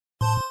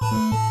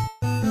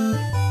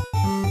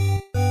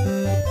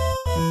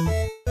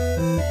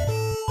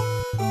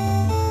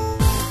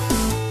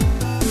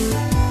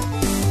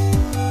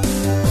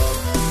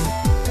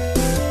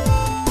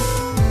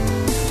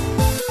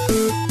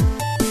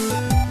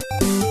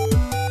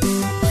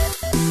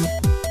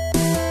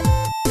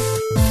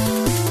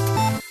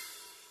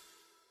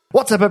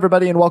What's up,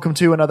 everybody, and welcome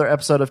to another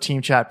episode of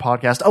Team Chat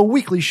Podcast, a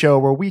weekly show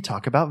where we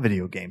talk about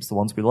video games, the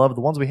ones we love,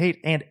 the ones we hate,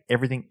 and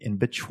everything in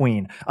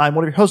between. I'm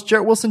one of your hosts,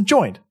 Jarrett Wilson,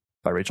 joined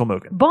by Rachel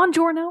Mogan.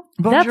 Buongiorno.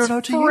 Buongiorno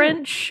That's to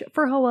French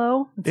for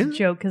hello. It's a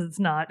joke because it's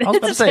not. I was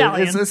about to say,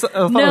 Italian. I thought it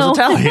was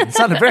Italian. It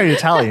sounded very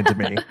Italian to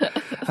me.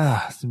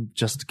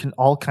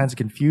 All kinds of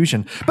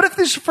confusion. But if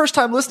this is your first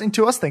time listening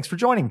to us, thanks for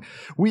joining.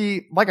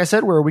 Like I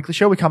said, we're a weekly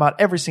show. We come out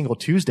every single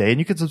Tuesday, and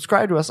you can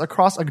subscribe to us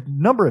across a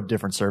number of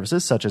different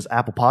services, such as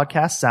Apple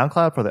Podcasts,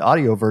 SoundCloud for the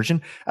audio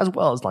version, as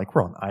well as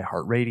we're on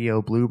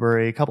iHeartRadio,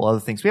 Blueberry, a couple other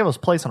things. We have a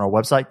place on our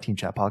website,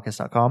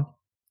 teamchatpodcast.com.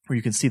 where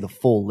you can see the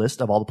full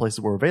list of all the places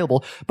we're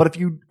available. But if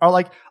you are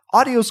like,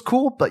 audio's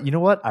cool, but you know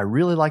what? I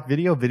really like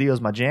video.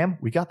 Video's my jam.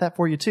 We got that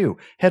for you too.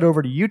 Head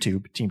over to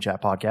YouTube, Team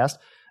Chat Podcast.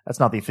 That's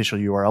not the official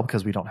URL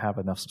because we don't have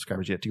enough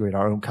subscribers yet to create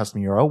our own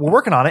custom URL. We're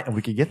working on it, and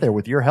we could get there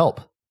with your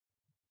help.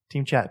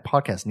 Team Chat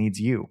Podcast needs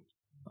you,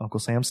 Uncle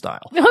Sam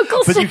style.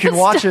 But you can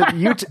watch it at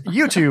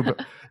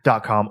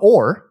youtube.com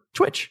or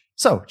Twitch.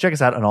 So check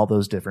us out on all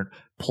those different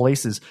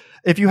places.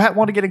 If you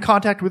want to get in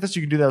contact with us,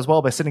 you can do that as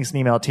well by sending us an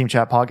email at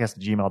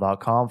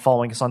teamchatpodcast@gmail.com,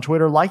 following us on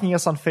Twitter, liking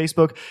us on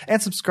Facebook, and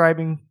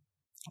subscribing,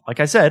 like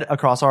I said,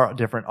 across our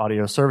different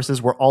audio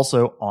services. We're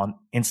also on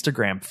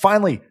Instagram.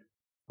 Finally,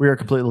 we are a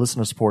completely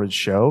listener-supported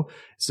show.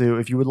 So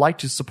if you would like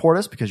to support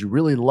us because you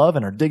really love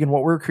and are digging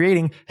what we're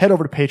creating, head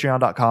over to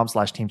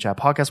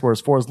patreon.com/teamchatpodcast, where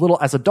for as little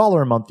as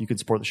 $1 a month, you can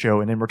support the show.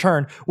 And in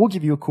return, we'll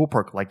give you a cool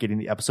perk like getting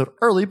the episode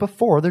early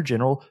before their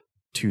general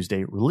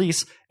Tuesday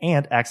release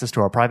and access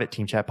to our private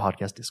Team Chat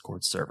Podcast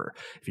Discord server.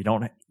 If you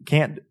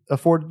can't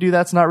afford to do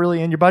that, it's not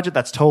really in your budget,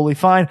 that's totally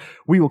fine.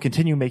 We will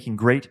continue making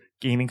great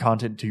gaming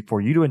content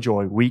for you to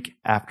enjoy week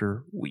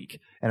after week.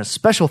 And a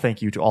special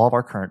thank you to all of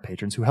our current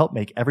patrons who help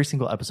make every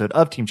single episode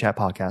of Team Chat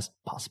Podcast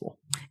possible.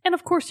 And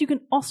of course, you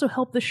can also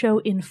help the show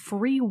in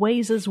free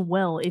ways as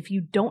well. If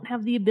you don't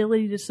have the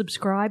ability to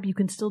subscribe, you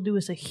can still do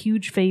us a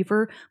huge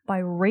favor by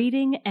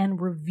rating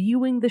and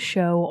reviewing the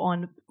show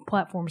on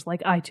platforms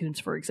like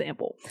iTunes, for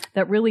example.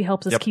 That really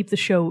helps us keep the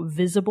show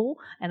visible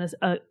and is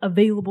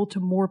available to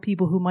more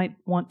people who might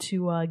want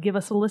to give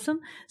us a listen.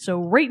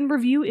 So rate and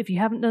review if you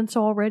haven't done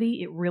so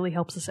already. It really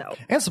helps us out.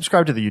 And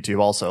subscribe to the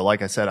YouTube also.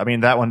 Like I said, I mean,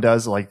 that one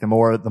does, the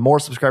more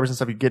subscribers and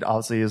stuff you get,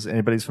 obviously, as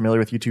anybody's familiar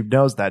with YouTube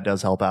knows, that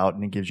does help out,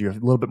 and it gives you a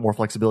little bit more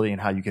flexibility in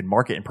how you can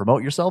market and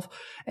promote yourself.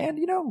 And,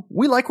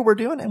 we like what we're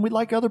doing, and we'd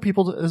like other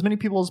people, as many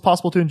people as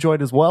possible, to enjoy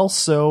it as well.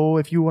 So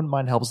if you wouldn't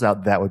mind helping us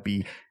out, that would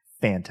be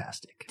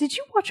fantastic. Did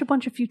you watch a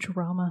bunch of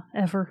Futurama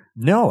ever?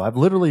 No, I've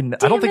literally.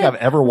 I don't think I've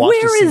ever watched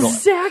a single. Where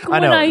is Zach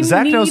when I know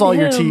Zach knows all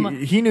your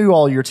him? He knew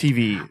all your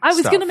TV. I was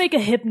stuff. going to make a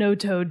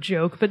Hypnotoad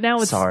joke, but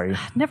now it's sorry.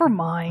 Never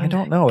mind. I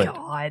don't know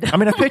God. it. I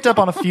mean, I picked up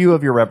on a few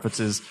of your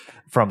references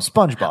from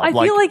SpongeBob. I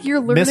feel like you're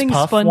learning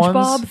SpongeBob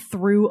ones.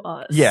 through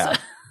us. Yeah.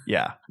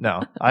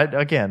 No. I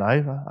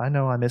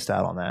know I missed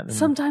out on that.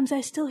 Sometimes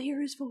I still hear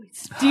his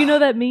voice. Do you know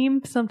that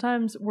meme?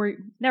 Sometimes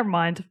never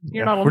mind.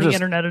 You're not on the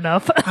internet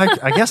enough.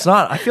 I guess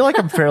not. I feel like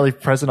I'm fairly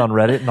present on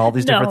Reddit and all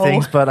these different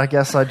things, but I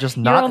guess I just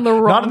not in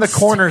the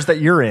corners that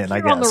you're in,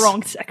 I guess. You're on the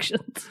wrong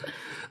sections.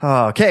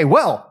 Okay,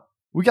 well,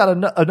 we got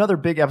another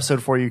big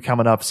episode for you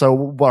coming up. So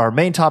what our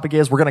main topic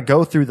is, we're going to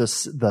go through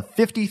the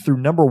 50 through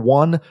number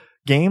 1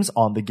 games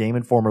on the Game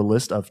Informer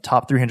list of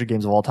top 300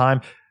 games of all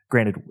time.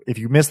 Granted, if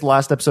you missed the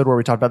last episode where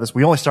we talked about this,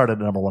 we only started at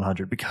number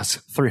 100 because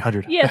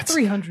 300. Yeah,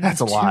 300.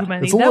 That's a lot.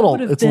 Many. It's a little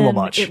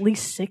much. At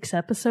least 6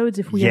 episodes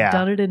if we had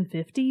done it in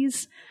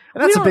 50s.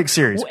 And that's a big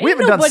series. We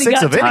haven't done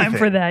 6 of anything. Time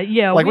for that.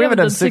 Yeah, we haven't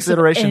done 6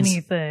 iterations.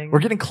 Anything. We're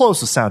getting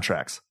close with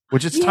soundtracks,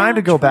 which it's time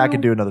to go back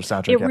and do another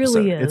soundtrack episode.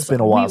 Really is. It's been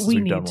a while since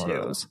we've done one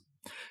of those.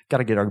 Got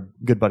to get our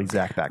good buddy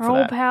Zach back for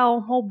that.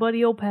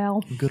 Old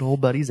pal. Good old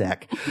buddy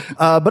Zach.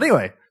 But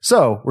anyway,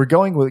 so we're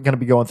going to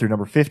be going through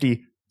number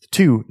 50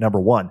 to number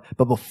 1.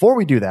 But before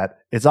we do that,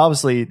 it's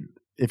obviously,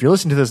 if you're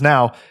listening to this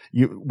now,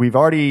 we've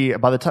already,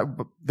 by the time,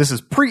 this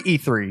is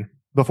pre-E3,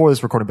 before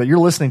this recording, but you're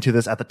listening to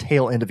this at the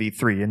tail end of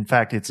E3. In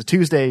fact, it's a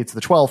Tuesday, it's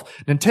the 12th.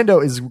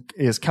 Nintendo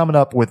is coming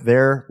up with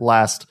their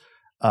last,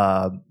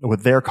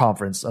 with their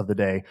conference of the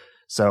day.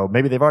 So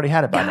maybe they've already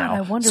had it by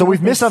now. So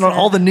we've missed out on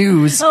all the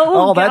news,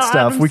 all that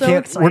stuff.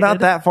 We're not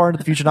that far into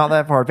the future, not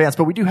that far advanced,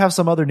 but we do have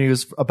some other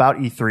news about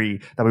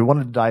E3 that we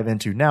wanted to dive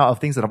into now of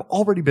things that have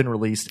already been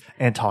released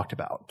and talked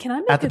about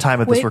at the time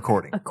of this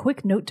recording. A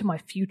quick note to my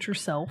future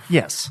self.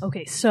 Yes.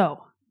 Okay,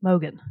 so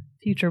Mogan,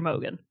 future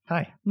Mogan.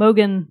 Hi.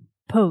 Mogan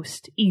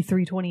post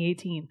E3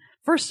 2018.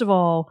 First of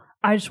all,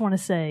 I just want to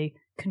say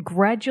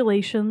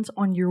congratulations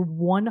on your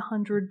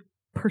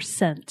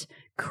 100%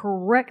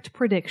 correct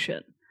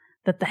prediction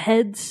that the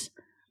heads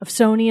of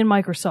Sony and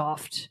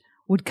Microsoft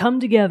would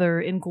come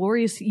together in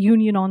glorious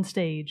union on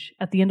stage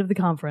at the end of the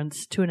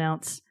conference to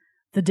announce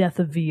the death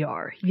of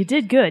VR. You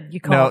did good. You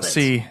called it. No,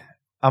 see,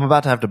 I'm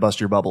about to have to bust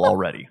your bubble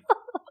already.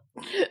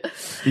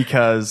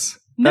 Because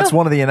that's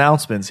one of the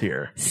announcements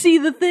here. See,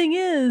 the thing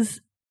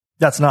is,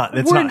 It's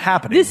not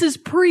happening. This is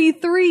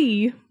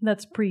pre-3.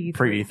 That's pre-E3.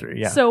 Pre-E3,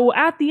 yeah. So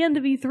at the end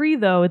of E3,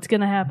 though, it's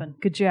going to happen.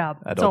 Good job.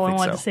 That's all I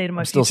wanted to say to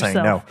my future self. I'm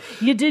still saying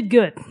no. You did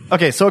good.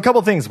 Okay, so a couple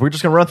of things. We're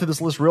just going to run through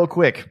this list real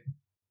quick.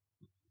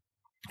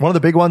 One of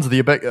the big ones,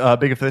 the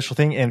big official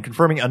thing, and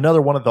confirming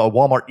another one of the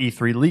Walmart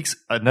E3 leaks,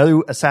 a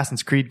new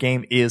Assassin's Creed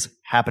game is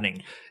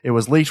happening. It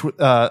was leaked.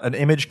 An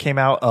image came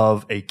out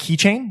of a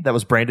keychain that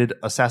was branded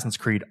Assassin's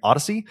Creed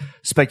Odyssey.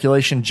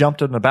 Speculation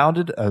jumped and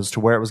abounded as to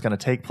where it was going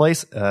to take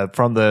place.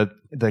 From the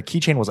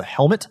keychain was a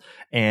helmet,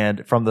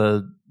 and from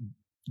the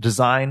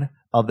design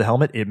of the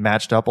helmet, it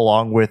matched up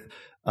along with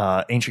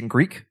ancient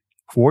Greek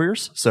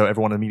warriors. So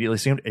everyone immediately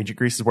assumed ancient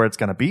Greece is where it's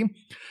going to be.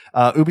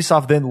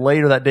 Ubisoft then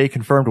later that day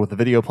confirmed with a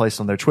video placed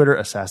on their Twitter,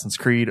 Assassin's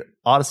Creed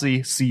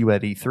Odyssey, see you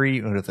at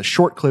E3, and with a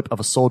short clip of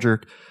a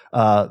soldier,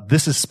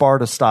 this is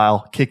Sparta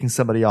style, kicking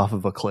somebody off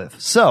of a cliff.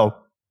 So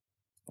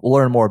we'll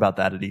learn more about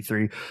that at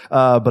E3.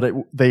 But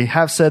they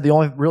have said the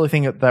only really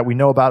thing that we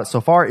know about it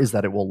so far is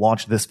that it will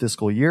launch this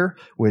fiscal year,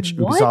 which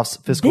Ubisoft's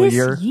fiscal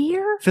year.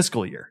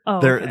 Fiscal year.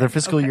 Oh, their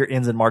fiscal year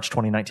ends in March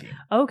 2019.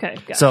 Okay,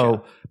 gotcha.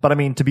 So, but I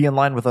mean, to be in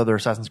line with other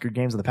Assassin's Creed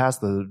games in the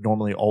past, they're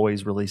normally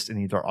always released in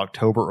either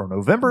October or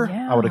November.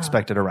 Yeah. I would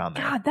expect it around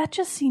there. God, that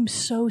just seems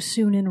so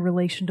soon in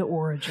relation to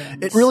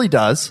Origins. It really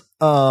does.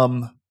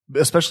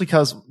 Especially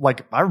because,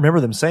 like, I remember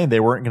them saying they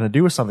weren't going to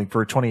do something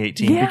for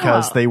 2018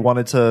 because they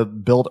wanted to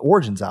build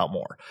Origins out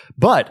more.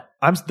 But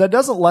that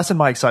doesn't lessen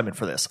my excitement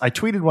for this. I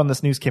tweeted when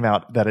this news came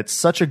out that it's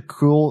such a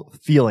cool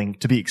feeling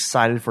to be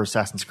excited for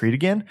Assassin's Creed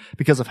again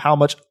because of how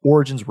much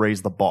Origins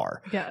raised the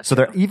bar. Gotcha. So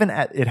they're even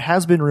it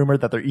has been rumored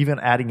that they're even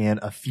adding in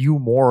a few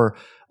more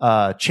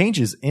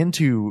changes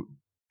into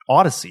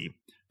Odyssey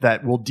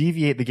that will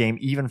deviate the game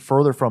even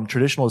further from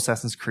traditional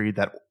Assassin's Creed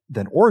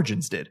than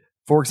Origins did.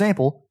 For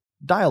example,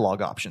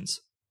 dialogue options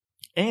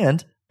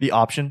and the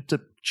option to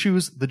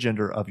choose the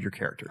gender of your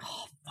character.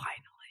 Oh, finally.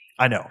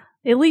 I know.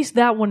 At least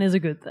that one is a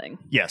good thing.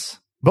 Yes.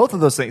 Both of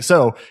those things.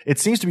 So it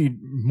seems to be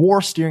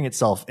more steering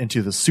itself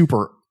into the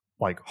super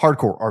like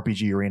hardcore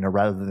RPG arena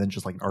rather than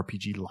just like an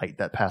RPG light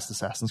that past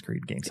Assassin's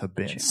Creed games have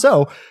been.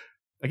 So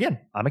again,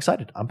 I'm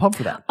excited. I'm pumped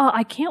for that.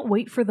 I can't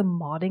wait for the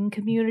modding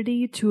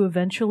community to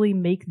eventually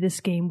make this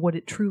game what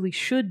it truly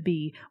should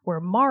be, where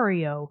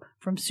Mario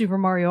from Super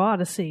Mario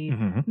Odyssey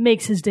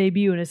makes his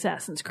debut in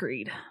Assassin's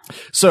Creed.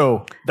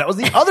 So that was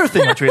the other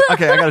thing I tweeted.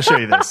 Okay, I got to show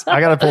you this. I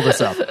got to pull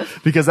this up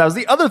because that was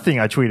the other thing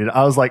I tweeted.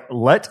 I was like,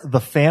 let the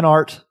fan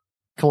art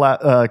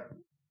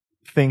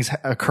things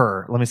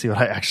occur. Let me see what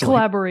I actually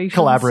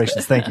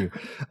collaborations. Thank you.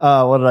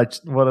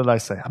 What did I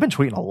say? I've been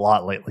tweeting a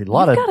lot lately.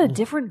 You've got a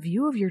different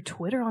view of your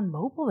Twitter on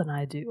mobile than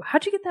I do.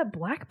 How'd you get that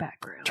black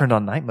background? Turned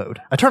on night mode.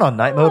 I turn on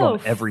night mode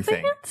on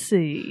everything.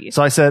 Fancy.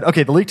 So I said,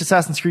 okay, the leaked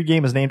Assassin's Creed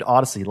game is named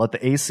Odyssey. Let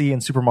the AC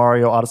and Super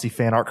Mario Odyssey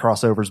fan art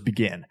crossovers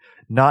begin.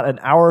 Not an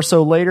hour or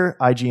so later,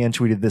 IGN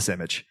tweeted this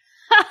image.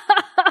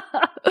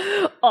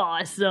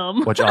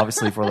 Awesome. Which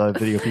obviously for the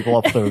video people,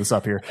 I'll throw this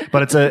up here.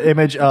 But it's an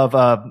image of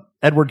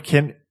Edward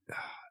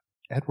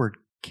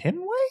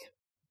Kenway?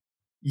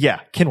 Yeah,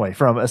 Kenway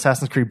from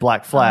Assassin's Creed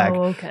Black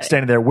Flag,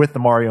 standing there with the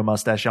Mario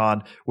mustache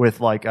on, with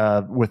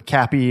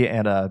Cappy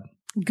and a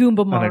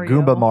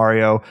Goomba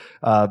Mario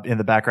in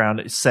the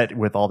background, set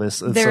with all this.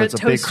 So it's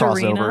a big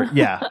crossover. Arena.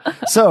 Yeah,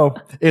 so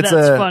it's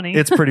funny.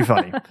 It's pretty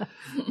funny.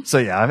 So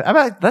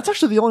yeah, that's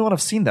actually the only one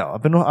I've seen though.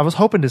 I was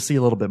hoping to see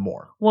a little bit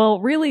more. Well,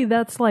 really,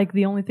 that's like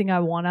the only thing I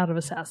want out of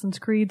Assassin's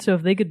Creed. So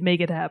if they could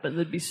make it happen,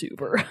 that'd be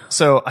super.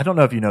 So I don't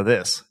know if you know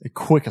this. A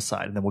quick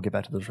aside, and then we'll get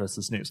back to the rest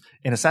of this news.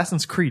 In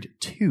Assassin's Creed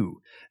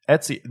 2,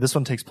 Ezio, this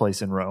one takes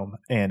place in Rome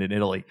and in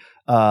Italy.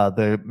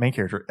 The main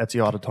character,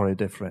 Ezio Auditore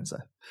di Firenze,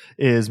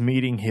 is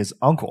meeting his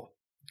uncle,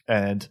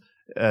 and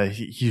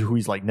who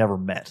he's like never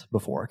met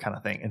before, kind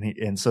of thing.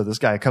 And so this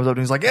guy comes up and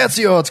he's like,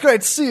 Ezio, it's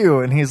great to see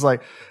you. And he's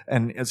like,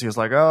 and Ezio's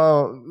like,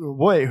 oh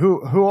wait,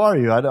 who are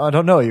you? I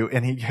don't know you.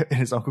 And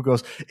his uncle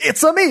goes,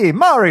 it's a me,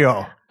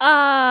 Mario.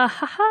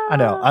 I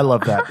know. I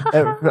love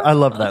that. I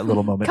love that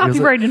little moment.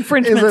 Copyright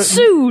infringement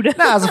sued.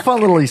 Nah, it's a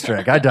fun little Easter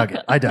egg. I dug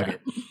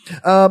it.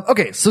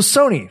 Okay, so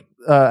Sony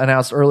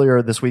announced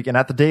earlier this week, and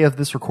at the day of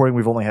this recording,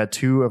 we've only had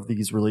 2 of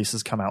these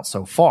releases come out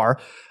so far.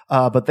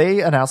 But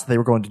they announced that they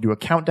were going to do a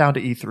countdown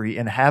to E3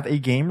 and have a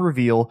game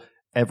reveal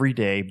every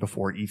day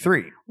before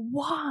E3.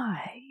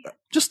 Why?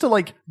 Just to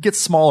like get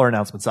smaller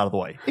announcements out of the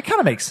way. It kind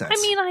of makes sense.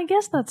 I mean, I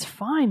guess that's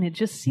fine. It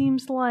just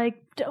seems like,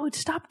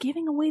 stop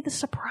giving away the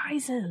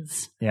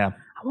surprises. Yeah.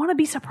 I want to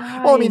be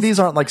surprised. Well, I mean, these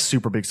aren't like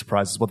super big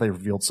surprises, what they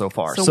revealed so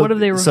far. So what have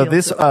they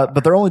revealed so far?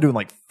 But they're only doing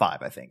like 5,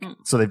 I think.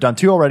 So they've done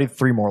 2 already,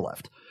 3 more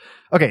left.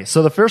 Okay,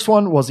 so the first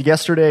one was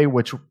yesterday,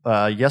 which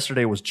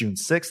yesterday was June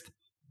 6th.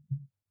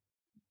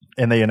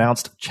 And they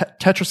announced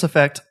Tetris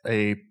Effect,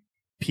 a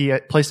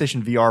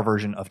PlayStation VR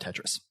version of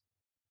Tetris.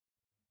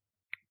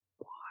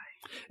 Why?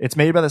 It's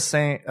made by the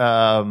same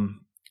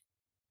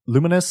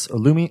Luminous,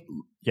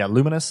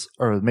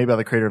 or made by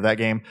the creator of that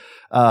game.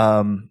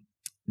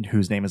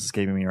 whose name is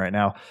escaping me right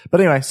now.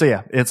 But anyway, so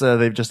yeah, it's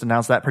they've just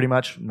announced that pretty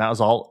much. And that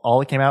was all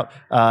that came out.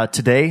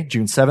 Today,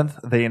 June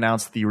 7th, they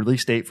announced the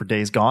release date for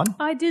Days Gone.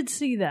 I did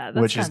see that.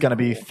 That's which is going to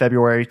be cool.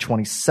 February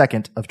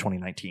 22nd of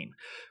 2019,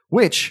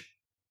 which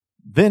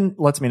then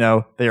lets me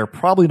know they are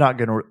probably not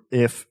going to,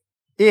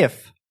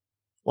 if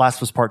Last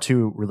of Us Part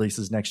 2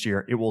 releases next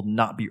year, it will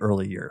not be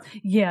early year.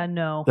 Yeah,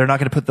 no. They're not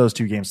going to put those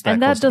two games that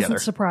And close that doesn't together.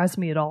 surprise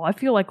me at all. I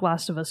feel like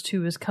Last of Us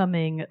 2 is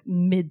coming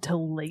mid to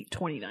late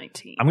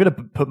 2019. I'm going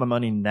to put my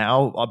money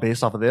now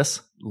based off of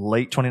this,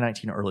 late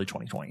 2019 or early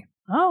 2020.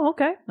 Oh,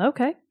 okay.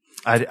 Okay.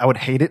 I would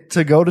hate it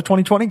to go to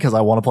 2020 because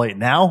I want to play it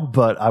now,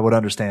 but I would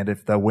understand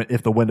if the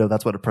window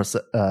that's what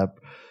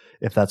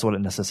if that's what it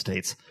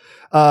necessitates.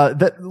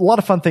 That a lot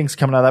of fun things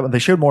coming out of that one. They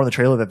showed more in the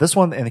trailer that this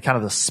one and kind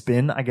of the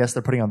spin I guess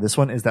they're putting on this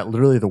one is that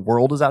literally the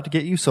world is out to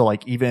get you. So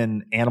like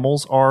even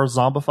animals are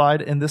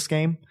zombified in this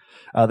game.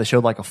 They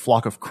showed like a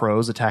flock of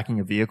crows attacking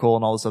a vehicle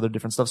and all this other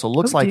different stuff. So it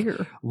looks like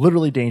dear.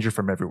 literally danger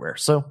from everywhere.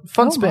 So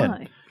fun spin.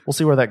 My. We'll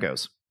see where that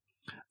goes.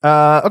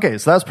 Okay,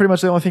 so that's pretty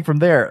much the only thing from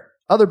there.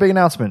 Other big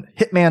announcement,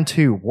 Hitman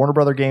 2. Warner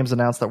Brother Games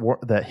announced that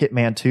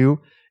Hitman 2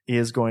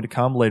 is going to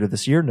come later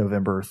this year,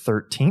 November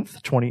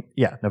 13th.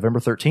 November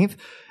 13th.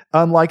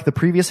 Unlike the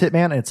previous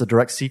Hitman, it's a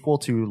direct sequel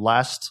to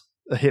last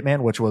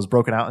Hitman, which was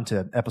broken out into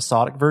an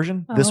episodic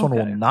version. This one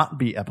will not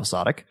be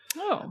episodic.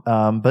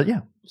 Oh. But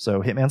yeah,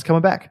 so Hitman's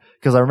coming back.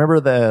 Because I remember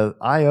the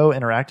IO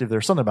Interactive,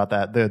 there's something about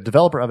that. The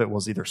developer of it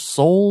was either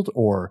sold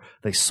or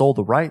they sold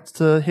the rights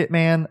to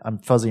Hitman. I'm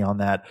fuzzy on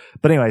that.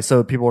 But anyway,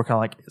 so people were kind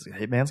of like, is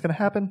Hitman's going to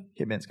happen?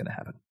 Hitman's going to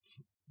happen.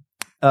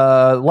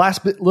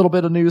 Little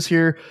bit of news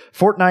here.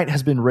 Fortnite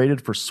has been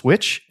rated for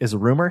Switch is a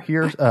rumor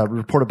here,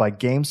 reported by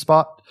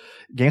GameSpot.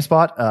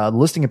 The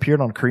listing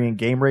appeared on a Korean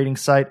game rating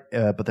site,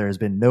 but there has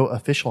been no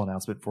official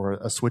announcement for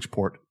a Switch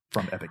port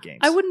from Epic Games.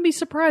 I wouldn't be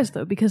surprised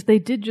though, because they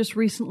did just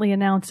recently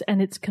announce,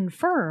 and it's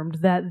confirmed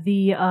that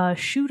the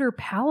shooter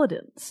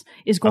Paladins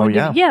is going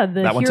that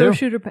the one hero too.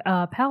 shooter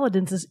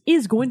Paladins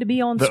is going to be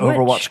on The Switch.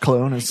 Overwatch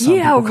clone is some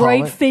Yeah, people call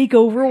right. it. Fake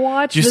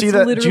Overwatch. Do you see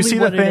That's that? Do you literally see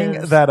the what it thing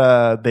is.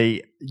 that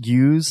they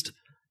used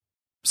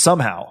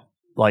somehow?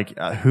 Like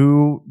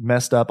who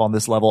messed up on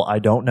this level? I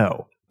don't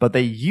know, but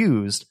they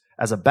used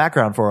as a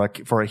background for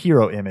a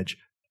hero image,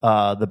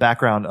 the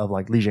background of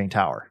like Lijiang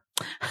Tower,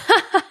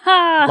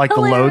 like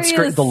the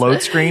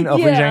load screen of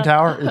Lijiang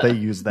Tower. They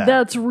used that.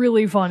 That's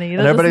really funny. That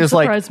and everybody doesn't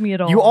was surprise like, me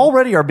at all. "You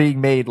already are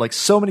being made like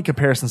so many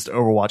comparisons to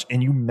Overwatch,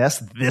 and you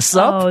messed this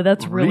up." Oh,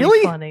 that's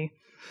really funny.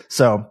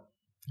 So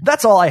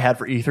that's all I had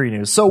for E3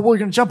 news. So we're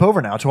going to jump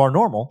over now to our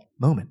normal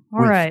moment. All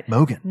with right.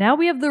 Mogan. Now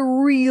we have the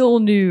real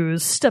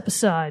news. Step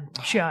aside,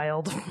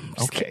 child.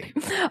 Just Okay.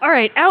 kidding. All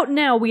right. Out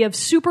now, we have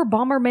Super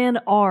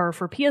Bomberman R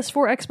for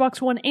PS4,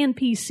 Xbox One, and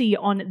PC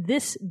on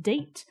this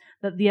date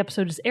that the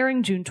episode is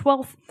airing, June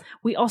 12th.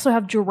 We also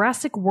have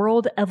Jurassic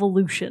World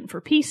Evolution for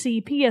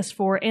PC,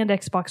 PS4, and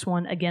Xbox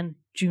One, again,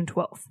 June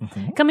 12th.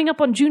 Mm-hmm. Coming up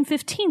on June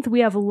 15th, we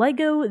have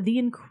Lego The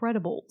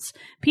Incredibles,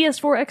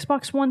 PS4,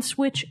 Xbox One,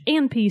 Switch,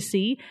 and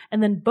PC,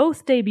 and then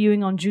both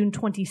debuting on June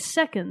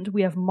 22nd,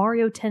 we have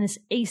Mario Tennis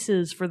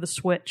Aces for the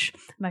Switch.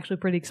 I'm actually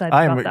pretty excited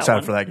I about am that excited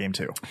one. for that game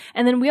too.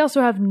 And then we also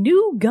have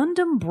New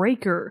Gundam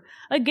Breaker,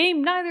 a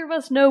game neither of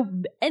us know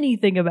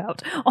anything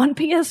about, on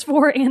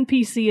PS4 and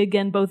PC,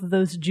 again, both of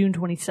those June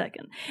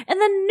 22nd.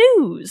 And then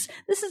news!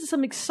 This is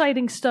some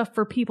exciting stuff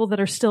for people that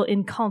are still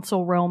in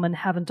console realm and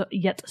haven't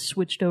yet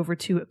switched over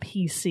to a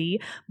PC.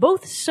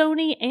 Both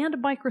Sony and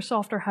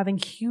Microsoft are having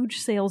huge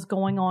sales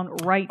going on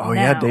right now. Oh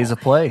yeah, Days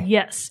of Play.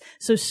 Yes.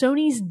 So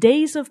Sony's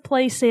Days of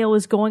Play sale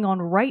is going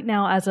on right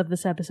now as of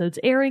this episode's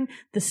airing.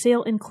 The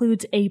sale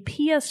includes a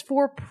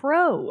PS4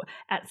 Pro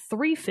at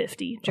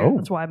 $350. Jared, Oh,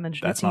 that's why I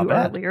mentioned it that's to you not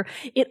bad. earlier.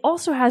 It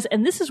also has,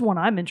 and this is one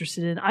I'm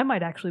interested in, I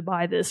might actually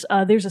buy this.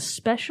 There's a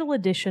special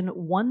edition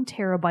 1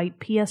 terabyte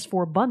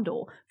PS4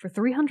 bundle for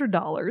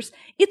 $300.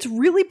 It's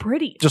really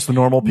pretty. Just the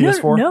normal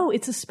PS4? No,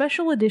 it's a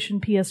special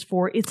edition PS4.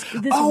 It's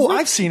this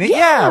I've seen it.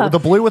 Yeah. The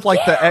blue with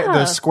like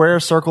the square,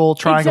 circle,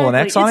 triangle, and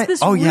X on It's it. this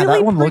Oh yeah,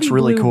 that one looks pretty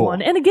really blue cool.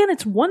 one. And again,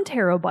 it's 1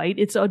 terabyte.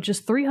 It's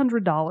just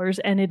 $300,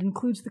 and it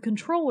includes the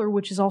controller,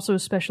 which is also a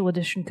special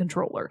edition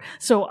controller.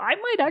 So I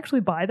might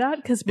actually buy that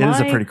because It is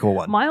a pretty cool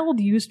one. My old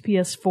used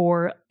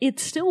PS4, it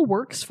still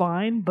works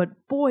fine, but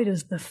boy,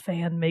 does the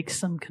fan make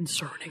some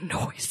concerning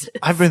noises.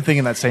 I've been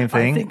thinking that same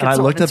thing, think and I it's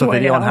on looked up its a way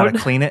video on how to out.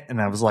 clean it,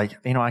 and I was like,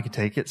 I could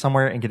take it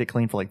somewhere and get it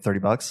cleaned for like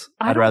 $30.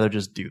 I I'd don't- rather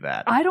just do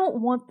that. I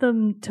don't want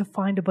them to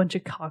find a bunch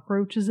of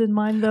cockroaches in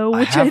mine, though. I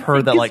Which have I heard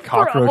think that is like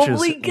cockroaches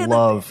probably gonna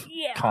love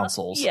be- yeah,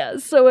 consoles Yeah.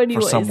 So,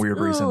 anyways, for some weird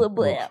reason. ugh,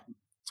 bleh.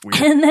 It's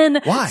weird. And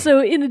then, Why? so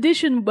in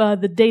addition,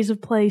 the Days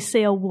of Play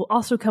sale will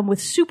also come with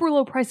super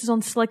low prices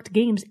on select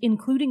games,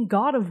 including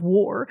God of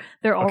War.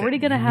 They're already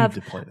going to you have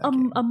need to play that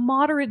game. a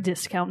moderate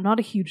discount, not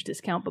a huge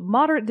discount, but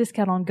moderate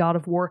discount on God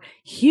of War.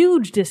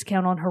 Huge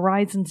discount on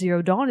Horizon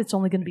Zero Dawn. It's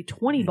only going to be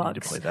 $20 need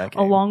to play that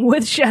game. along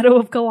with Shadow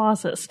of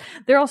Colossus.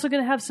 They're also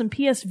going to have some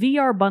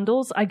PSVR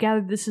bundles. I gather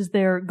this is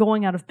their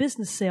going out of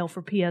business sale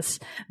for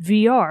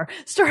PSVR,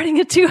 starting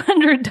at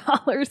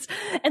 $200.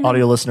 And then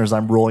Audio listeners,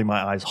 I'm rolling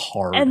my eyes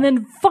hard. and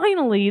then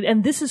finally,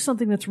 and this is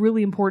something that's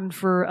really important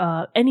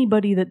for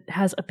anybody that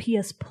has a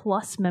PS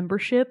Plus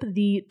membership,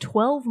 the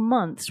 12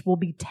 months will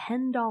be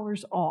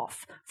 $10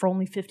 off for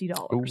only $50.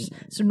 Ooh.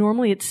 So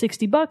normally it's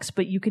 $60,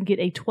 but you can get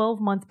a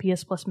 12-month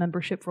PS Plus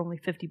membership for only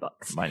 $50.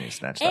 Might need to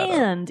snatch that up.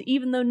 And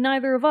even though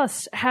neither of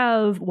us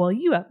have, well,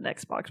 you have an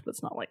Xbox, but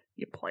it's not like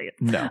you play it.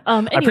 No.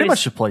 Anyways, I pretty much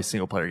should play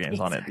single player games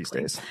on it these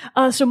days.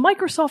 So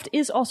Microsoft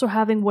is also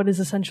having what is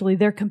essentially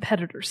their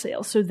competitor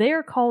sale. So they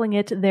are calling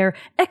it their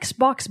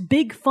Xbox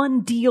Big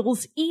Fun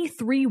Deals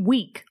E3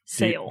 Week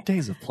sale.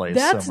 Days of Play is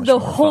That's so much the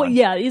more whole, fun.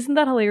 yeah, isn't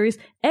that hilarious?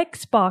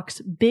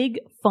 Xbox Big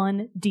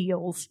Fun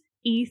Deals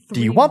E3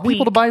 Do you want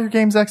people to buy your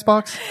games,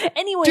 Xbox?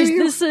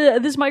 Anyways,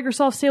 this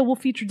Microsoft sale will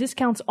feature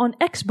discounts on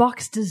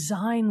Xbox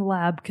Design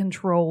Lab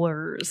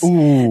controllers.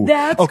 Ooh.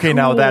 That's okay, cool.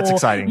 now that's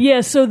exciting.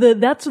 Yeah, so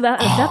that's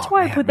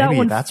why I man, put that maybe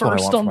one that's what I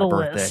first want on for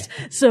the my list.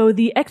 So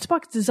the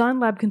Xbox Design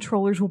Lab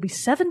controllers will be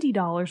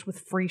 $70 with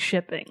free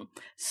shipping.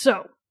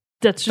 So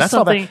that's just That's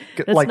not something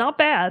bad. that's Like, not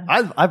bad.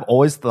 I've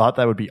always thought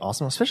that would be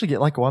awesome, especially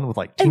get like one with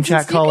like Team And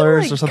Chat since you can,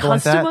 colors like, or something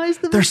like that. customize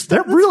them and They're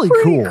stuff, really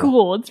it's pretty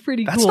cool. It's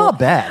pretty That's cool. not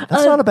bad.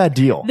 That's not a bad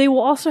deal. They will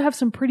also have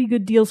some pretty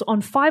good deals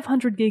on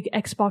 500 gig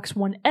Xbox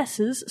One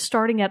S's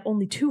starting at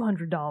only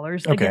 $200.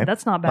 Okay. Again,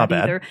 that's not bad, Not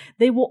bad. either.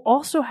 They will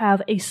also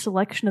have a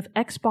selection of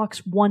Xbox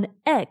One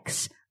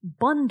X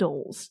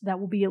bundles that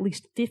will be at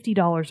least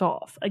 $50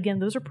 off. Again,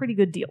 those are pretty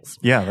good deals.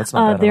 Yeah, that's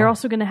not bad. They're at all.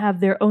 also going to have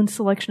their own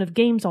selection of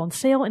games on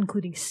sale,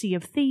 including Sea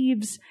of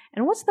Thieves.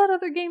 And what's that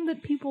other game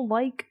that people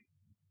like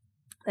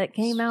that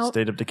came out?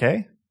 State of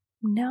Decay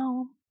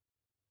No.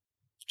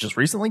 just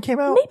recently came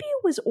out. Maybe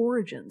it was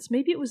Origins.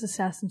 Maybe it was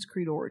Assassin's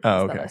Creed Origins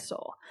Oh, okay. that I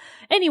saw.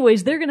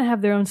 Anyways, they're going to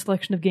have their own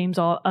selection of games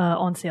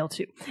on sale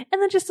too. And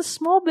then just a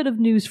small bit of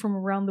news from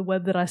around the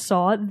web that I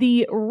saw.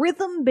 The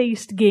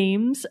rhythm-based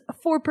games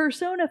for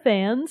Persona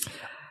fans,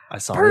 I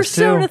saw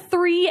Persona this too.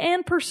 3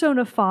 and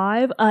Persona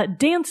 5,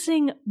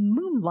 Dancing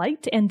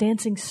Moonlight and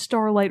Dancing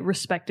Starlight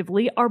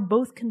respectively, are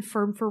both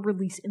confirmed for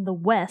release in the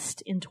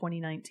West in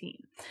 2019.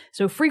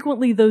 So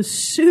frequently those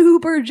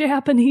super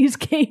Japanese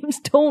games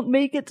don't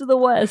make it to the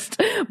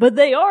West, but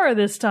they are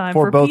this time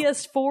For for both-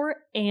 PS4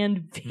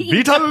 and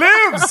Vita. Vita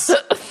lives.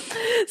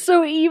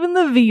 So even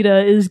the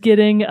Vita is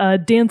getting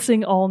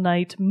Dancing All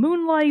Night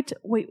Moonlight.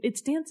 Wait,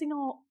 it's Dancing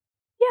All...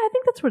 Yeah, I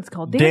think that's what it's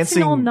called.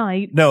 Dancing All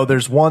Night. No,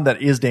 there's one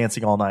that is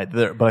dancing all night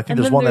there, but I think And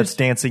there's then one that's there's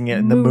dancing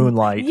in the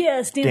moonlight.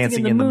 Yes,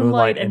 dancing in the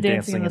moonlight and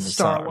dancing in the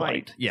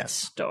starlight. starlight. Yes.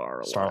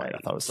 Starlight. I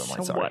thought it was something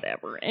like So sorry.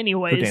 whatever. Who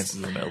Anyways. dances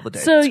in the middle of the day?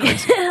 So It's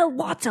crazy. yeah,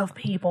 lots of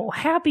people.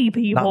 Happy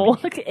people.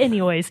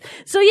 Anyways.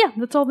 So yeah,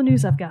 that's all the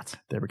news I've got.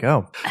 There we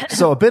go.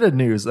 So a bit of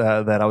news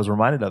that I was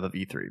reminded of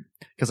E3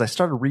 because I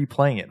started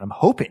replaying it. And I'm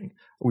hoping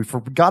we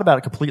forgot about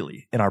it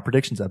completely in our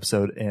predictions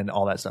episode and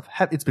all that stuff.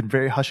 It's been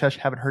very hush hush.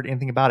 Haven't heard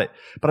anything about it.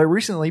 But I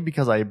recently,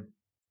 because I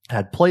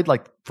had played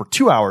like for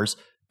 2 hours,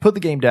 put the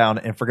game down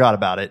and forgot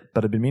about it,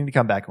 but I've been meaning to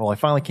come back. Well, I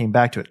finally came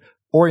back to it.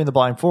 Ori and the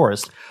Blind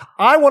Forest.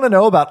 I want to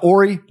know about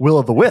Ori, Will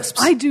of the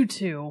Wisps. I do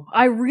too.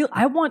 I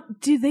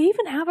want, do they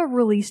even have a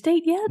release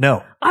date yet?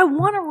 No. I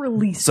want a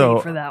release So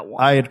date for that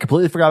one. I had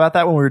completely forgot about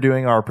that when we were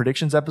doing our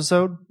predictions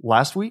episode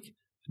last week.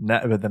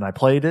 But then I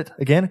played it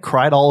again,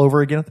 cried all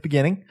over again at the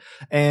beginning,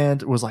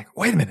 and was like,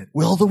 wait a minute,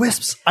 Will of the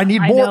Wisps. I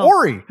need more know.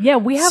 Ori. Yeah,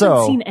 we haven't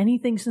So- seen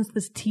anything since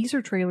this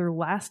teaser trailer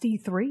last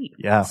E3.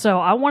 Yeah. So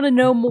I want to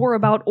know more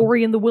about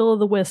Ori and the Will of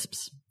the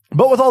Wisps.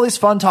 But with all this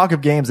fun talk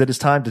of games, it is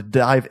time to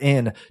dive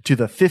in to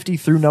the 50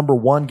 through number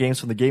 1 games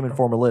from the Game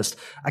Informer list.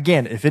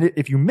 Again,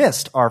 if you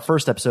missed our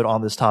first episode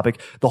on this topic,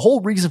 the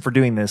whole reason for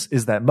doing this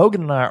is that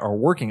Mogan and I are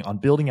working on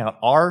building out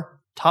our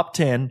top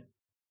 10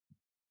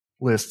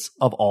 lists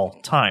of all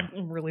time.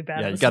 I'm really bad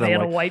Yeah, at you this gotta,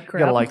 Savannah like- White you crap.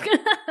 gotta, like,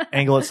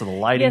 Angle it so the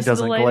lighting Yes, the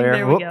doesn't lighting, glare.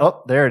 there we Whoop, go.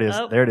 oh, there it is.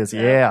 Oh, There it is.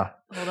 yeah. Yeah.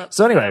 Hold up.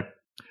 So anyway,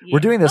 we're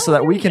doing this so that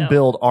there we can go.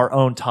 build our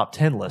own top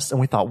 10 list.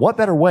 And we thought, what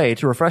better way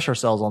to refresh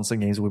ourselves on some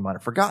games we might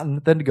have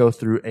forgotten than to go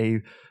through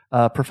a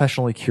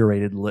professionally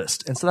curated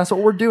list. And so that's what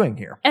we're doing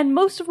here. And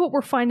most of what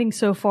we're finding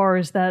so far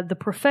is that the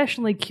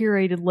professionally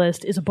curated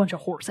list is a bunch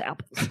of horse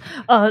apples.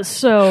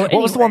 What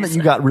was the one that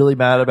you got really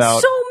mad about?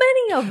 So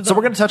many of them. So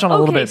we're going to touch on a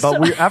little bit,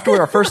 but after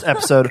our first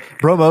episode,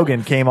 Bro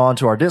Mogan came on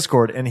to our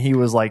Discord and he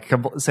was like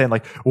saying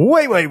like,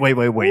 wait,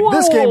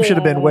 this game should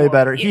have been way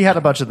better. He had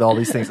a bunch of all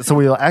these things. So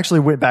we actually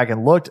went back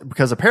and looked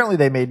because apparently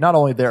they made not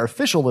only their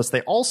official list,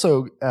 they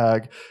also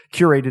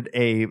curated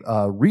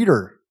a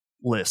reader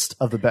list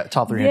of the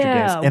top 300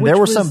 games. And there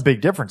were some big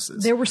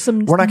differences. There were some.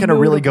 We're not going to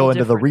really go notable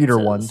into the reader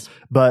differences. ones,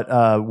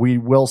 but we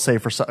will say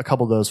for a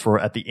couple of those for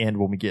at the end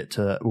when we get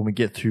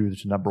through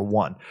to number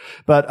 1.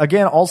 But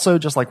again, also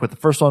just like with the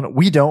first one,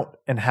 we don't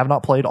and have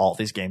not played all of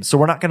these games, so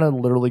we're not going to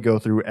literally go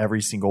through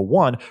every single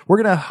one.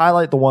 We're going to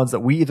highlight the ones that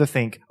we either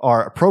think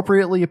are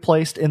appropriately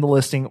placed in the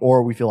listing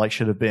or we feel like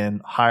should have been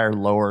higher,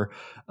 lower,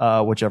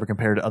 whichever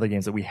compared to other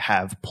games that we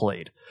have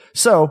played.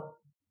 So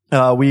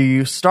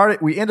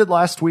We ended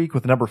last week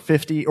with number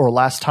 50, or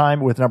last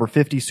time with number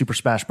 50, Super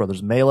Smash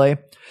Bros. Melee.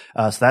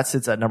 So that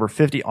sits at number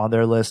 50 on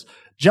their list.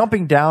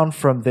 Jumping down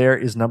from there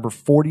is number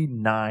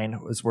 49,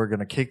 as we're going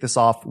to kick this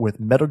off with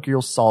Metal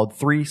Gear Solid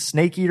 3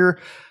 Snake Eater.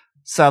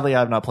 Sadly, I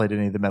have not played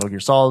any of the Metal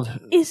Gear Solid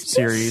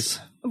series.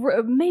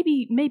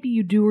 Maybe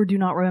you do or do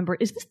not remember.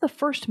 Is this the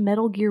first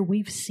Metal Gear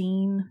we've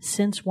seen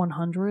since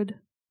 100?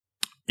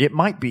 It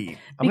might be.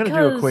 I'm going to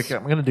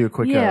do a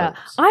quick. Yeah,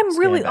 I'm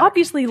really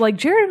obviously like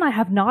Jared and I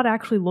have not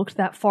actually looked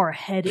that far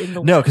ahead in the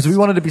list. No, because we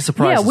wanted to be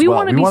surprised. Yeah, we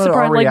want to be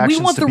surprised. Like we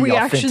want the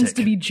reactions authentic.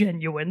 to be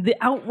genuine, the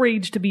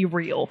outrage to be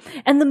real.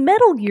 And the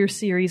Metal Gear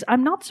series,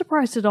 I'm not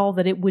surprised at all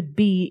that it would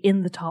be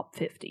in the top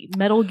 50.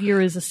 Metal Gear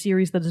is a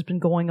series that has been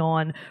going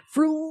on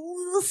for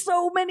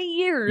so many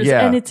years,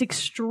 and it's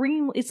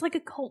like a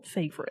cult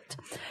favorite.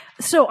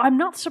 So I'm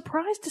not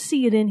surprised to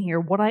see it in here.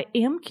 What I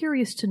am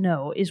curious to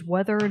know is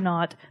whether or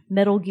not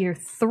Metal Gear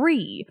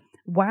 3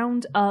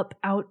 wound up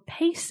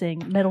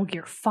outpacing Metal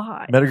Gear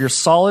 5. Metal Gear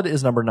Solid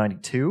is number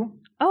 92.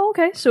 Oh,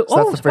 okay. So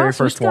that's the very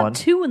first it's got one.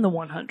 2 in the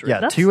 100.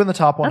 Yeah, 2 in the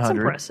top 100. That's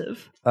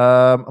impressive.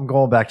 I'm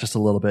going back just a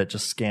little bit,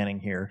 just scanning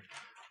here.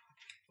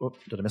 Whoop,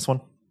 did I miss one?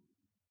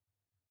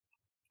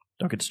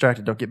 Don't get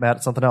distracted. Don't get mad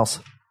at something else.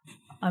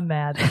 I'm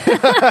mad.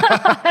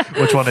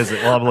 Which one is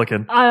it? Well, I'm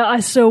looking.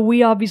 So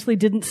we obviously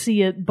didn't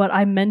see it, but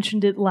I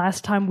mentioned it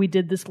last time we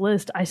did this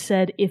list. I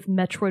said if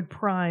Metroid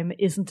Prime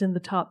isn't in the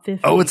top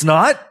 50. Oh, it's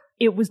not?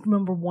 It was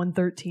number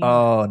 113.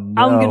 Oh,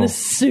 no. I'm going to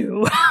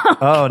sue.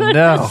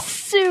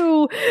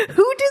 Sue.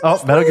 Who did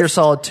this Metal Gear list?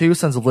 Solid 2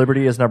 Sons of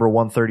Liberty is number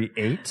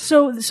 138.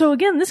 So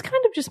again, this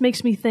kind of just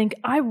makes me think,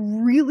 I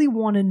really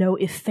want to know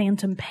if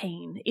Phantom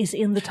Pain is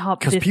in the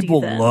top 50. Because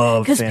people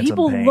love Phantom Pain. Because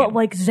people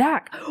like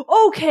Zach.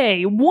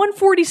 Okay,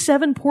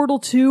 147 Portal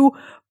 2.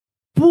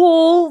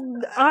 Bull.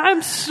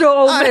 I'm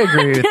so I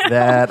agree with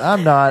that.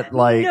 I'm not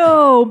like...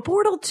 No,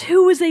 Portal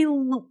 2 is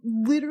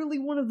literally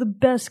one of the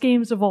best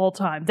games of all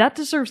time. That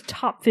deserves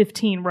top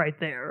 15 right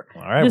there.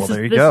 All right,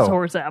 there you go. go. This is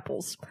horse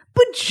apples.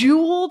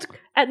 Bejeweled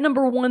at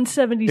number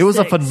 176. It was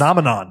a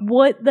phenomenon.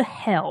 What the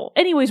hell?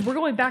 Anyways, we're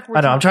going backwards.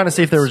 I know. I'm trying to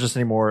see if there was just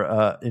any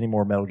more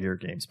Metal Gear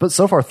games. But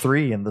so far,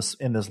 3 in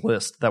this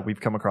list that we've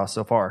come across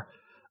so far.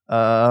 Okay,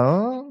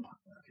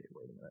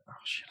 wait a minute. Oh,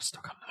 shit. I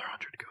still got another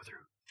 100 to go through.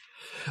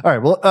 All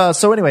right. Well,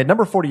 so anyway,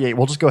 number 48.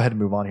 We'll just go ahead and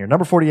move on here.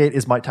 Number 48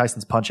 is Mike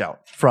Tyson's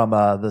Punch-Out from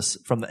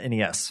the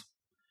NES,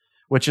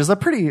 which is a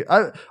pretty.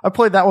 I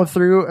played that one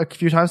through a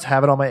few times.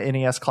 Have it on my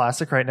NES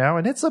Classic right now,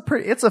 and it's a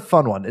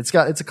fun one. It's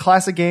a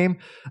classic game.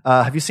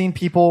 Have you seen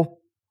people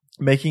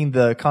making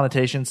the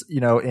connotations?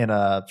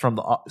 From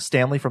the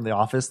Stanley from The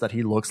Office that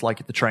he looks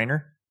like the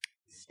trainer.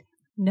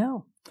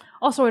 No.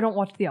 Also, I don't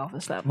watch The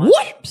Office that much.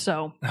 What?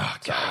 So. Oh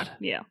God.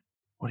 Yeah.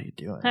 What are you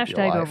doing?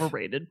 Hashtag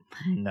overrated.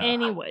 No.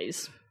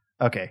 Anyways.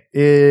 Okay.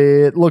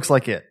 It looks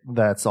like it.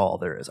 That's all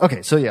there is.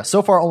 Okay. So yeah,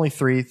 so far only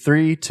 3,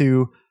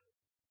 2,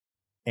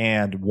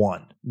 and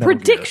 1.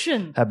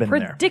 Prediction. Have been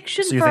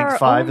Prediction there. So you for think our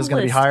 5 own is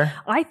going to be list. higher?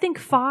 I think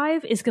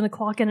 5 is going to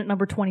clock in at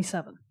number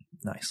 27.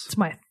 Nice. It's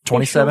my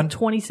 27?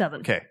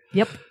 27. Okay.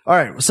 Yep. All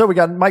right. So we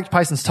got Mike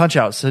Tyson's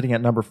Punch-Out sitting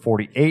at number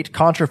 48,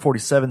 Contra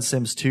 47,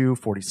 Sims 2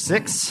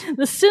 46.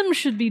 The Sims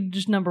should be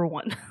just number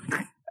 1.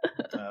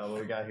 What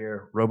we got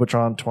here?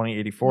 Robotron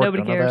 2084.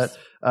 Nobody cares.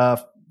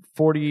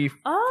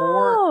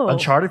 44,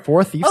 Uncharted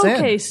 4, Thief's End.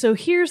 Okay, so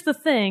here's the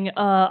thing.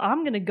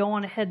 I'm going to go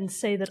on ahead and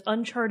say that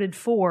Uncharted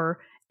 4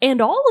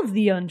 and all of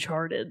the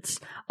Uncharteds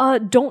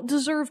don't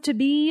deserve to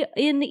be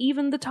in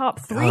even the top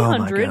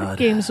 300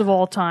 games of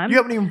all time. You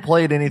haven't even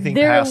played anything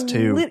past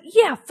 2.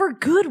 Yeah, for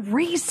good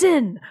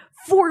reason.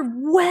 For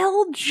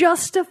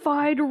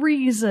well-justified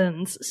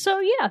reasons. So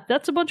yeah,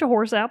 that's a bunch of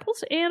horse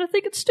apples, and I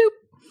think it's stupid.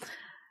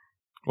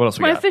 What else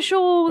we got?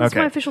 That's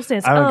my official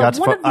stance. I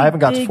haven't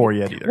got to 4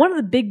 yet either. One of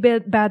the big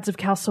bads of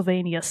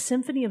Castlevania,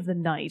 Symphony of the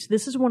Night.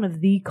 This is one of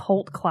the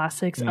cult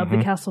classics of the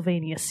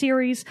Castlevania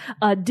series.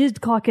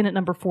 Did clock in at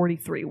number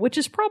 43, which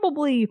is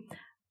probably...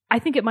 I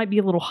think it might be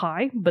a little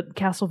high, but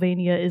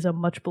Castlevania is a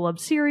much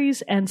beloved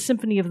series, and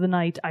Symphony of the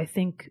Night, I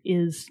think,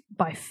 is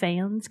by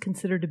fans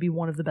considered to be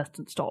one of the best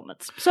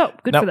installments. So,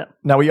 good for them.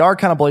 Now, we are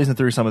kind of blazing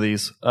through some of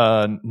these,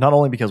 not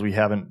only because we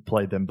haven't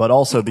played them, but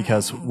also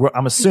because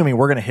I'm assuming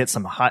we're going to hit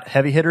some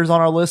heavy hitters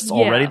on our lists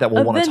already that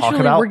we'll want to talk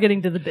about. We're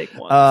getting to the big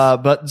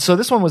ones. So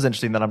this one was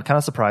interesting that I'm kind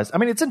of surprised. I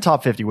mean, it's in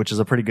top 50, which is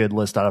a pretty good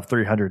list out of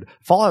 300.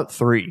 Fallout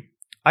 3.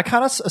 I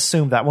kind of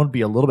assumed that one would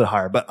be a little bit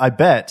higher, but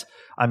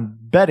I'm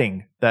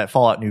betting that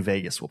Fallout New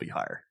Vegas will be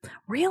higher.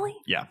 Really?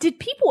 Yeah. Did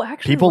people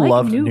actually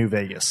loved New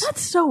Vegas.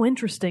 That's so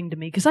interesting to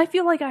me because I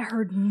feel like I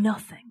heard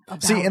nothing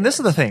about See, and this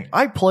is the thing.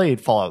 I played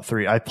Fallout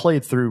 3. I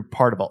played through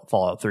part of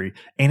Fallout 3.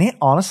 And it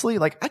honestly,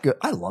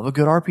 I love a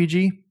good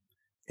RPG.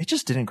 It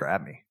just didn't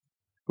grab me.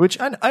 Which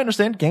I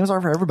understand games are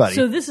for everybody.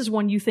 So this is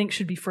one you think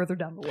should be further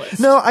down the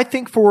list? No, I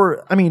think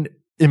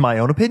in my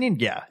own opinion,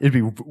 yeah, it'd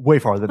be way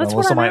farther than the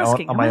list on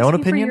my own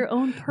opinion. For your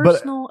own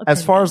personal opinion.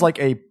 As far as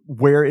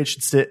where it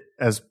should sit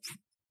as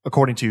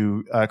according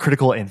to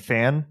critical and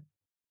fan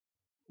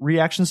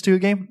reactions to a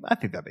game, I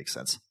think that makes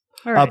sense.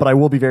 All right. But I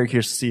will be very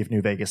curious to see if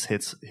New Vegas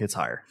hits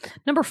higher.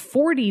 Number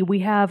 40,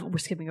 we're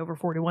skipping over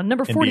 41.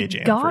 Number 40, NBA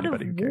Jam, God for of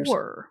anybody who cares.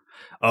 War.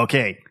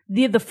 Okay.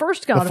 The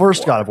first God The of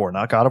first War. God of War,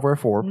 not God of War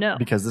 4. No.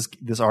 Because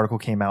this article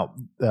came out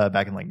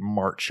back in like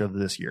March of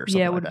this year. Or something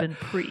Yeah, it like would have that.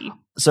 been pre.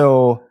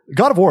 So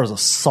God of War is a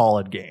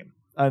solid game.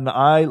 And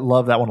I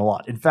love that one a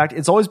lot. In fact,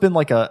 it's always been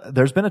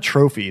there's been a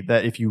trophy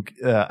that if you,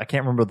 I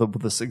can't remember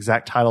this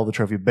exact title of the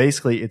trophy.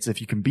 Basically, it's if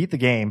you can beat the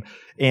game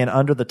and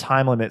under the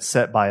time limit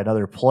set by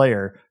another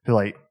player who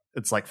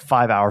it's like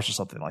 5 hours or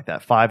something like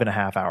that,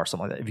 5.5 hours,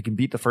 something like that. If you can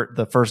beat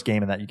the first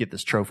game in that, you get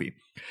this trophy.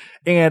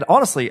 And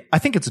honestly, I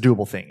think it's a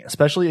doable thing,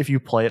 especially if you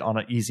play it on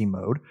an easy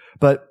mode.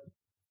 But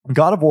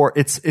God of War,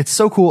 it's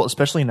so cool,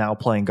 especially now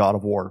playing God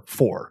of War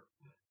 4,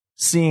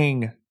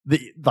 seeing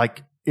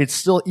it's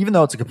still, even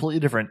though it's a completely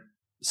different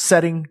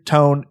setting,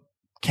 tone,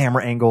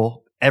 camera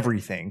angle,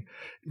 everything,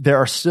 there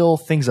are still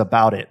things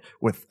about it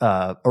with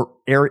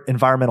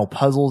environmental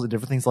puzzles and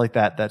different things like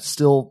that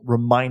still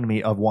remind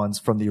me of ones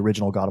from the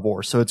original God of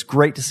War. So it's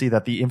great to see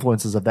that the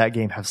influences of that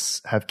game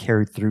have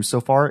carried through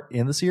so far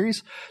in the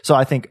series. So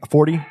I think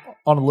 40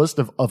 on the list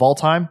of all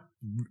time,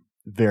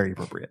 very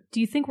appropriate.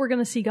 Do you think we're going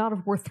to see God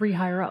of War 3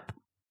 higher up?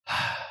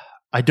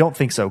 I don't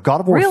think so.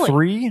 God of War Really?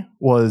 3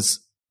 was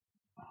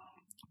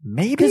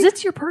maybe Because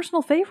it's your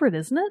personal favorite,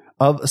 isn't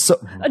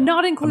it?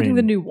 Not including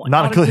the new one.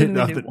 Not including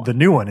the new one. the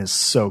new one is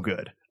so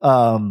good.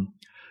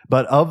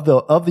 But of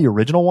the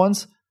original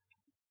ones,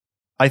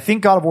 I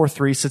think God of War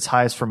 3 sits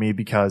highest for me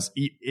because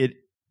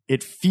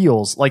it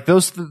feels like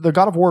the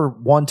God of War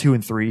 1, 2,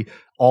 and 3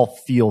 all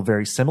feel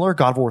very similar.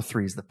 God of War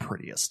 3 is the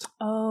prettiest.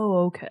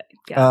 Oh, okay.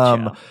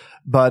 Gotcha.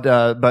 But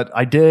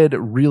I did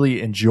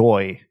really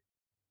enjoy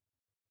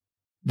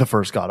the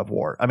first God of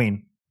War. I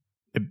mean,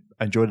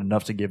 I enjoyed it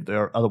enough to give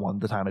the other one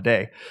the time of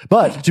day.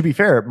 But to be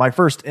fair, my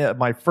first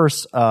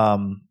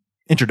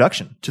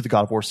introduction to the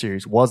God of War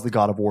series was the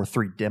God of War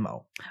 3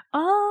 demo.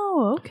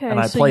 Oh, okay. And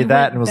I So played you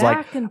that went and was back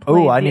like, and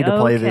played I need to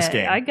play this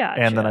okay, game. I gotcha.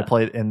 And then I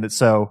played, and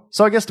so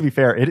I guess to be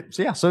fair,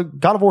 so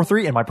God of War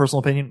 3, in my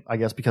personal opinion, I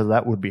guess because of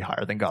that would be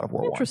higher than God of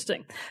War 1.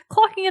 Interesting.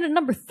 Clocking in at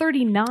number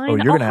 39. Oh,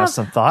 you're going to have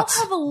some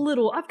thoughts?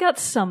 I've got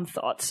some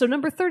thoughts. So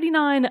number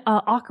 39,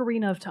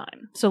 Ocarina of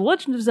Time. So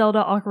Legend of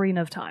Zelda,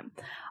 Ocarina of Time.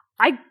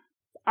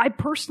 I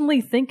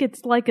personally think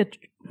it's like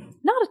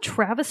not a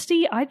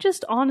travesty. I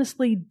just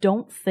honestly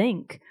don't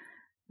think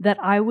that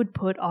I would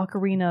put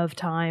Ocarina of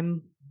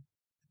Time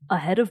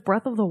ahead of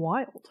Breath of the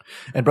Wild.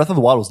 And Breath of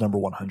the Wild was number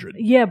 100.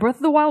 Yeah, Breath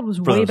of the Wild was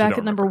way those who back don't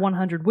at number remember.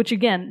 100, which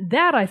again,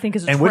 that I think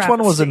is a And travesty. which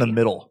one was in the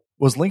middle?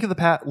 Was Link to the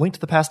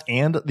Past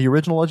and the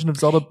original Legend of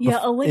Zelda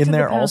Yeah, A Link in to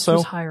there the Past also?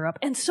 was higher up.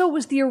 And so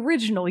was the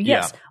original,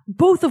 yes. Yeah.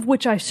 Both of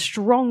which I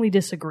strongly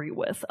disagree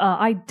with.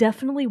 I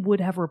definitely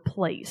would have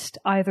replaced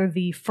either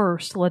the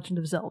first Legend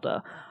of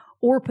Zelda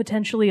or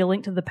potentially A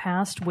Link to the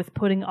Past with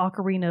putting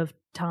Ocarina of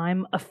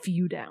Time a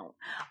few down.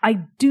 I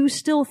do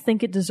still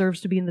think it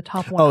deserves to be in the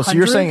top 100. Oh, so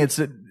you're saying it's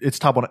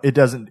top one. It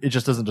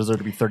just doesn't deserve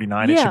to be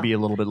 39. It Yeah. should be a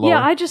little bit lower.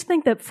 Yeah, I just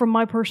think that from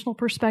my personal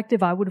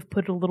perspective, I would have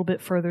put it a little bit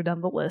further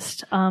down the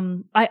list.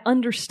 I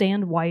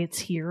understand why it's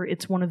here.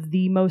 It's one of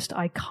the most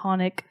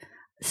iconic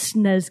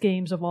SNES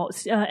games of all,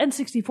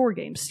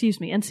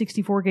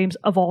 N64 games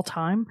of all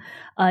time.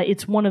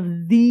 It's one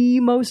of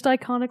the most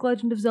iconic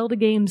Legend of Zelda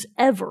games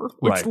ever.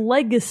 Right. Its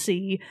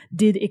legacy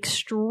did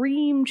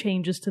extreme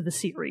changes to the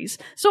series.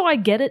 So I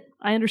get it.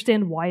 I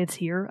understand why it's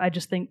here. I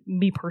just think,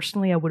 me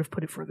personally, I would have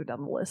put it further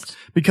down the list.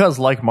 Because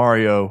like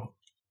Mario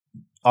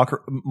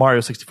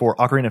 64,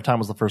 Ocarina of Time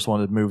was the first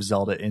one to move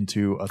Zelda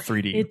into a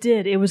 3D. It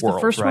did. It was world,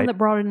 the first one right? that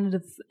brought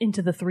it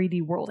into the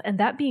 3D world. And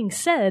that being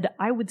said,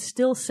 I would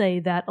still say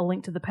that A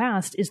Link to the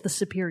Past is the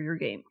superior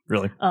game.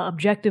 Really?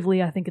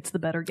 Objectively, I think it's the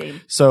better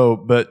game. So,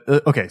 but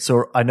okay.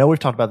 So I know we've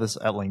talked about this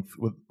at length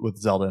with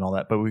Zelda and all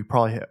that, but we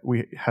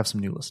have some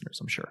new listeners,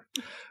 I'm sure.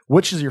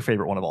 Which is your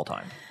favorite one of all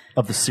time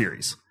of the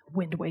series?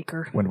 Wind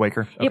Waker. Wind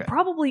Waker. Okay. It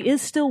probably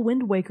is still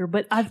Wind Waker,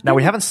 but Now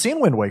we haven't seen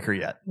Wind Waker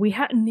yet.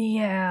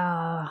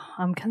 Yeah,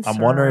 I'm concerned.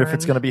 I'm wondering if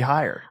it's going to be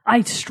higher.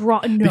 No.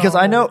 Because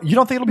I know you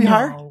don't think it'll be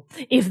higher.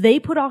 If they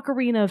put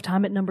Ocarina of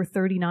Time at number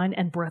 39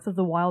 and Breath of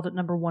the Wild at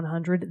number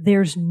 100,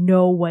 there's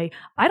no way.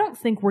 I don't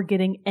think we're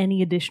getting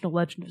any additional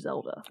Legend of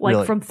Zelda. Like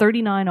Really? from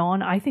 39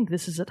 on, I think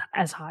this is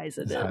as high as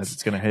it is. As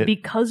it's going to hit.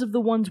 Because of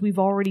the ones we've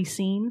already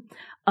seen.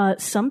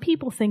 Some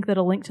people think that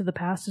A Link to the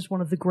Past is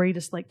one of the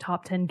greatest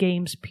top 10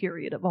 games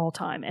period of all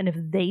time. And if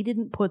they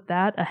didn't put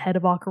that ahead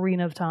of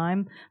Ocarina of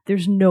Time,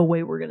 there's no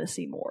way we're going to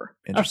see more.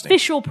 Interesting.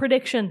 Official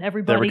prediction,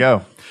 everybody. There we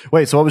go.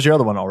 Wait, so what was your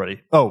other one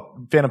already? Oh,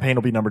 Phantom Pain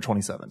will be number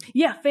 27.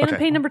 Yeah, Phantom Okay.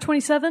 Pain number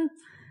 27.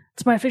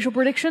 It's my official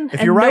prediction. If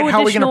And you're right, no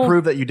how are we going to additional-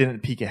 prove that you didn't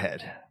peek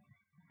ahead?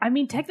 I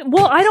mean,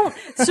 well, I don't.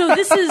 So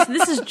this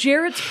is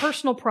Jarrett's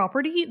personal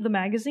property, the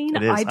magazine.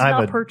 It is. I did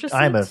not purchase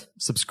I'm it. a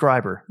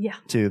subscriber Yeah.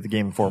 to the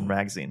Game Informer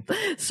magazine.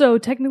 So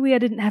technically, I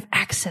didn't have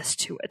access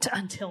to it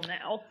until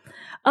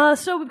now.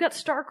 So we've got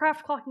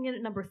StarCraft clocking in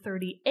at number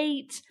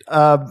 38.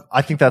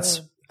 I think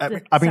that's I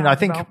mean, Sounds I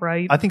think about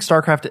right. I think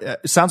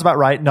StarCraft sounds about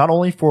right. Not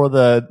only for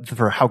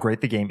how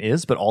great the game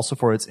is, but also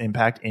for its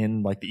impact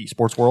in like the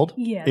esports world.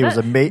 Yeah, it was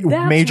a that's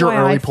major why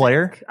early I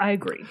player. think. I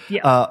agree.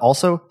 Yeah.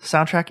 Also,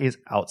 soundtrack is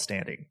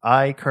outstanding.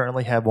 I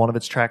currently have one of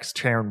its tracks,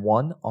 Terran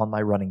 1, on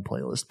my running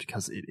playlist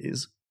because it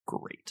is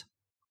great.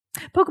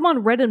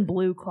 Pokemon Red and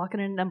Blue clocking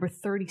in at number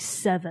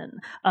 37.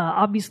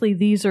 Obviously,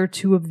 these are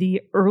two of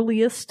the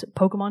earliest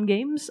Pokemon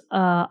games.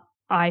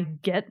 I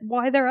get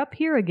why they're up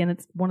here. Again,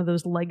 it's one of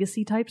those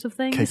legacy types of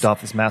things. Kicked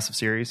off this massive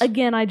series.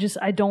 Again, I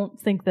don't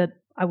think that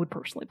I would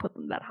personally put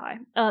them that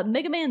high.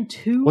 Mega Man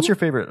 2. What's your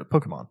favorite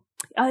Pokemon?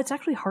 It's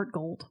actually Heart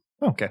Gold.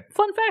 Okay.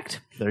 Fun fact.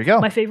 There you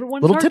go. My favorite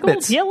one Little is Heart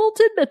tidbits. Gold. Yeah, little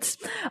tidbits.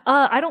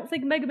 I don't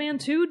think Mega Man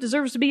 2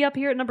 deserves to be up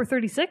here at number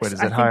 36. Wait, is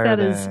I it think higher that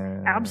is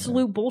than-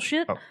 absolute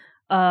bullshit. Oh.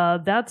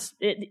 That's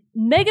it.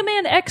 Mega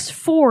Man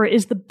X4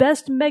 is the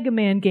best Mega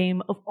Man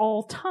game of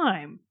all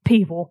time,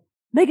 people.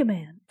 Mega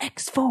Man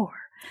X4.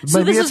 So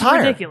Maybe this it's is higher.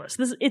 ridiculous.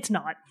 It's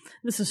not.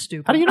 This is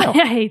stupid. How do you know?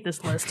 I hate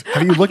this list.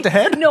 Have you looked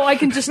ahead? No, I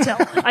can just tell.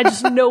 I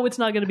just know it's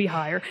not going to be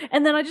higher.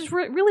 And then I just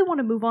really want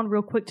to move on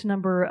real quick to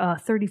number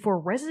 34,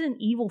 Resident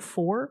Evil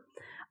 4.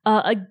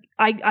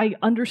 I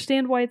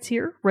understand why it's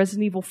here.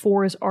 Resident Evil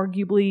 4 is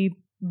arguably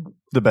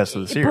The best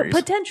of the series.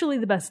 potentially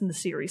the best in the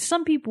series.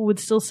 Some people would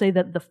still say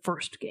that the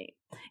first game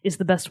is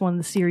the best one in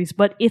the series,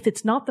 but if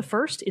it's not the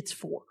first, it's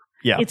 4.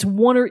 Yeah. It's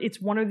one or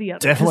the other.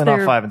 Definitely 'cause not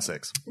they're- 5 and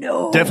 6.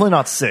 No. Definitely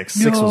not 6.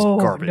 6 was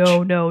garbage.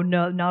 No,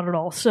 not at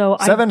all. So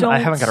 7, I I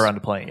haven't got around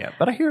to playing yet,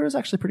 but I hear it was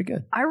actually pretty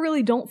good. I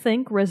really don't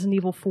think Resident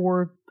Evil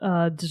 4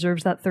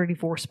 deserves that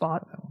 34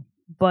 spot,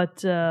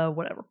 but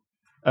whatever.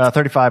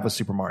 35 was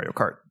Super Mario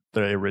Kart,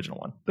 the original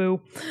one.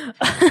 Boo.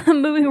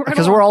 Moving right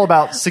Because along. we're all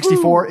about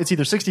 64. It's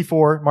either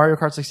 64, Mario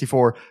Kart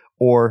 64,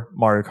 or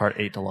Mario Kart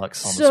 8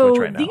 Deluxe on the So Switch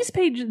right now. this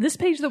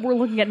page that we're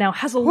looking at now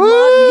has a Woo!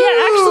 lot.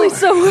 Yeah, actually,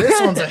 so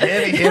This one's a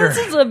heavy hitter. This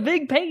is a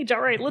big page.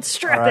 All right, let's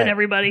strap All right. in,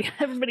 everybody.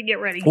 Everybody, get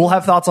ready. We'll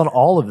have thoughts on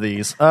all of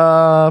these.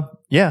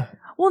 Yeah.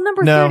 Well,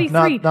 number No,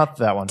 33. not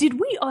that one. Did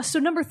we? So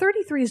number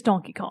 33 is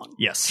Donkey Kong.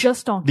 Yes.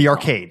 Just Donkey The Kong.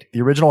 arcade, the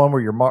original one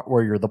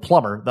where you're the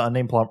plumber, the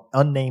unnamed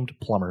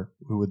plumber,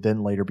 who would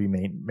then later be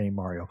main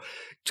Mario,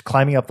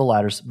 climbing up the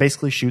ladders,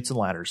 basically shoots and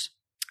ladders.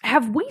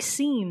 Have we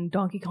seen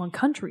Donkey Kong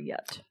Country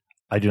yet?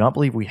 I do not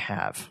believe we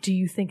have. Do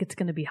you think it's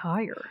going to be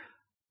higher?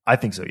 I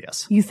think so.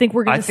 Yes. You think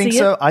we're going I to see think it?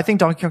 so. I think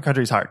Donkey Kong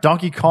Country is higher.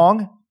 Donkey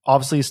Kong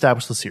obviously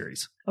established the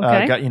series.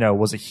 Okay.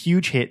 Was a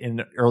huge hit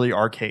in early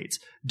arcades.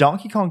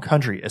 Donkey Kong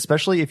Country,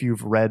 especially if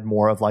you've read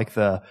more of like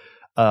if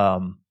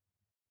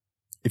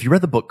you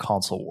read the book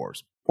Console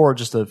Wars, or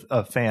just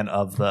a fan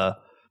of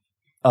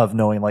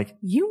knowing like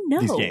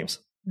these games.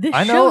 This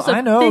I know. show's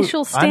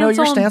official stance I know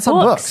your stance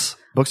on books.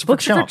 Books are for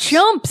Books are for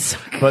chumps.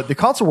 But the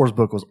Console Wars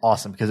book was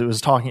awesome because it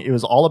was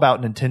all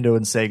about Nintendo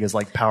and Sega's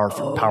like power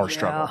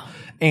struggle.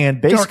 And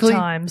basically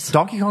Dark times.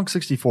 Donkey Kong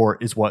 64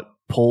 is what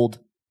pulled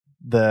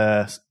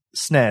the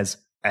SNES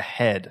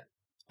ahead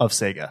of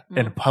Sega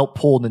and helped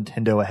pull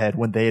Nintendo ahead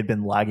when they had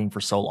been lagging for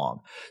so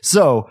long.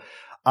 So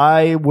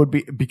I would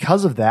be,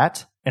 because of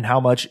that and how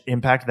much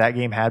impact that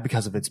game had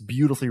because of its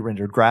beautifully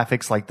rendered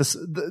graphics, like this,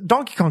 the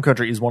Donkey Kong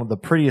Country is one of the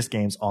prettiest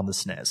games on the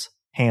SNES,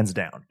 hands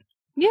down.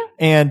 Yeah.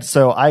 And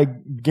so I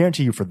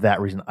guarantee you for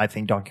that reason, I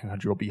think Donkey Kong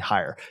Country will be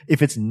higher.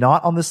 If it's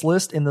not on this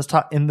list in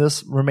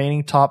this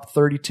remaining top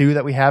 32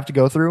 that we have to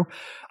go through,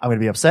 I'm going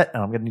to be upset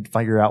and I'm going to need to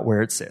figure out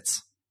where it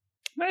sits.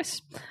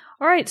 Nice.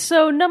 All right,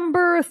 so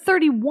number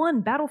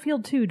 31,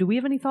 Battlefield 2. Do we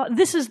have any thought?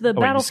 This is the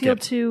Battlefield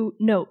 2.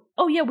 No.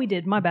 Oh yeah, we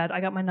did. My bad. I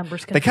got my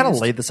numbers confused. They kind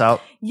of laid this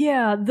out.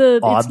 Yeah,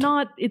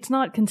 Odd. it's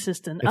not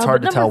consistent. It's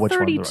hard to tell which one.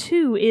 Number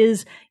 32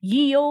 is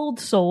Ye Old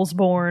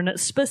Soulsborne,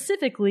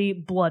 specifically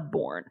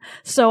Bloodborne.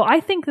 So I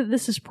think that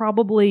this is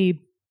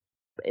probably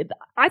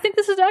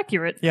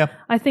accurate. Yeah.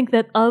 I think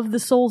that of the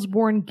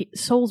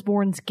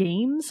Soulsborne's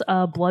games,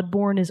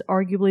 Bloodborne is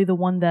arguably the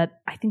one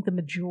that I think the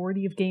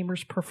majority of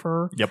gamers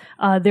prefer. Yep.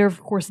 There are,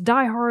 of course,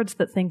 diehards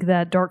that think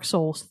that Dark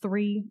Souls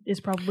 3 is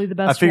probably the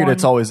best I figured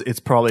one. it's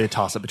probably a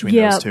toss-up between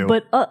those two.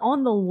 But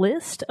on the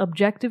list,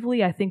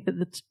 objectively, I think that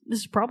this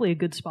is probably a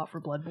good spot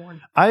for Bloodborne.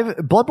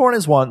 Bloodborne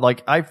is one,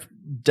 like, I've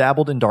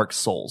dabbled in Dark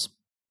Souls.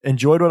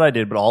 Enjoyed what I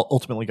did, but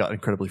ultimately got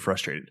incredibly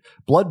frustrated.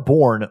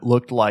 Bloodborne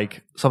looked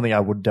like something I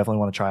would definitely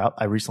want to try out.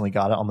 I recently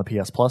got it on the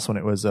PS Plus when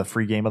it was a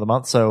free game of the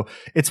month. So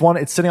it's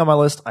sitting on my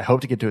list. I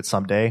hope to get to it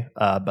someday,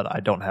 but I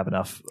don't have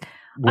enough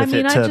with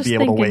it to be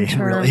able to weigh in,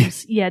 really.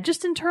 Yeah,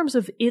 just in terms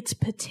of its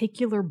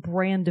particular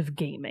brand of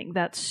gaming,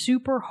 that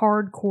super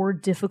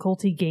hardcore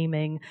difficulty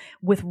gaming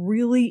with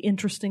really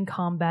interesting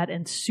combat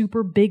and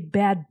super big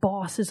bad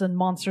bosses and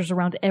monsters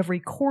around every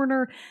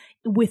corner.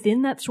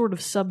 Within that sort of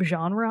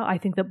subgenre, I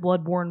think that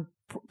Bloodborne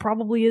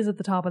probably is at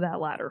the top of that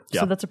ladder.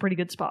 Yeah. So that's a pretty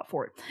good spot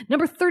for it.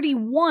 Number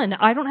 31,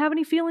 I don't have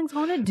any feelings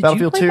on it. Did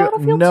Battlefield you play 2?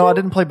 Battlefield 2? No, I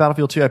didn't play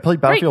Battlefield 2. I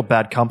played Battlefield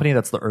Bad Company.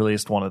 That's the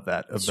earliest one of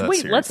that Sweet,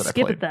 series let's that I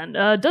skip played. it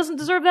then. Doesn't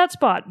deserve that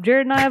spot.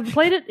 Jared and I have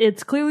played it.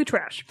 It's clearly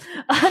trash.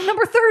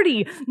 Number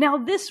 30. Now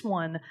this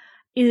one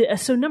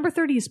so number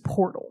 30 is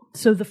Portal.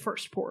 So the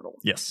first Portal.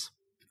 Yes.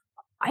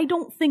 I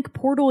don't think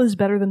Portal is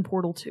better than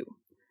Portal 2.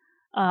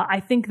 I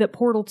think that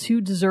Portal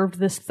 2 deserved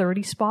this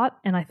 30 spot,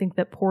 and I think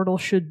that Portal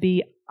should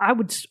be. I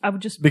would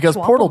just because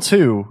swap Portal them.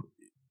 2.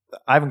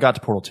 I haven't got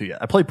to Portal 2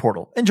 yet. I played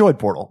Portal, enjoyed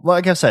Portal.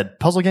 Like I said,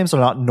 puzzle games are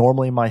not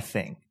normally my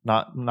thing,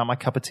 not my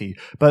cup of tea.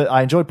 But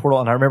I enjoyed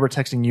Portal, and I remember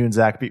texting you and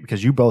Zach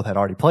because you both had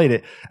already played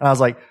it, and I was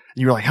like,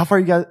 you were like, how far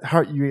you guys?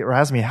 You were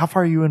asking me, how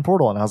far are you in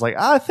Portal? And I was like,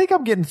 I think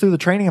I'm getting through the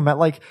training. I'm at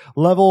like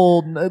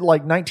level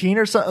like 19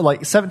 or something,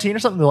 like 17 or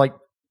something. They're like,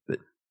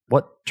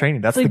 what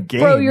training? That's like, the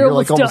game. Bro, you're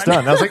almost like almost done.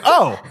 And I was like,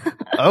 oh,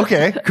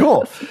 okay,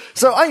 cool.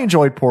 So I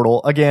enjoyed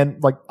Portal. Again,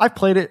 like I've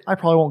played it. I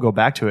probably won't go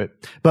back to it.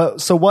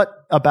 But so what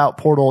about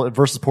Portal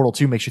versus Portal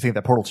 2 makes you think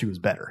that Portal 2 is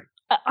better?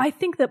 I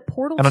think that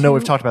Portal 2... And I know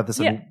we've talked about this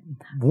in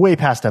way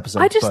past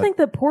episodes. I just think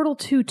that Portal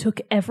 2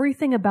 took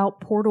everything about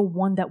Portal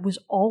 1 that was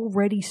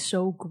already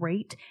so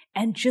great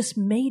and just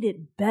made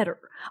it better.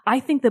 I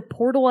think that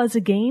Portal as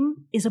a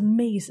game is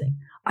amazing.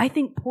 I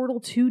think Portal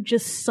 2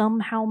 just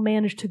somehow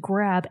managed to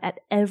grab at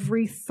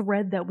every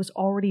thread that was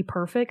already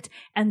perfect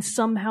and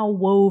somehow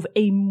wove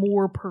a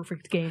more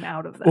perfect game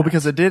out of that. Well,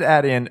 because it did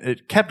add in,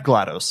 it kept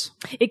GLaDOS.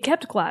 It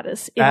kept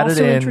GLaDOS. It Added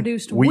also in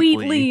introduced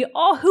Wheatley,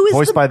 Oh, who is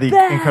voiced by the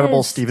best?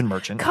 incredible Stephen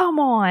Merchant. Come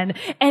on.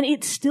 And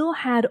it still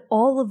had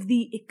all of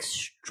the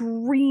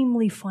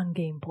extremely fun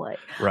gameplay.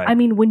 Right. I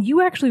mean, when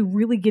you actually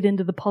really get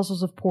into the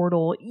puzzles of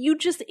Portal,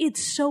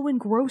 it's so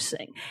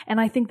engrossing. And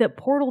I think that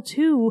Portal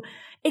 2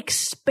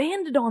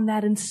 expanded on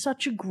that in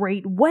such a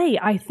great way.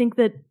 I think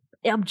that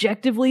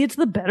objectively it's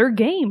the better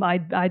game.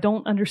 I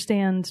don't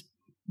understand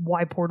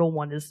why Portal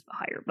 1 is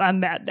higher. I'm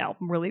mad now.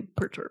 I'm really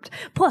perturbed.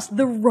 Plus,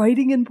 the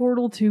writing in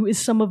Portal 2 is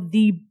some of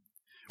the best.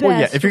 Well,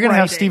 yeah, if you're going to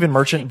have writing. Stephen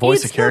Merchant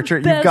voice It's a character,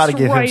 the you've got to best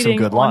give him some writing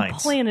good on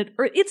lines. Planet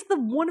Earth. It's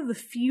one of the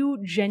few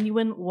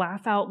genuine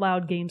laugh out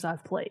loud games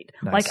I've played.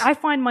 Nice. Like I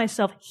find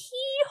myself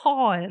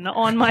hee-hawing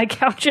on my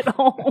couch at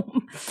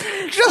home,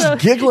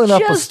 Just giggling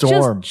up a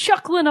storm. just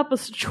chuckling up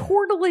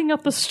chortling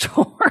up a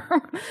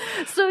storm.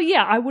 So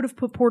yeah, I would have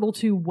put Portal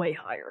 2 way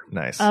higher.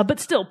 Nice.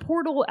 But still,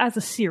 Portal as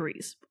a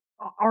series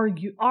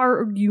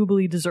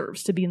arguably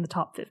deserves to be in the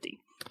top 50.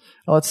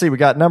 Well, let's see. We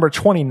got number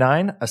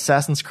 29,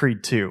 Assassin's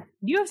Creed 2.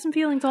 Do you have some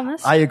feelings on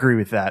this? I agree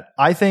with that.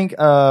 I think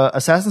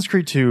Assassin's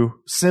Creed 2,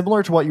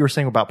 similar to what you were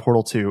saying about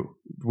Portal 2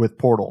 with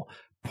Portal,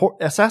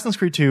 Assassin's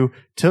Creed 2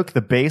 took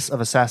the base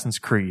of Assassin's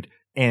Creed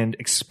and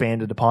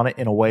expanded upon it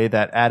in a way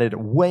that added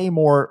way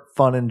more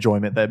fun and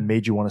enjoyment that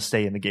made you want to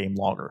stay in the game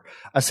longer.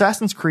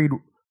 Assassin's Creed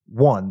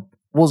 1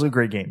 was a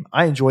great game.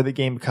 I enjoyed the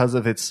game because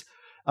of its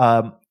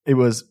it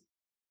was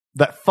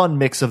that fun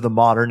mix of the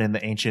modern and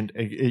the ancient.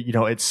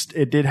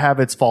 It did have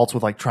its faults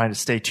with like trying to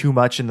stay too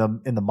much in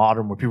the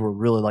modern, where people were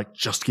really like,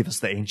 just give us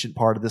the ancient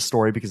part of this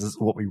story because it's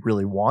what we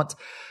really want.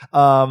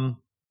 And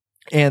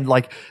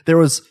like there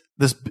was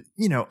this,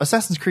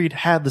 Assassin's Creed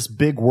had this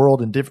big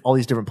world and all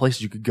these different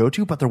places you could go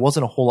to, but there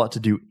wasn't a whole lot to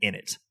do in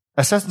it.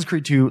 Assassin's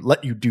Creed 2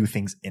 let you do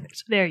things in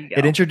it. There you go.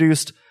 It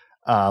introduced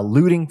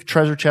looting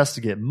treasure chests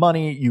to get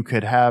money. You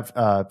could have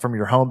from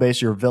your home base,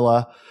 your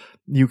villa,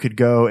 you could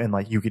go and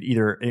like you could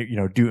either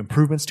do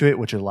improvements to it,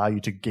 which allow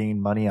you to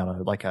gain money on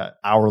a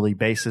hourly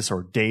basis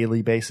or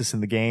daily basis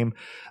in the game,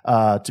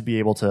 to be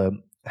able to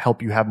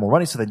help you have more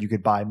money so that you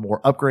could buy more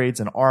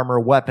upgrades and armor,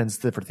 weapons,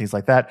 different things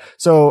like that.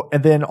 So,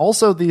 and then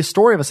also the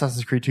story of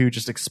Assassin's Creed 2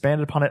 just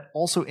expanded upon it,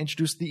 also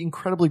introduced the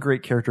incredibly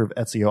great character of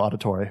Ezio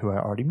Auditore, who I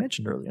already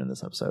mentioned earlier in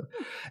this episode.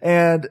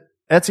 And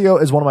Ezio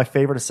is one of my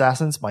favorite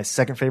assassins, my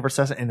second favorite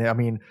assassin. And I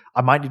mean,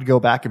 I might need to go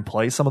back and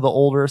play some of the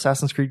older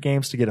Assassin's Creed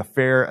games to get a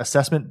fair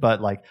assessment,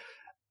 but like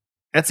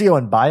Ezio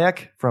and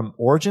Bayek from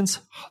Origins,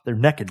 they're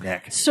neck and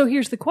neck. So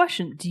here's the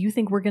question. Do you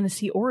think we're going to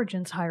see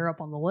Origins higher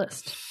up on the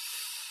list?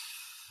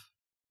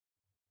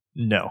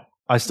 No.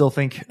 I still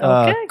think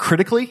Okay.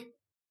 critically,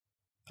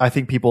 I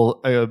think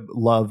people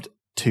loved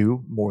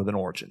 2 more than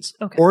Origins.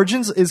 Okay.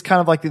 Origins is kind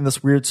of like in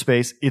this weird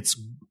space. It's,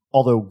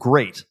 although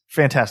great,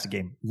 fantastic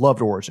game,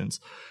 loved Origins.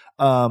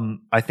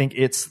 I think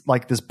it's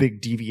like this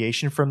big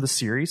deviation from the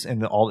series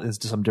and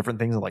into some different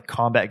things like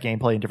combat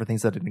gameplay and different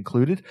things that it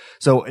included.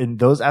 So in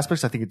those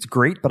aspects, I think it's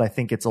great, but I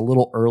think it's a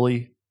little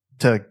early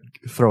to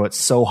throw it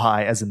so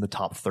high as in the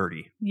top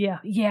 30.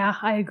 Yeah,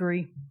 I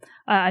agree.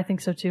 I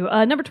think so too.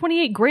 Number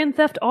 28, Grand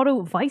Theft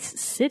Auto Vice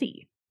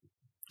City.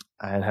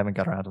 I haven't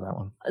got around to that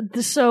one.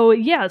 So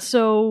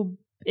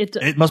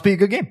it must be a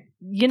good game.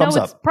 Thumbs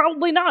it's up.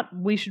 probably not.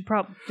 We should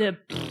probably.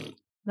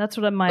 That's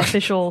what my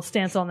official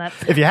stance on that.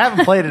 If you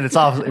haven't played it, it's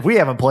off. If we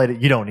haven't played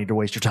it, you don't need to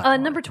waste your time.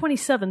 on Number it.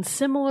 27,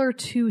 similar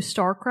to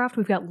StarCraft,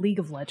 we've got League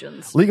of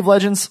Legends. League of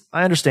Legends,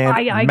 I understand,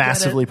 I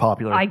massively get it.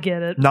 popular. I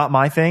get it. Not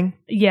my thing.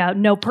 Yeah,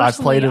 no, personally, I've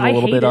played it a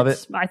little I hate bit of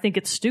it. I think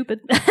it's stupid,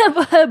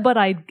 but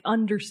I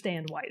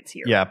understand why it's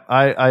here.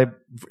 Yeah,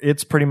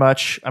 it's pretty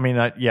much. I mean,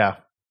 yeah,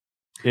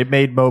 it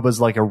made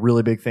MOBAs like a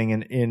really big thing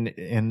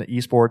in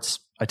esports.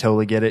 I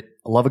totally get it.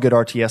 I love a good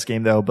RTS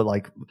game though, but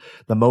like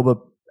the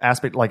MOBA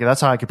aspect, like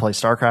that's how I could play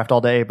StarCraft all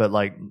day. But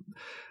like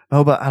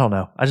MOBA, I don't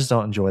know. I just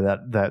don't enjoy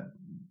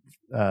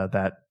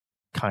that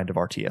kind of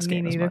RTS Me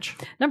game as neither. much.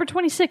 Number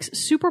 26,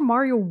 Super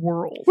Mario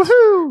World.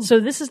 Woohoo! So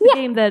this is the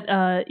game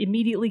that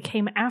immediately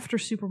came after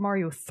Super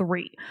Mario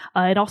 3.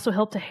 It also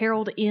helped to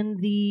herald in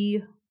the...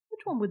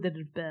 Which one would that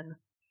have been?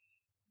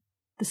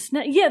 The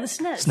SNES. Yeah, the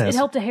SNES. SNES. It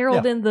helped to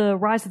herald in the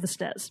rise of the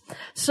SNES.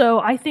 So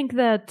I think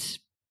that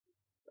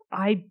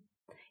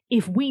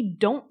if we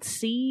don't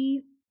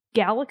see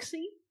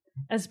Galaxy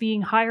as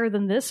being higher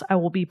than this, I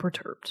will be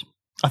perturbed.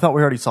 I thought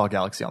we already saw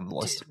Galaxy on the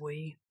list. Did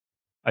we?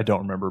 I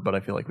don't remember, but I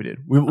feel like we did.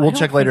 We'll don't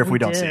check later think if we we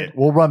don't see did. it.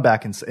 We'll run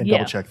back and Yeah.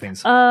 double check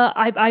things.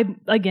 I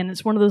again,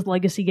 it's one of those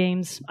legacy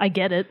games. I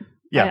get it.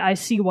 Yeah. I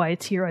see why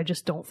it's here. I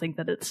just don't think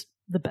that it's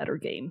the better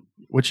game.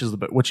 What's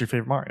your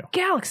favorite Mario?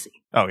 Galaxy.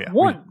 Oh yeah,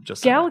 One. we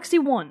just said Galaxy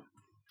 1.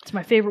 It's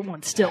my favorite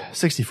one still. that.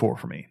 64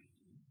 for me.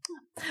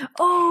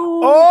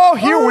 Oh,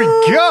 here we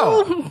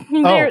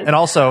go. There- And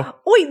also,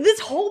 wait, this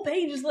whole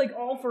page is like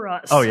all for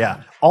us. oh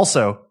yeah,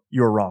 also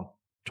you were wrong.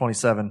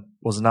 27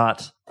 was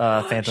not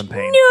Phantom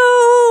Pain.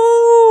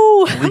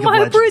 No, League of my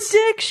Legends.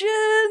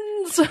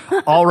 predictions.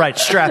 All right,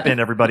 strap in,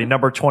 everybody.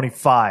 Number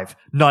 25,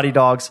 Naughty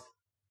Dog's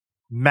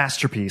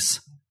masterpiece,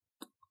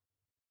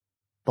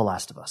 The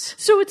Last of Us.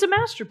 So it's a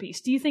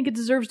masterpiece. Do you think it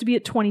deserves to be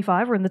at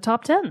 25 or in the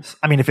top 10?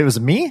 I mean, if it was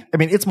me,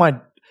 it's my.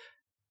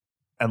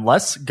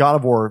 Unless God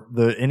of War,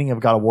 the ending of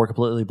God of War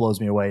completely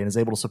blows me away and is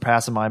able to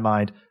surpass in my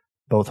mind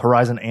both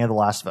Horizon and The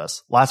Last of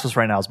Us. Last of Us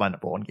right now is my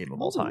number one game of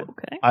all time.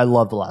 Okay. I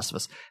love The Last of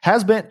Us.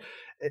 The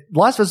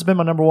Last of Us has been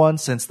my number one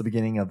since the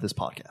beginning of this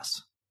podcast.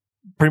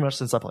 Pretty much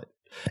since I played.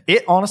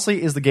 It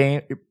honestly is the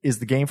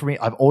game for me.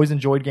 I've always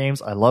enjoyed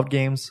games. I loved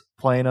games,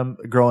 playing them,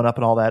 growing up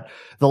and all that.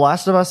 The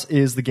Last of Us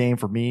is the game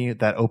for me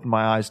that opened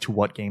my eyes to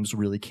what games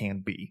really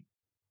can be.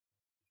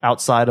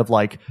 Outside of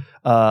like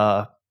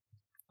a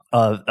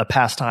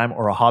pastime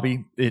or a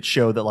hobby, it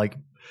showed that like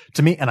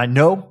to me, and I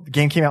know the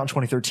game came out in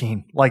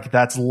 2013. Like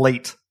that's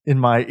late in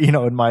my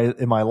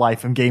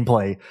life and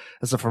gameplay.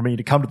 So for me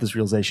to come to this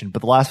realization,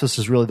 but The Last of Us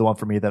is really the one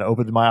for me that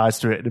opened my eyes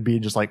to it and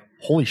being just like,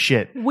 holy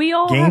shit. We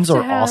all Games have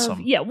to are have,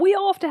 awesome. Yeah, we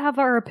all have to have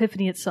our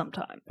epiphany at some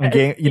time.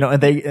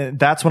 And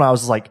that's when I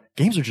was like,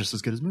 games are just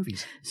as good as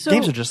movies. So-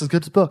 Games are just as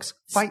good as books.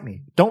 Fight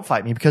me. Don't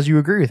fight me because you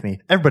agree with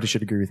me. Everybody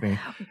should agree with me.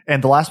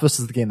 And The Last of Us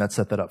is the game that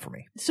set that up for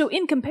me. So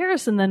in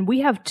comparison, then,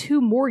 we have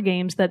two more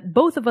games that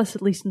both of us,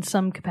 at least in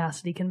some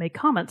capacity, can make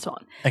comments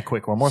on. And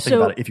quick, one more thing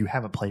about it. If you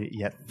haven't played it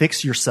yet,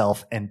 fix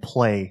yourself and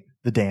play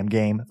the damn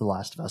game. The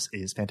Last of Us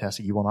is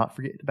fantastic. You will not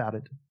forget about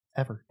it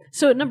ever.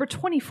 So at number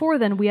 24,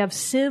 then, we have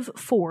Civ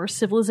 4,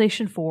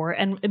 Civilization 4,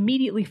 and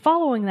immediately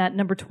following that,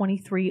 number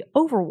 23,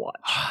 Overwatch.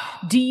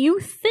 Do you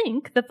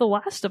think that The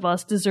Last of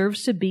Us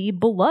deserves to be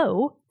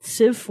below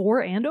Civ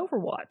 4 and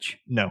Overwatch?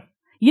 No.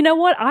 You know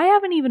what? I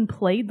haven't even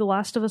played The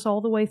Last of Us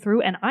all the way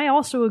through, and I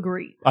also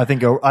agree. I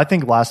think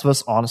Last of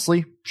Us,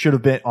 honestly, should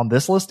have been on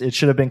this list. It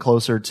should have been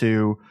closer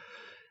to...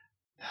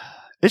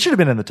 It should have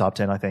been in the top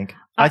 10, I think.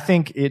 I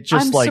think it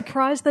just I'm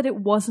surprised that it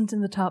wasn't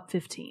in the top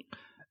 15.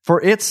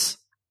 For its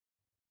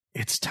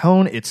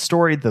tone, its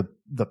story,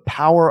 the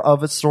power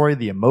of its story,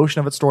 the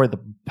emotion of its story, the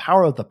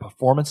power of the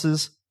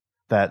performances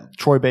that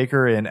Troy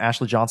Baker and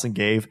Ashley Johnson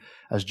gave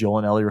as Joel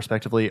and Ellie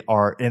respectively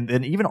are,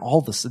 and even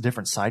all the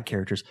different side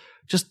characters,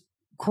 just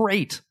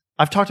great.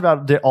 I've talked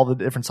about all the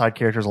different side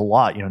characters a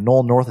lot.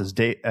 Noel North as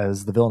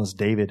the villain is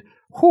David.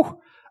 Whew.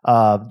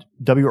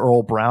 W.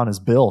 Earl Brown as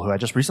Bill, who I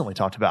just recently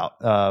talked about,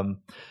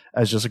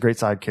 as just a great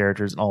side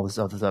characters and all this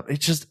other stuff.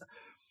 It's just,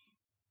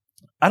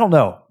 I don't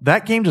know.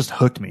 That game just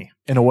hooked me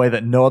in a way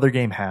that no other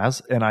game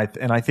has. And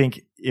I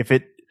think if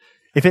it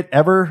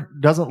ever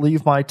doesn't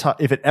leave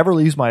if it ever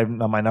leaves my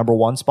number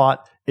one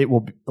spot, it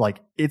will be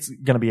it's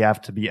going to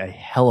have to be a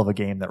hell of a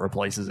game that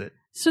replaces it.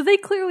 So they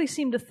clearly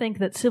seem to think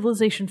that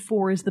Civilization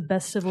 4 is the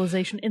best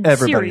civilization in the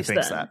Everybody series.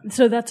 thinks then. that.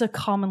 So that's a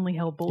commonly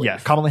held belief. Yeah,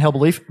 commonly held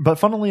belief. But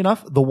funnily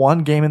enough, the one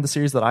game in the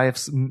series that I have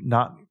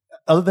not,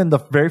 other than the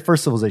very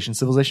first Civilization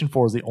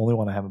 4 is the only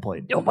one I haven't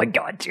played. Oh my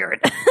God, Jared.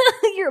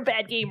 You're a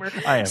bad gamer.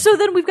 I am. So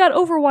then we've got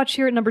Overwatch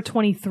here at number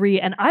 23,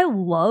 and I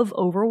love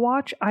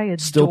Overwatch. I adore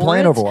Still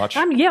playing it. Overwatch.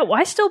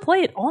 I still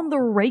play it on the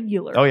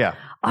regular. Oh yeah.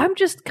 I'm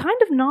just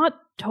kind of not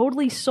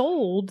totally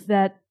sold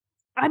that.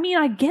 I mean,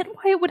 I get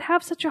why it would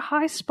have such a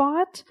high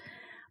spot,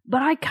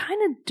 but I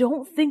kind of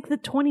don't think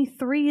that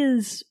 23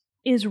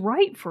 is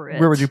right for it.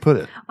 Where would you put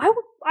it? I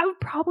would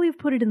probably have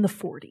put it in the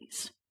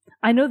 40s.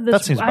 I know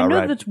That seems about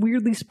right. that's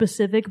weirdly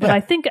specific, but Yeah.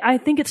 I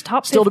think it's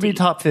top 50. Still to be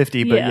top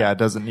 50, but Yeah. yeah, it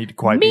doesn't need to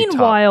quite be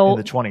Meanwhile, top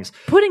in the 20s.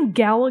 Putting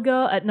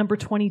Galaga at number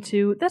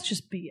 22, that's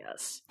just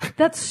BS.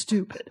 That's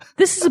stupid.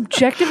 This is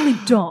objectively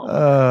dumb.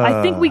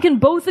 I think we can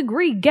both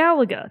agree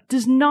Galaga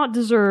does not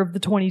deserve the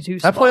 22 I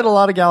spot. played a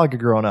lot of Galaga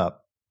growing up.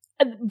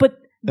 But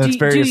And its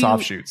various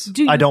offshoots.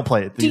 I don't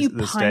play it Do you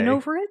this pine day.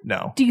 over it?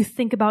 No. Do you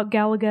think about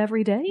Galaga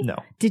every day? No.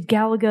 Did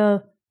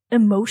Galaga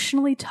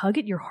emotionally tug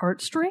at your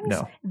heartstrings?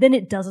 No. Then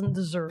it doesn't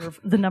deserve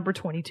the number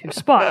 22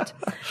 spot,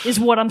 is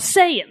what I'm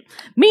saying.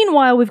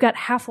 Meanwhile, we've got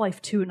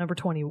Half-Life 2 at number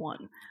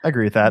 21. I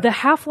agree with that. The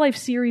Half-Life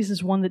series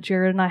is one that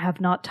Jared and I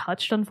have not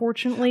touched,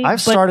 unfortunately.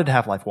 I've started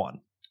Half-Life 1.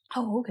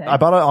 Oh, okay. I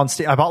bought it on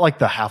Steam. I bought like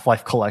the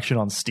Half-Life collection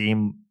on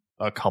Steam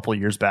a couple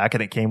years back,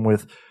 and it came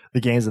with the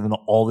games and then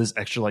all this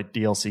extra like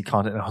DLC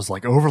content. And I was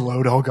like,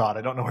 overload. Oh God,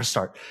 I don't know where to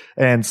start.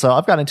 And so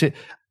I've gotten into it.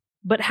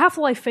 But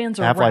Half-Life fans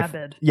are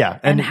rabid. Yeah.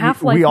 And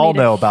Half-Life we all made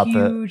know a about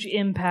huge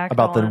impact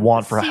about the on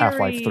want the for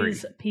Half-Life 3.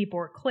 series. People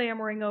are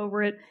clamoring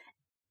over it.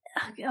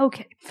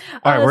 Okay.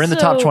 All right, we're in the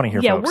top 20 here,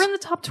 yeah, folks. we're in the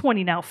top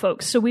 20 now,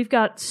 folks. So we've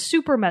got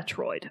Super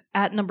Metroid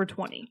at number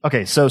 20.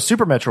 Okay, so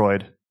Super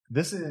Metroid.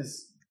 This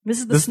is the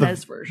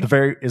SNES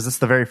version. Is this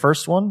the very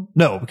first one?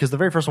 No, because the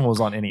very first one was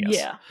on NES.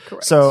 Yeah,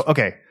 correct. So,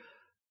 okay.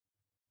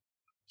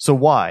 So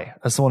why,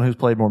 as someone who's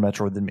played more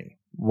Metroid than me,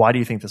 why do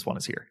you think this one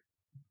is here?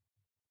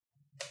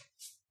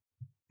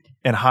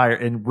 And higher,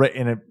 and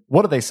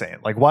what are they saying?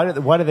 Like, why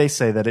do they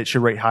say that it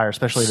should rate higher,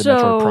 especially the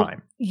Metroid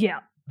Prime? Yeah.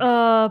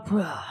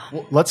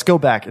 Well, let's go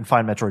back and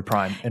find Metroid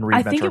Prime and read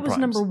Metroid Prime. I think it was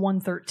number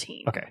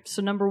 113. Okay.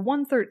 So number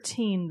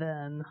 113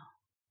 then.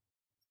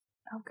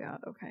 Oh God.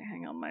 Okay.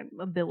 Hang on. My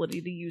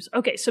ability to use.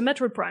 Okay. So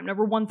Metroid Prime,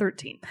 number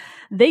 113.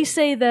 They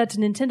say that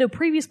Nintendo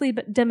previously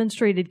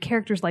demonstrated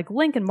characters like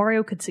Link and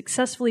Mario could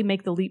successfully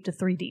make the leap to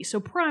 3D. So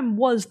Prime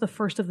was the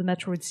first of the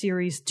Metroid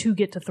series to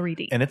get to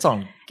 3D. And it's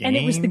on GameCube? And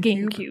it was the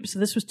GameCube. So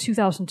this was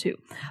 2002.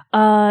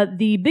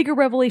 The bigger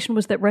revelation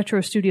was that Retro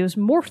Studios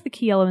morphed the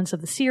key elements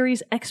of the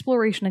series,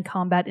 exploration and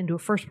combat, into a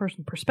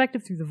first-person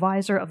perspective through the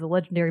visor of the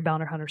legendary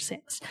bounty hunter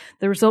Samus.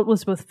 The result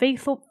was both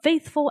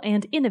faithful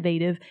and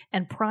innovative,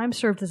 and Prime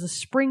served as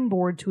a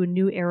springboard to a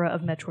new era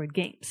of Metroid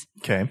games.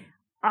 Okay.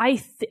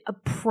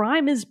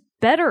 Prime is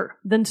better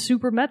than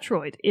Super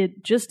Metroid.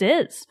 It just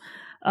is.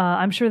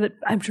 I'm sure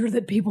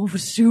that people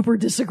would super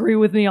disagree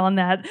with me on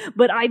that,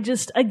 but I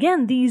just,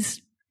 again,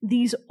 these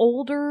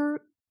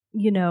older,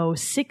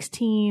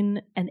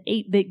 16 and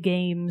 8-bit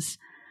games,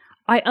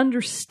 I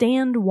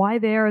understand why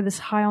they are this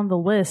high on the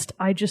list.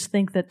 I just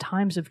think that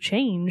times have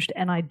changed,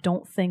 and I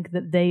don't think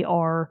that they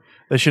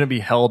shouldn't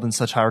be held in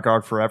such high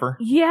regard forever.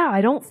 Yeah,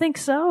 I don't think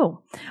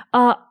so.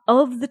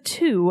 Of the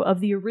two, of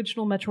the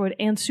original Metroid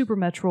and Super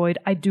Metroid,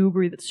 I do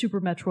agree that Super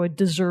Metroid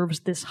deserves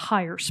this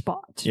higher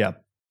spot. Yeah.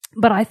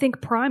 But I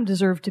think Prime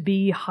deserved to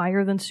be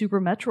higher than Super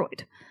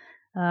Metroid.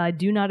 I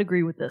do not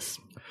agree with this.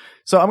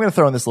 So I'm going to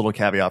throw in this little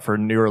caveat for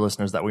newer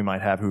listeners that we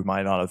might have who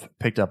might not have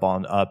picked up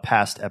on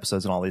past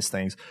episodes and all these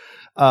things.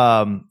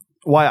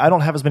 Why I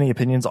don't have as many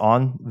opinions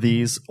on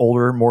these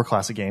older, more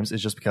classic games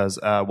is just because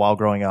while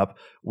growing up,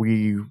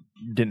 we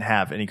didn't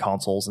have any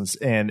consoles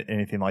and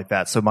anything like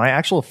that. So my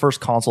actual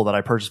first console that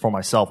I purchased for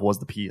myself was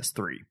the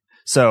PS3.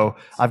 So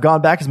I've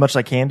gone back as much as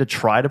I can to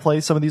try to play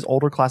some of these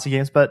older classic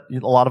games, but a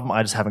lot of them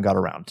I just haven't got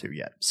around to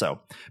yet. So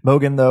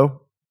Mogan,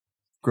 though,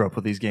 grew up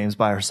with these games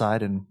by our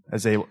side and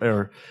is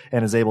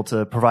able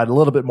to provide a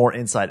little bit more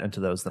insight into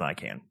those than I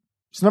can.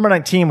 So number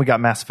 19, we got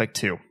Mass Effect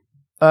 2.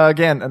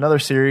 Again, another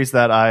series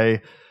that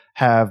I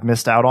have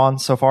missed out on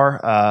so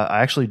far.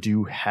 I actually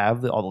do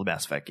have all the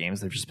Mass Effect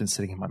games. They've just been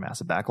sitting in my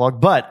massive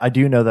backlog. But I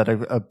do know that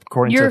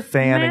according to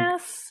fan...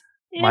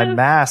 My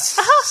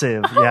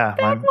massive,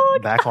 my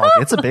backlog.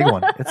 It's a big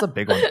one.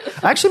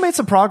 I actually made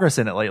some progress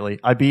in it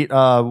lately. I beat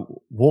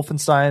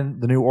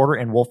Wolfenstein: The New Order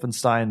and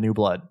Wolfenstein: New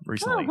Blood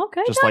recently. Oh,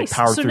 okay, just nice. like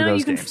powered so through now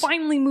those you can games.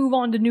 finally move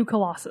on to New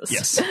Colossus.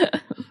 Yes.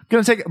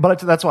 But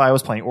that's why I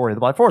was playing Ori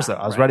the Blind Forest though.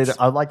 I was ready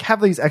to have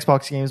these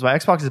Xbox games. My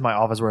Xbox is in my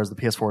office, whereas the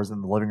PS4 is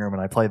in the living room,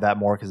 and I play that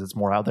more because it's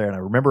more out there and I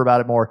remember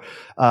about it more.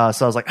 So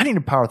I was like, I need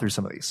to power through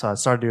some of these. So I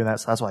started doing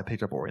that. So that's why I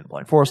picked up Ori the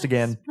Blind Forest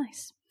again.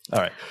 Nice. All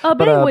right.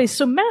 But anyways,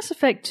 so Mass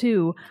Effect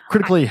 2...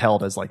 critically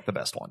held as like the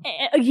best one.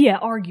 Yeah,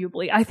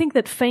 arguably. I think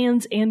that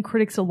fans and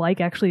critics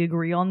alike actually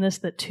agree on this,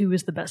 that 2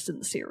 is the best in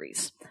the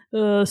series.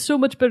 So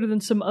much better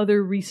than some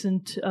other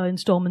recent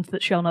installments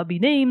that shall not be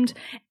named.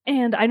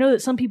 And I know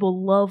that some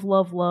people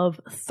love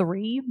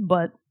 3,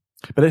 but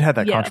it had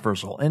that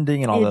controversial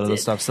ending and all that other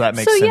stuff, so that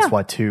makes sense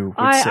why 2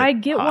 would sit I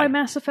get high. why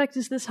Mass Effect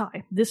is this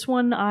high. This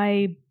one,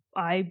 I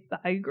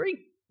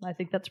agree. I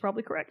think that's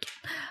probably correct.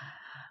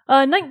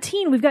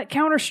 19, we've got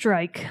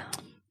Counter-Strike.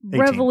 18.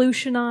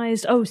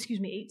 Revolutionized. Oh, excuse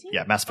me, 18?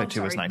 Yeah, Mass Effect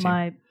 2 is 19.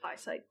 My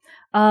eyesight.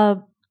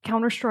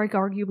 Counter-Strike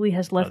arguably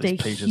has left a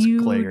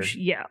huge...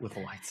 Yeah. With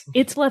the lights.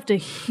 It's left a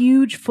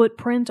huge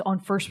footprint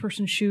on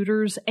first-person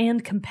shooters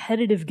and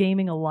competitive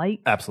gaming alike.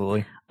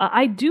 Absolutely.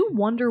 I do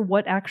wonder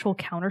what actual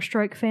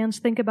Counter-Strike fans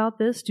think about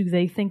this. Do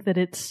they think that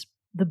it's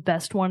the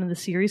best one in the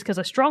series? Because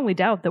I strongly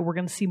doubt that we're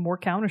going to see more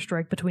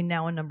Counter-Strike between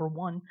now and number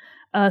 1.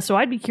 So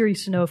I'd be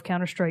curious to know if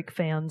Counter-Strike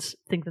fans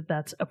think that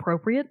that's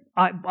appropriate.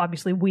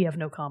 Obviously, we have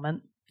no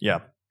comment. Yeah.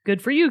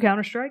 Good for you,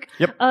 Counter-Strike.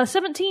 Yep.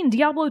 17,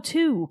 Diablo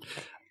 2.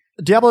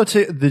 Diablo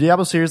 2, the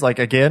Diablo series, like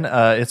again,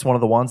 it's one of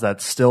the ones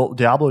that still,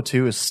 Diablo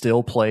 2 is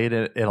still played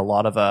in a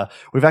lot of,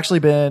 we've actually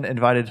been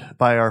invited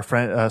by our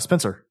friend,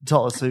 Spencer, to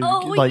tell us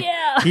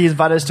he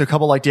invited us to a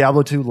couple like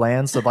Diablo 2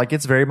 lands. So like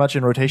it's very much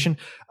in rotation.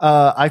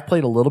 I've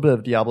played a little bit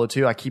of Diablo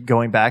 2. I keep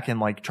going back and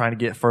like trying to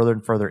get further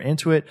and further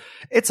into it.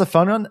 It's a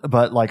fun one,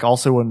 but like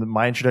also when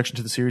my introduction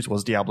to the series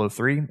was Diablo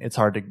 3, it's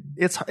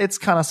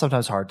kind of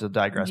sometimes hard to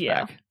digress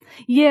back.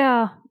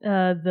 Yeah,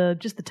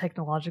 the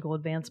technological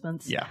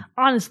advancements. Yeah.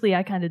 Honestly,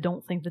 I kind of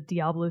don't think that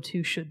Diablo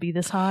 2 should be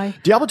this high.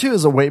 Diablo 2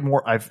 is a way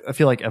more, I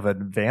feel like, of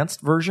an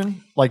advanced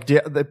version. Like,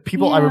 the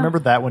people, I Yeah. remember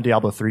that when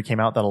Diablo 3 came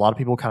out, that a lot of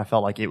people kind of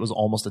felt like it was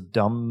almost a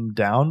dumbed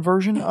down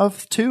version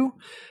of 2.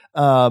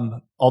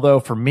 Although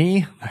for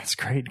me, that's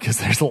great because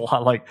there's a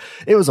lot, like,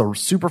 it was a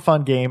super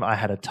fun game. I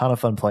had a ton of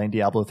fun playing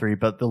Diablo 3,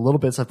 but the little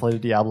bits I played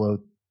of Diablo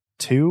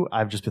 2,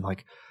 I've just been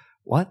like,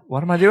 what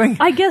am I doing?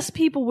 I guess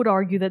people would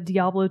argue that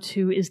Diablo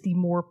 2 is the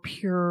more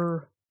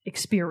pure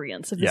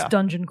experience of this Yeah.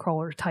 dungeon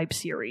crawler type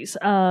series.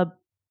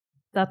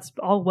 That's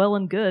all well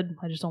and good.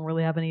 I just don't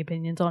really have any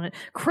opinions on it.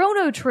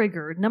 Chrono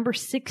Trigger, number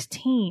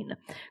 16.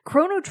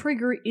 Chrono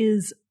Trigger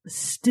is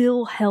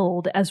still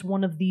held as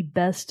one of the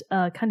best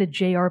kind of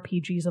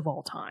JRPGs of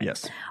all time.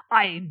 Yes.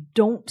 I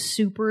don't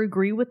super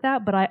agree with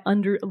that, but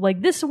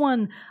this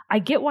one, I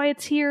get why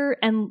it's here,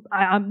 and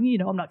I'm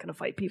not going to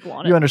fight people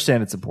on it. You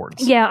understand its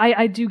importance. Yeah,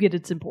 I do get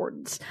its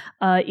importance.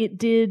 It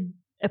did.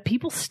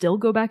 People still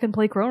go back and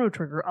play Chrono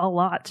Trigger a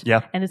lot.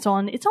 Yeah. And it's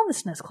on the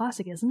SNES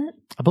Classic, isn't it?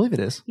 I believe it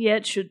is. Yeah,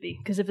 it should be,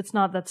 because if it's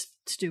not, that's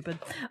stupid.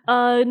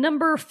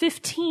 Number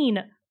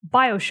 15,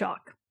 BioShock,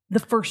 the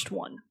first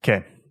one.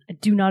 Okay. I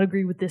do not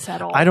agree with this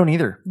at all. I don't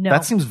either. No.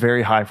 That seems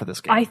very high for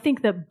this game. I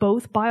think that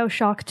both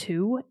BioShock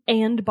 2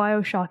 and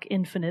BioShock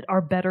Infinite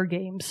are better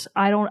games.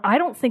 I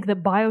don't think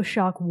that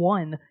BioShock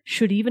 1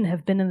 should even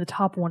have been in the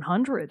top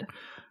 100.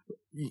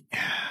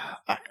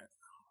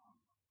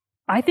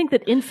 I think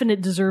that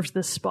Infinite deserves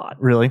this spot.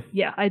 Really?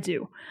 Yeah, I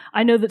do.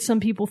 I know that some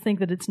people think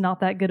that it's not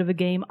that good of a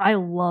game. I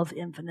love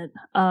Infinite.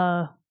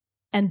 And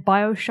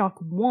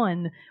BioShock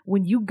 1,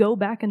 when you go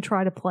back and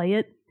try to play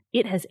it,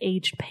 it has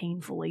aged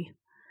painfully.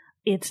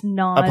 It's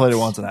not. I played it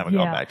once and haven't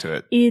gone back to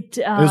it. It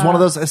was one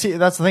of those. See,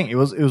 that's the thing. It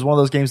was one of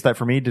those games that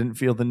for me didn't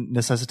feel the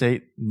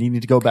necessitate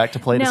needing to go back to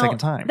play it a second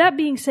time. That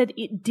being said,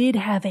 it did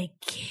have a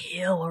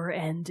killer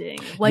ending.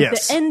 Like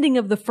Yes. the ending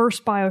of the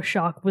first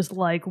BioShock was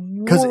like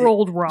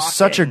world rocking.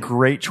 Such a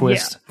great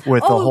twist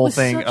with the Oh, it whole was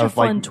thing such a of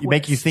like fun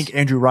make you twist. think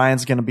Andrew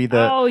Ryan's going to be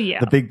the yeah.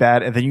 big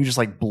bad, and then you just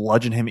like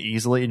bludgeon him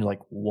easily, and you're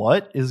like,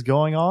 what is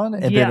going on?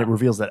 And Yeah. then it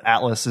reveals that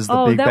Atlas is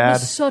the big that bad.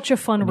 was such a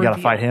fun You reveal. got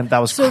to fight him. That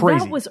was So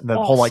crazy. That was the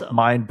whole like awesome.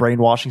 mind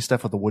brainwashing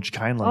stuff with the Woods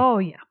kindly. Oh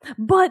yeah,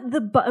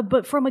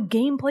 but from a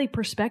gameplay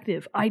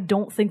perspective, I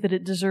don't think that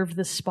it deserved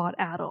this spot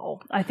at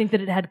all. I think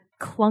that it had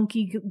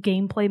clunky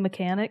gameplay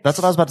mechanics. That's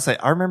what I was about to say.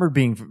 I remember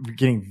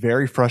getting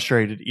very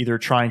frustrated either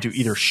trying to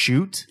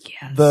shoot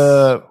Yes.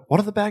 what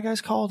are the bad guys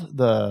called?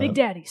 The Big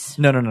Daddies.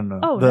 No.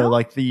 Oh, the no?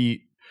 like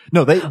the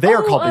no, they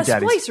are called Big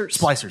Daddies. Splicers.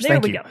 Splicers. There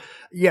Thank we you. go.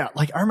 Yeah,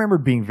 like I remember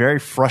being very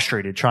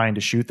frustrated trying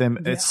to shoot them.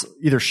 It's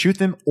either shoot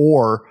them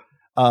or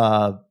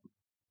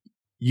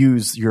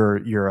use your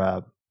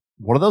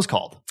what are those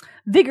called?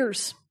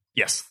 Vigors.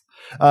 Yes.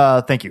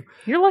 Thank you.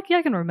 You're lucky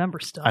I can remember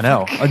stuff. I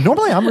know.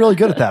 Normally I'm really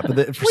good at that,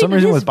 but for some Wait,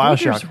 reason it with is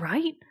BioShock, Vigors,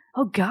 right?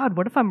 Oh God,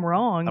 what if I'm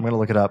wrong? I'm going to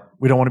look it up.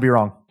 We don't want to be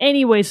wrong.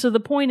 Anyway, so the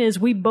point is,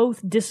 we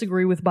both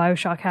disagree with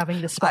BioShock having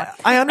this spot.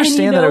 I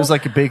understand that it was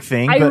like a big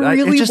thing, but I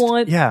really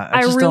want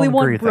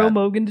want Bro Mogan.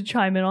 Mogan to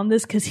chime in on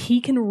this because he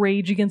can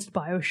rage against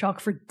BioShock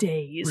for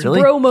days.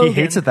 Really? Bro Mogan, He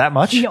hates it that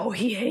much?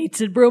 He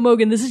hates it. Bro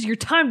Mogan, this is your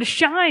time to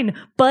shine,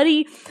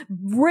 buddy.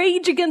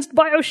 Rage against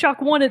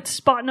BioShock 1 at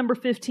spot number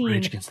 15.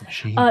 Rage Against the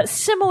Machine.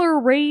 Similar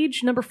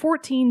rage, number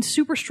 14,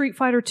 Super Street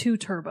Fighter 2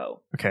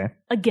 Turbo. Okay.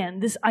 Again,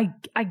 this I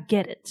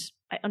get it.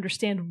 I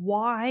understand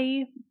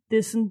why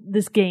this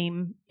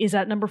game is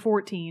at number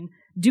 14.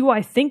 Do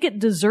I think it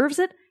deserves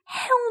it?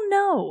 Hell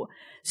no.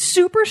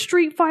 Super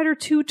Street Fighter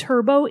 2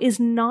 Turbo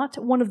is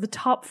not one of the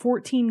top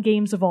 14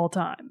 games of all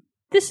time.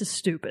 This is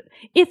stupid.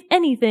 If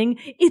anything,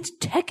 it's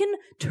Tekken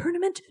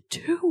Tournament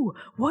 2.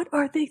 What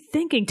are they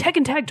thinking?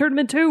 Tekken Tag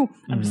Tournament 2.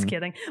 I'm just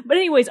kidding. But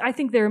anyways, I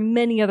think there are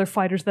many other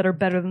fighters that are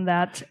better than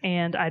that,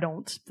 and I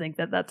don't think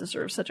that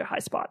deserves such a high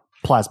spot.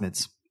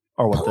 Plasmids.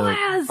 Or what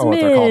they're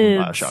called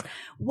in BioShock.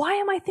 Why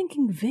am I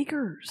thinking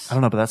Vigors? I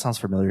don't know, but that sounds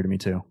familiar to me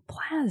too.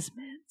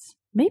 Plasmids.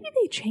 Maybe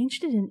they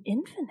changed it in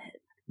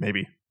Infinite.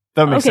 Maybe.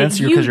 That would make sense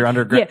because you're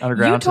underground.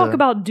 You talk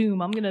about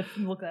Doom. I'm going to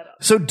look that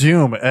up. So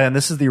Doom, and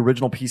this is the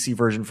original PC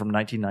version from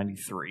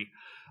 1993.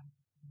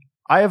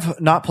 I have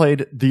not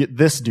played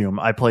this Doom.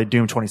 I played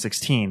Doom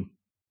 2016.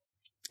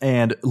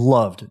 And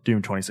loved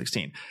Doom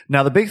 2016.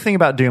 Now, the big thing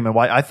about Doom and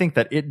why I think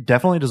that it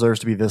definitely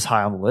deserves to be this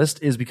high on the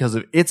list is because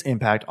of its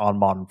impact on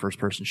modern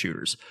first-person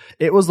shooters.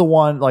 It was the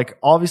one, like,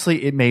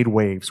 obviously it made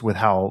waves with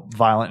how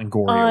violent and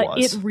gory it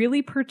was. It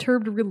really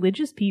perturbed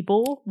religious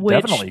people.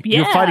 Which, Definitely. Yeah,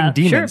 You're fighting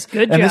demons.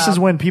 Sure, good and job. this is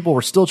when people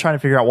were still trying to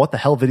figure out what the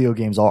hell video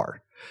games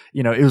are.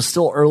 You know, it was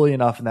still early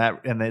enough in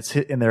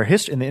their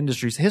history, in the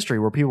industry's history,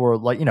 where people were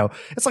like,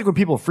 it's like when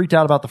people freaked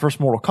out about the first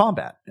Mortal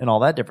Kombat and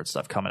all that different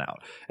stuff coming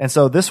out. And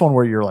so this one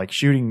where you're like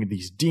shooting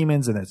these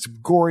demons and it's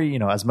gory,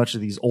 as much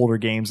of these older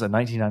games a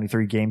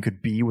 1993 game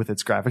could be with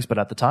its graphics, but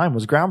at the time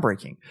was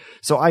groundbreaking.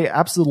 So I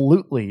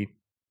absolutely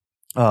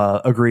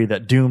agree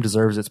that Doom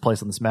deserves its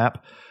place on this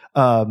map.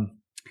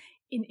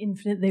 In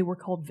Infinite, they were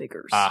called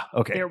Vigors.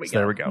 Okay. There we go. So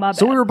there we go. My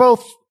So bad. we were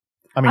both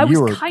I mean, I was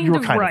you were kind you were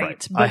of kind right, of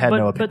right. but, I had but,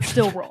 no opinion. but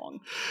still wrong.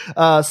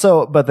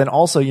 But then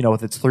also,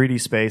 with its 3D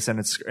space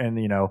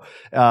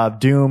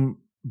Doom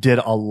did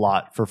a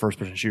lot for first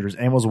person shooters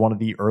and was one of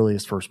the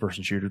earliest first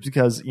person shooters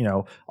because,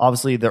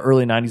 obviously the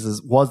early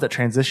 90s was that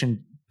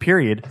transition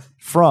period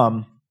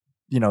from,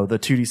 the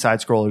 2D side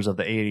scrollers of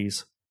the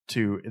 80s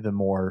to the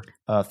more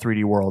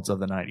 3D worlds of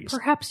the 90s.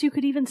 Perhaps you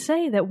could even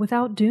say that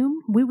without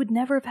Doom, we would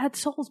never have had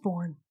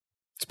Soulsborne.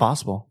 It's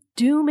possible.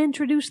 Doom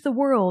introduced the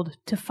world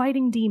to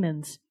fighting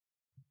demons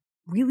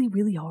really,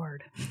 really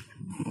hard.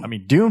 I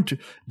mean, Doom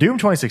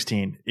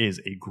 2016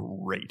 is a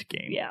great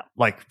game. Yeah.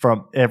 Like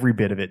from every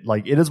bit of it.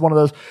 Like it is one of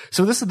those.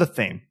 So this is the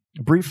thing.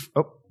 Gotta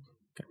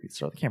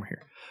restart the camera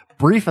here.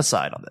 Brief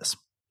aside on this.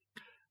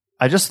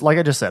 Like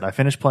I just said, I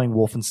finished playing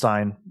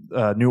Wolfenstein,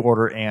 New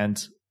Order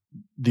and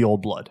The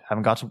Old Blood.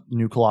 Haven't got to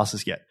New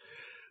Colossus yet.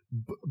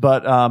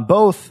 But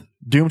both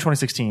Doom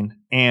 2016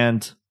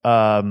 and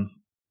Wolfenstein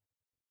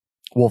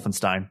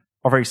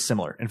are very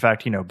similar. In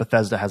fact,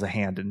 Bethesda has a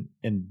hand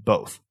in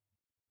both.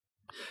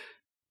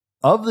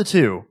 Of the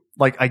two,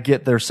 like I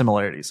get their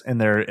similarities in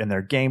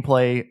their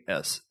gameplay,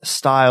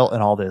 style,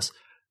 and all this.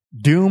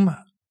 Doom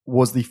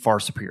was the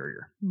far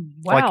superior.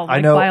 Wow,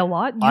 I know by a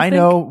lot. I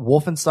know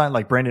Wolfenstein,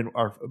 like Brandon,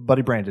 our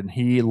buddy Brandon,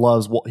 he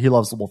loves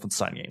the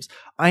Wolfenstein games.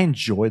 I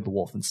enjoyed the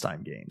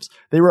Wolfenstein games.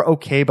 They were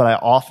okay, but I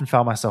often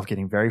found myself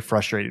getting very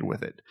frustrated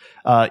with it.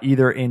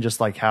 Either in just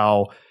like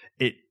how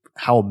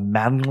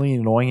maddeningly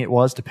annoying it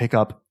was to pick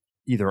up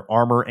either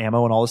armor,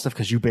 ammo, and all this stuff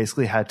because you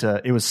basically had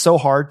to. It was so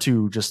hard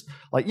to just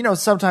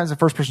sometimes in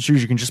first person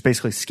shooters you can just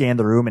basically scan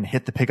the room and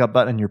hit the pickup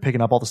button and you're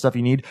picking up all the stuff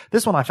you need.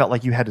 This one I felt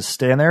like you had to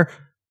stand there,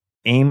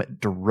 aim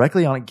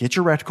directly on it, get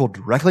your reticle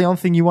directly on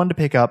the thing you wanted to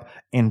pick up,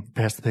 and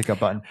press the pickup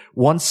button.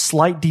 One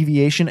slight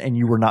deviation and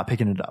you were not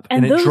picking it up.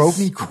 And it drove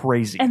me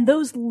crazy. And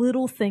those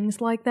little things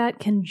like that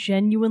can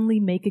genuinely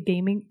make a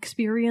gaming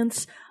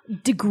experience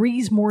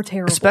degrees more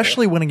terrible.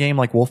 Especially when a game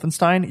like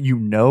Wolfenstein,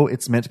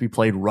 it's meant to be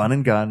played run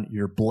and gun,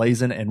 you're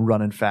blazing and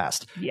running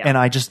fast. Yeah. And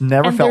I just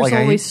never felt like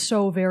there's always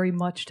so very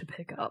much to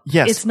pick up.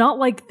 Yes. It's not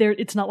like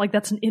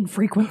that's an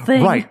infrequent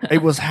thing. Right.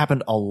 It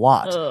happened a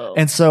lot. Oh.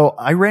 And so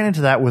I ran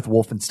into that with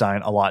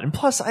Wolfenstein a lot. And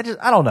plus I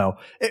don't know.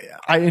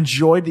 I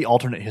enjoyed the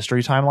alternate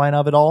history timeline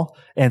of it all.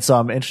 And so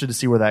I'm interested to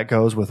see where that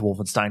goes with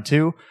Wolfenstein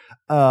 2.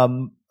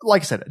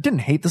 Like I said, I didn't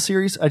hate the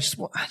series. I just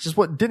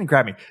what didn't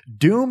grab me.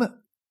 Doom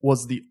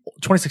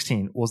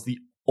 2016 was the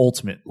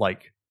ultimate,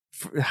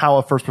 how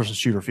a first person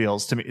shooter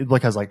feels to me,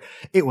 because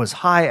it was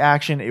high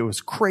action. It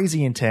was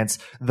crazy intense.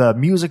 The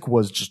music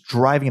was just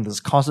driving into this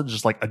constant,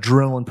 just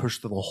adrenaline push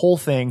through the whole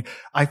thing.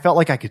 I felt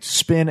like I could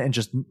spin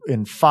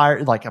and fire.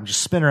 I'm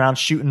just spinning around,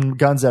 shooting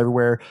guns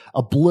everywhere,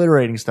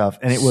 obliterating stuff.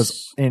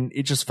 And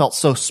it just felt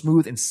so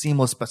smooth and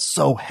seamless, but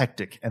so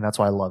hectic. And that's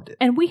why I loved it.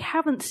 And we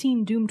haven't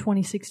seen Doom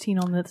 2016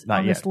 on this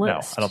list. No,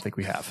 I don't think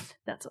we have.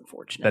 That's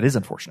unfortunate. That is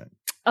unfortunate.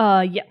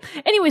 Yeah.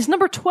 Anyways,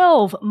 number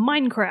 12,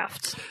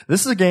 Minecraft.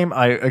 This is a game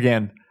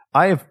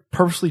I have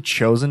purposely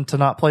chosen to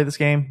not play this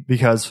game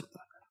because,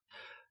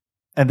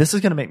 and this is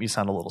going to make me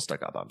sound a little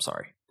stuck up, I'm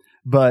sorry,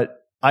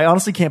 but I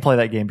honestly can't play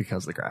that game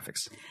because of the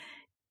graphics.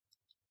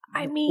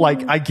 I mean,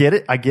 I get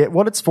it. I get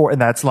what it's for. And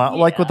that's not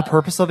what the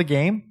purpose of the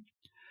game.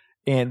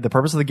 And the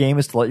purpose of the game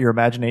is to let your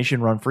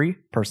imagination run free.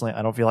 Personally,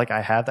 I don't feel like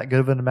I have that good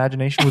of an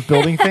imagination with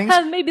building things.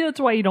 Maybe that's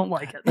why you don't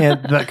like it.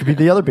 And that could be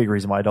the other big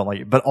reason why I don't like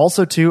it. But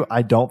also, too,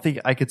 I don't think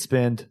I could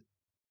spend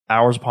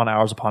hours upon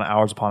hours upon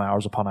hours upon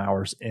hours upon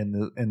hours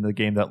in the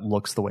game that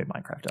looks the way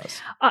Minecraft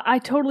does. I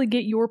totally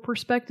get your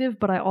perspective,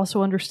 but I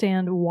also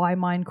understand why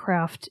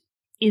Minecraft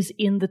is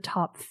in the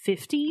top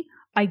 50.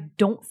 I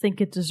don't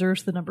think it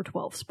deserves the number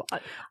 12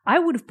 spot. I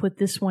would have put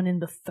this one in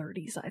the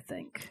 30s, I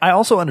think. I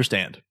also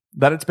understand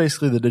that it's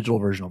basically the digital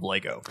version of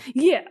Lego.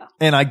 Yeah.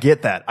 And I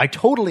get that. I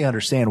totally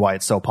understand why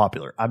it's so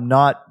popular. I'm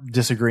not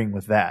disagreeing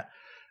with that.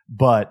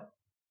 But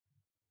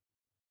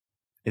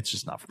it's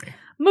just not for me.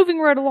 Moving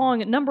right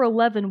along, at number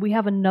 11, we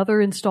have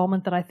another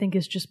installment that I think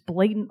is just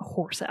blatant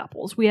horse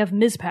apples. We have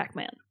Ms.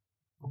 Pac-Man.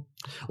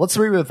 Let's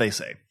read what they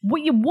say.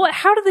 What?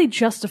 How do they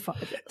justify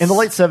this? In the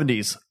late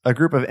 70s, a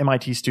group of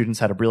MIT students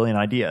had a brilliant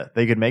idea.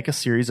 They could make a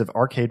series of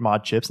arcade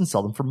mod chips and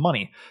sell them for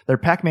money. Their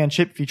Pac-Man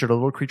chip featured a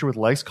little creature with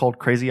legs called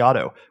Crazy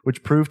Otto,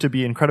 which proved to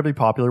be incredibly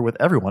popular with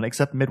everyone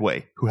except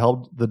Midway, who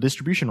held the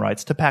distribution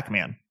rights to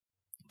Pac-Man.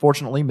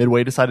 Fortunately,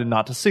 Midway decided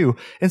not to sue.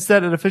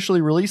 Instead, it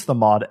officially released the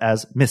mod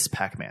as Miss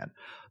Pac-Man.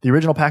 The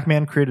original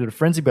Pac-Man created a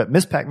frenzy, but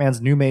Miss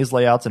Pac-Man's new maze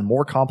layouts and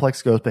more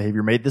complex ghost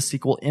behavior made this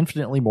sequel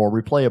infinitely more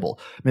replayable.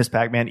 Miss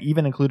Pac-Man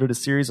even included a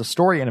series of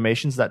story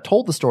animations that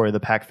told the story of the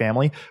Pac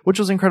family, which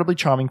was incredibly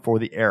charming for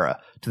the era.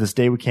 To this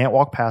day, we can't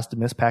walk past a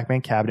Miss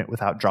Pac-Man cabinet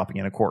without dropping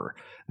in a quarter.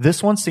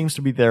 This one seems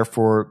to be there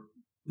for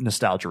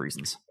nostalgia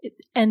reasons.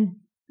 And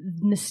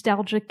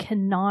nostalgia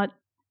cannot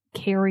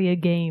carry a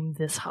game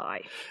this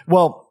high.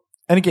 Well,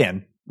 and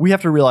again, we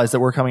have to realize that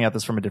we're coming at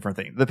this from a different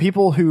thing. The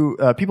people who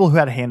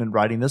had a hand in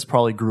writing this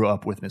probably grew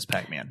up with Miss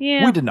Pac-Man.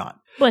 Yeah. We did not.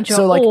 Bunch of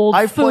old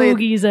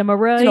fogies, am I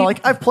right? You know,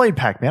 like I've played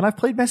Pac-Man. I've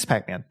played Miss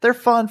Pac-Man. They're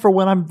fun for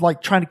when I'm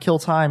like trying to kill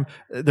time.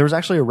 There was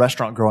actually a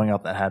restaurant growing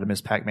up that had a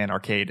Miss Pac-Man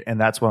arcade, and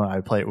that's when I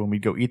would play it when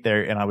we'd go eat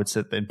there, and I would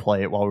sit and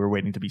play it while we were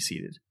waiting to be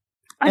seated.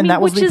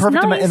 That was the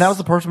perfect amount, and that was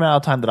the perfect amount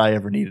of time that I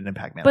ever needed in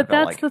Pac-Man. But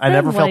that's the thing, I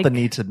never felt the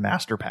need to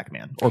master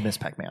Pac-Man or Miss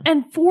Pac-Man.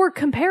 And for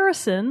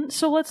comparison,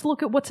 so let's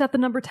look at what's at the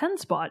number 10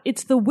 spot.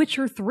 It's The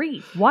Witcher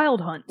 3 Wild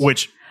Hunt.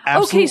 Which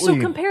absolutely... Okay,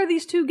 so compare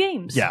these two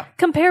games. Yeah.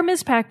 Compare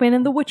Miss Pac-Man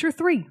and The Witcher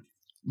 3.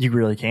 You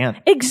really can't.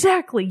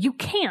 Exactly. You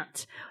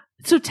can't.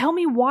 So tell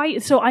me why.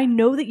 So I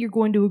know that you're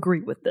going to agree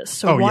with this.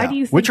 So why do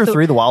you think Witcher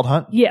 3 The Wild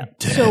Hunt? Yeah.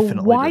 Definitely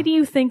so why do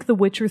you think The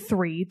Witcher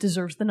 3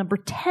 deserves the number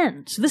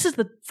 10? So this is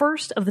the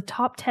first of the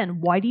top 10.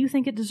 Why do you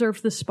think it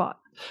deserves this spot?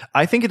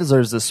 I think it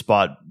deserves this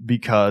spot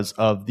because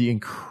of the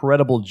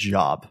incredible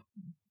job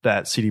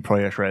that CD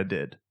Projekt Red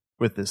did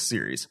with this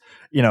series.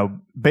 You know,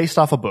 based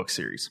off a book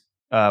series.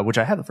 Which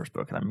I have the first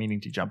book, and I'm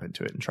meaning to jump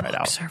into it and try it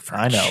out.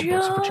 I know,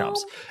 books are for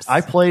chumps.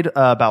 I played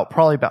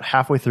probably about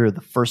halfway through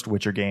the first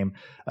Witcher game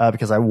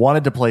because I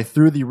wanted to play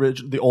through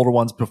the older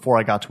ones before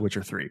I got to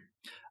Witcher 3.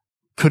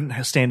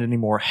 Couldn't stand it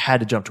anymore.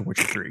 Had to jump to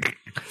Witcher 3.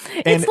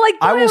 It's like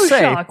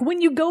BioShock.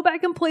 When you go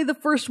back and play the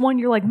first one,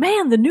 you're like,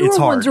 man, the newer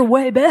ones are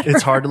way better.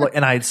 It's hard to look.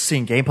 And I had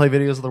seen gameplay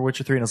videos of The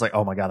Witcher 3, and I was like,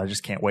 oh my God, I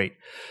just can't wait.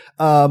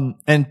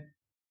 And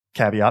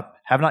caveat,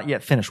 have not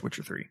yet finished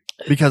Witcher 3.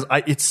 Because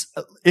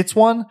it's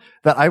one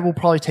that I will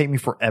probably take me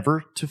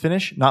forever to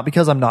finish, not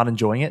because I'm not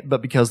enjoying it,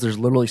 but because there's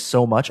literally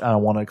so much and I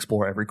want to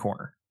explore every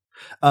corner.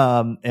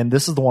 And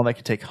this is the one that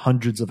could take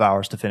hundreds of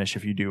hours to finish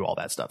if you do all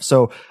that stuff.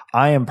 So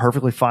I am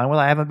perfectly fine with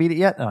it. I haven't beat it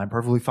yet, and I'm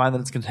perfectly fine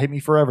that it's going to take me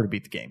forever to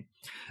beat the game.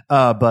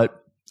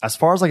 But as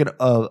far as like an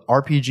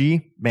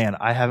RPG, man,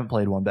 I haven't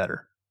played one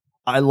better.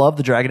 I love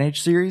the Dragon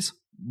Age series.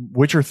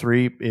 Witcher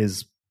 3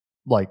 is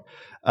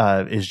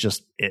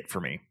just it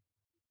for me.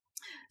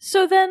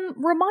 So then,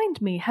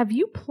 remind me, have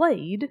you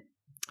played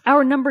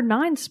our number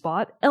 9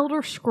 spot,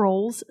 Elder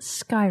Scrolls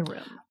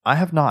Skyrim? I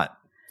have not.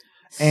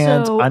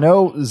 And I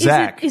know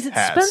Zach Is it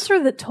has.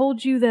 Spencer that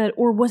told you that,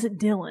 or was it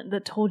Dylan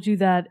that told you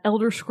that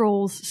Elder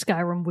Scrolls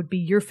Skyrim would be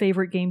your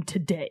favorite game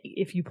today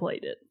if you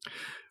played it?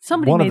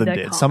 Somebody One made of them that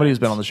did. comment. Somebody who's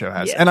been on the show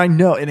has. Yeah. And I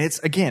know, and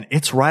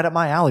it's right up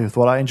my alley with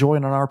what I enjoy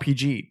in an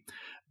RPG.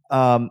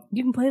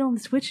 You can play it on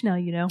the Switch now,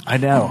 you know. I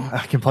know.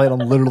 I can play it on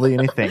literally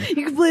anything.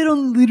 You can play it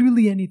on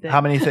literally anything.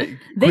 How many things?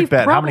 They've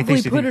probably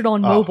things put it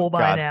on mobile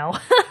by now.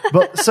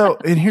 But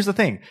and here's the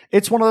thing.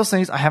 It's one of those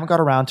things, I haven't got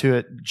around to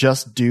it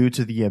just due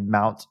to the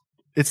amount.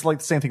 It's like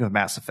the same thing with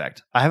Mass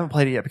Effect. I haven't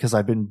played it yet because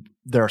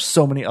there are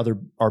so many other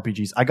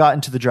RPGs. I got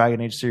into the Dragon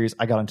Age series.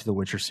 I got into the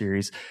Witcher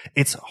series.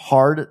 It's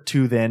hard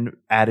to then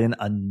add in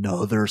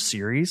another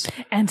series.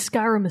 And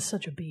Skyrim is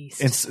such a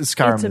beast.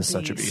 Skyrim is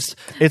such a beast.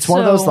 It's one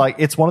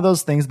of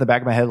those things in the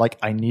back of my head, like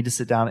I need to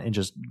sit down and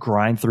just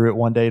grind through it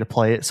one day to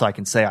play it so I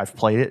can say I've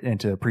played it and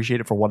to appreciate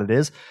it for what it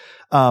is.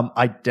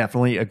 I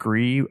definitely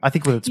agree. I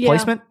think with its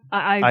placement,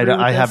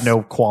 I have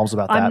no qualms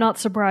about that. I'm not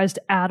surprised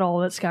at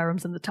all that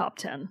Skyrim's in the top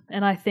 10.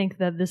 And I think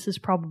that this is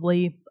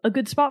probably a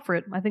good spot for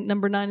it. I think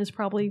number 9 is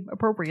probably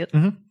appropriate.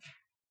 Mm-hmm.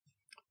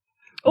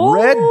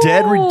 Red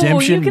Dead Redemption number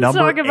 8. You can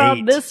talk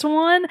about this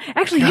one.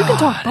 Actually, you can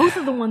talk both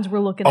of the ones we're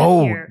looking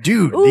at here. Oh,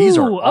 dude, these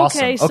are awesome.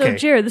 Okay, so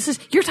Jared, this is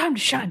your time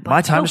to shine.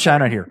 My time to shine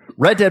right here.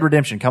 Red Dead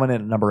Redemption coming in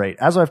at number 8.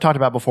 As I've talked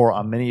about before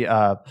on many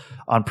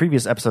on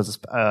previous episodes,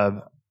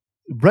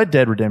 Red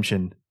Dead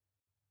Redemption,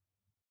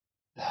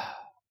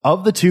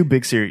 of the two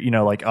big series, you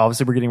know, like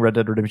obviously we're getting Red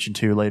Dead Redemption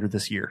 2 later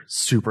this year.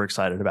 Super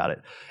excited about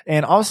it.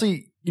 And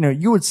obviously, you know,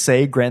 you would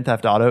say Grand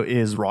Theft Auto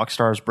is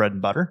Rockstar's bread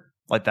and butter.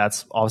 Like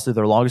that's obviously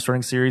their longest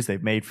running series.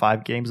 They've made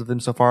 5 games of them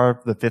so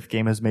far. The 5th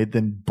game has made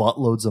them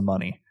buttloads of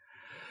money.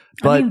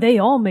 But I mean, they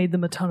all made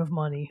them a ton of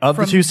money. Of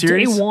the two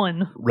series, day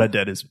one. Red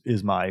Dead is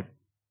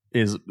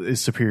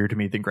superior to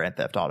me than Grand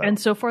Theft Auto. And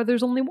so far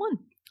there's only one.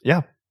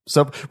 Yeah.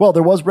 So, well,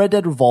 there was Red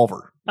Dead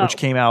Revolver, which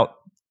came out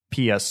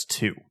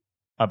PS2,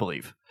 I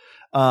believe.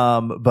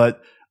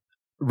 But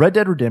Red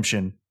Dead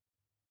Redemption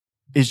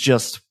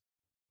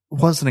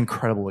was an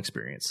incredible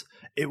experience.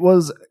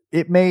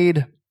 It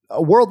made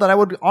a world that I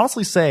would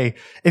honestly say,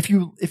 if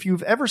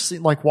you've ever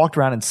seen, like walked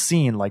around and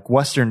seen like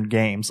Western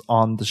games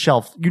on the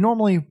shelf, you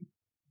normally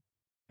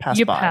pass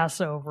by.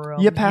 Pass over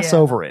them. You pass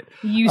over it.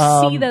 You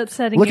see that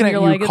setting looking and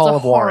you're at you, like, Call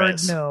it's of a hard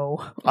Juarez.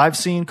 no. I've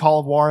seen Call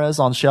of Juarez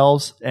on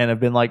shelves and have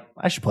been like,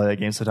 I should play that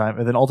game sometime.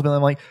 And then ultimately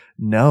I'm like,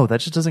 no,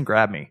 that just doesn't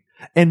grab me.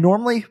 And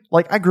normally,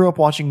 like I grew up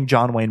watching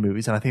John Wayne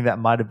movies, and I think that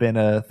might have been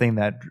a thing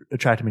that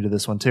attracted me to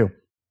this one too.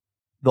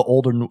 The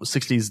older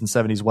 60s and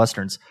 70s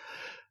Westerns.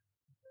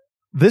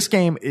 This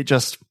game,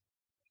 it's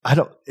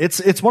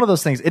one of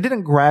those things. It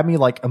didn't grab me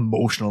like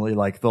emotionally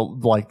like the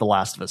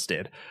Last of Us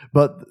did.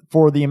 But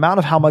for the amount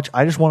of how much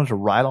I just wanted to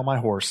ride on my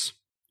horse,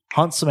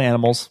 hunt some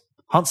animals,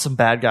 hunt some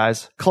bad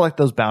guys, collect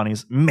those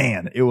bounties.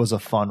 Man, it was a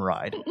fun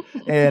ride.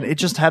 And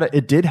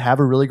it did have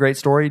a really great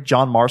story.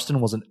 John Marston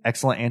was an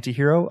excellent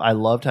anti-hero. I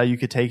loved how you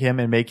could take him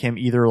and make him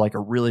either like a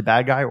really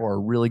bad guy or a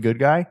really good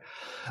guy.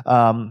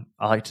 I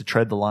like to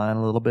tread the line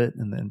a little bit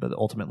but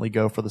ultimately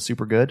go for the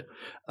super good.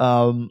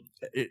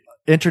 It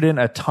entered in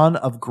a ton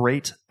of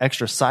great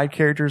extra side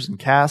characters and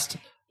cast.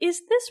 Is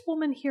this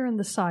woman here in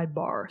the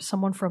sidebar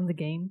someone from the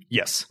game?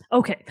 Yes.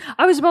 Okay.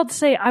 I was about to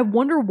say, I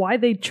wonder why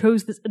they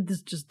chose this. This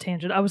is just a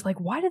tangent. I was like,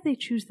 why did they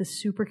choose this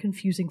super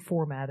confusing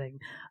formatting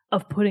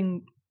of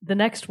putting the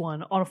next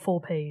one on a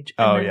full page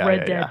and then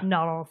Red Dead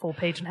not on a full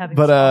page and having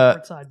this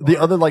awkward sidebar? The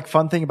other like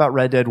fun thing about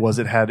Red Dead was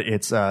it had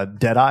its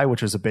Deadeye,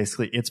 which was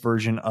basically its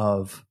version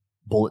of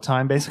bullet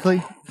time,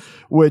 basically,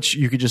 which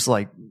you could just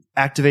like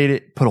activate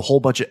it, put a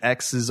whole bunch of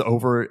X's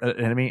over an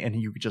enemy, and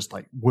you could just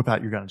like whip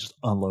out your gun and just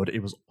unload it.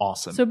 It was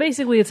awesome. So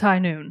basically, it's high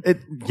noon.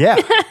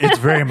 It's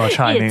very much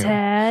high noon.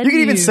 You can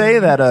even say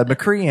that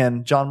McCree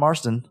and John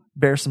Marston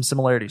bear some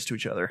similarities to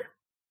each other.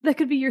 That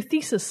could be your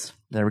thesis.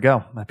 There we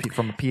go.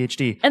 From a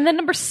PhD. And then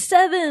number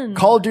 7.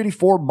 Call of Duty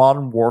 4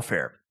 Modern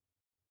Warfare.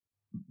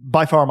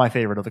 By far my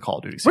favorite of the Call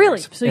of Duty series.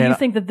 Really? So you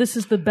think that this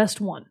is the best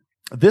one?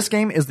 This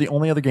game is the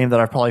only other game that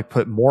I've probably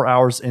put more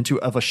hours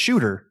into of a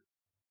shooter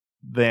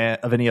than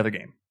of any other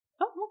game.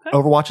 Oh, okay.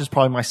 Overwatch is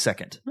probably my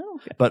second. Oh,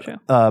 okay. But Sure.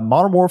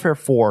 Modern Warfare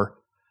 4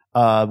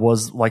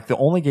 was like the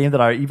only game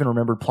that I even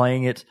remembered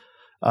playing it,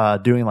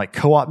 doing like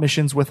co-op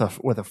missions with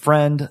a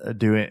friend,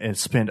 and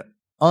spend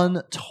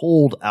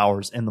untold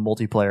hours in the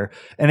multiplayer.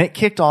 And it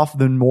kicked off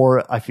the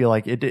more, I feel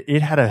like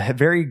it had a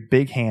very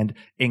big hand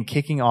in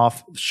kicking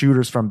off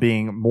shooters from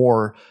being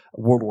more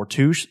World War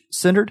II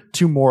centered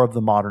to more of the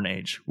modern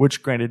age,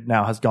 which granted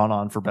now has gone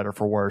on for better,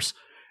 for worse,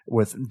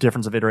 with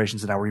difference of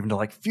iterations, and now we're even to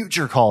like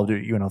future Call of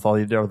Duty, with all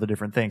the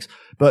different things.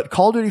 But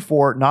Call of Duty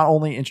 4 not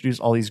only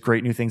introduced all these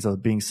great new things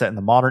of being set in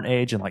the modern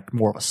age and like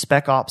more of a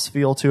spec ops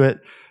feel to it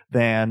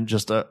than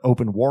just a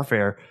open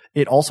warfare,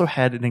 it also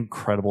had an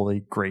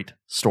incredibly great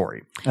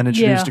story and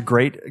introduced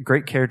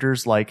great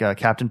characters like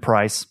Captain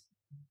Price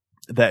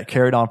that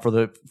carried on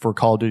for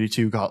Call of Duty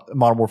 2,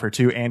 Modern Warfare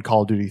 2, and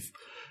Call of Duty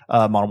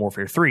Modern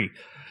Warfare 3.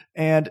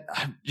 And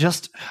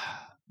just,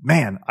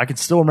 man, I can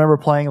still remember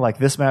playing like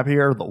this map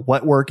here, the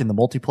wet work in the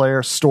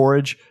multiplayer,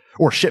 storage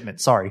or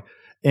shipment, sorry,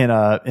 in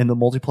the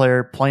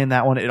multiplayer, playing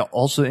that one. It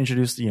also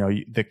introduced,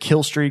 the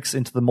kill streaks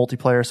into the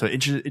multiplayer. So it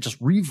just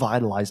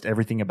revitalized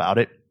everything about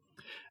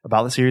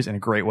the series in a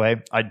great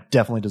way. I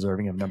definitely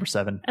deserving of number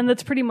 7. And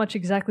that's pretty much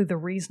exactly the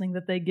reasoning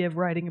that they give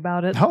writing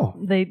about it. Oh,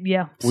 we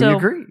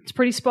agree. It's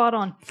pretty spot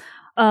on.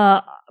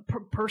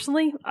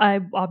 Personally,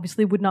 I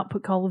obviously would not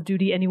put Call of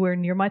Duty anywhere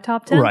near my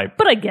top 10. Right.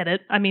 But I get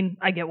it. I mean,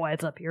 I get why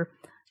it's up here.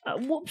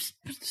 Whoops.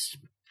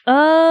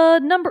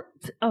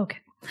 Okay.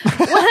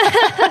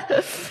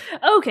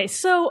 Okay,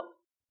 so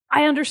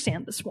I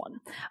understand this one.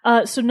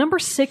 So number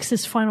 6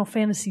 is Final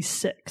Fantasy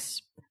VI.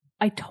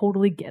 I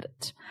totally get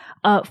it.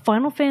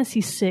 Final Fantasy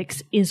VI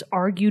is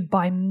argued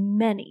by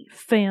many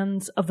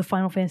fans of the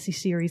Final Fantasy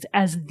series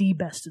as the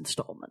best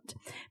installment.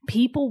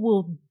 People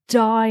will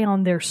die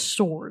on their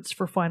swords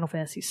for Final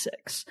Fantasy VI.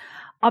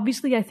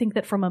 Obviously, I think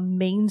that from a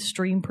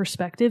mainstream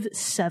perspective,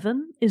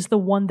 7 is the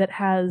one that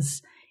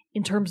has,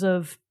 in terms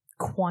of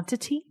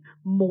quantity,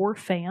 more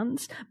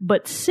fans.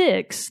 But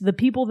 6, the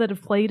people that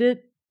have played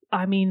it,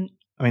 I mean,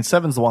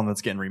 7's the one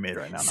that's getting remade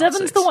right now.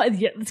 7's the one.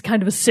 Yeah, it's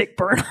kind of a sick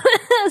burn.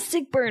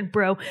 Sick burn,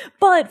 bro.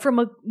 But from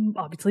a,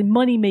 obviously,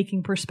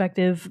 money-making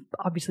perspective,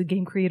 obviously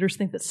game creators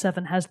think that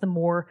 7 has the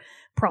more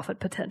profit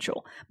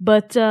potential.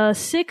 But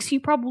 6, you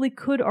probably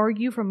could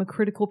argue from a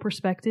critical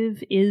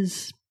perspective,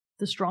 is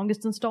the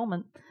strongest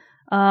installment.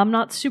 I'm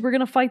not super going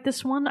to fight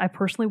this one. I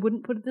personally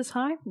wouldn't put it this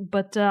high,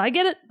 but I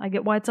get it. I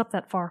get why it's up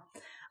that far.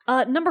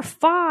 Number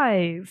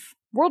 5,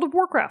 World of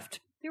Warcraft,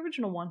 the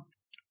original one.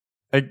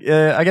 I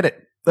get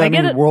it. I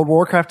mean, World of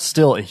Warcraft is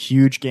still a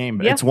huge game,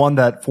 but it's one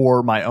that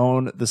for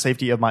the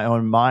safety of my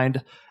own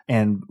mind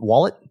and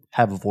wallet,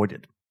 have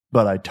avoided.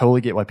 But I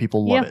totally get why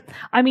people love it.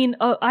 I mean,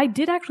 I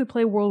did actually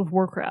play World of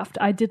Warcraft.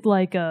 I did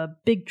like a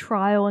big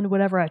trial and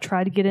whatever. I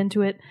tried to get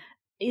into it.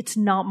 It's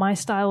not my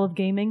style of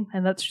gaming,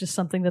 and that's just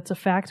something that's a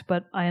fact,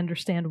 but I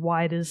understand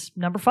why it is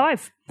number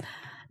 5.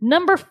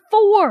 Number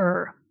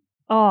 4.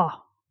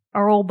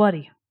 Our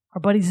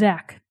buddy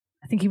Zach.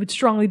 I think he would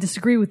strongly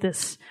disagree with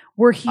this.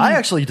 I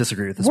actually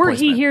disagree with this. Were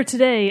he here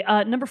today?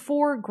 Number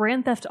 4,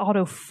 Grand Theft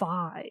Auto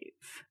 5.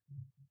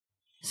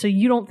 So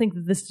you don't think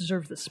that this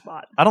deserves this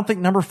spot? I don't think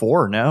number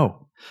 4.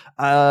 No.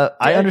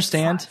 I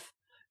understand. 5.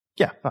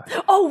 Yeah.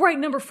 5. Oh, right.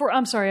 Number 4.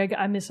 I'm sorry.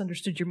 I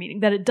misunderstood your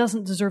meaning. That it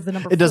doesn't deserve the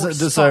number 4 It doesn't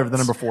deserve spots. the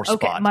number 4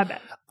 spot. Okay, my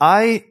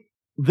bad.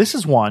 This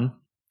is one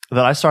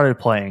that I started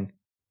playing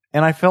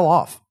and I fell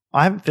off.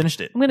 I haven't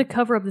finished it. I'm going to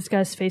cover up this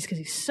guy's face because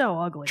he's so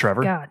ugly.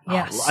 Trevor? God,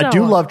 yeah. I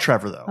do love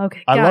Trevor though.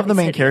 Okay. I God, love the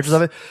main hideous. characters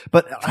of it,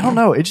 but I don't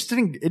know. It just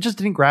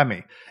didn't grab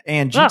me.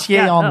 And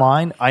GTA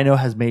Online, I know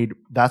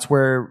that's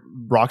where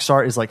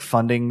Rockstar is like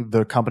funding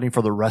the company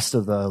for the rest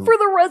of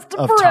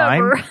forever.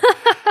 time.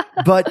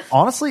 But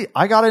honestly,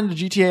 I got into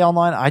GTA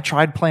Online. I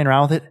tried playing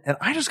around with it and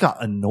I just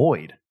got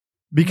annoyed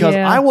because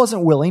Yeah. I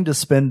wasn't willing to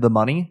spend the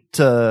money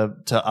to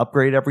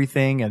upgrade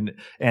everything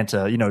and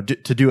to,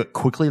 to do it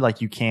quickly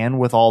like you can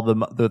with all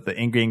the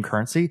in-game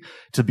currency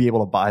to be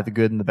able to buy the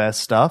good and the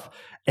best stuff.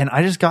 And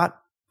I just got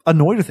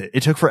annoyed with it.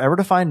 It took forever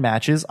to find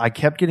matches. I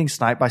kept getting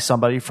sniped by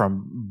somebody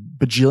from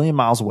bajillion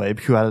miles away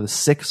who had a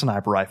sick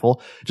sniper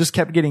rifle, just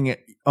kept getting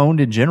owned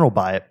in general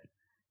by it.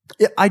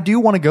 I do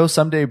want to go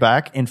someday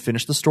back and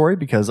finish the story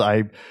because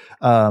I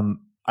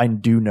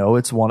do know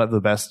it's one of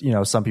the best.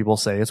 Some people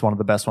say it's one of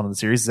the best one of the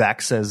series.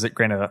 Zach says that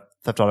Grand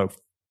Theft Auto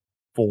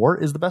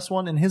 4 is the best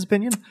one in his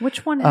opinion.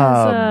 Which one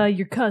has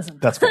your cousin?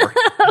 That's 4.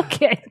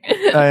 Okay.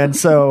 And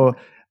so,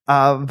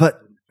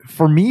 but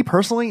for me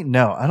personally,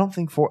 no, I don't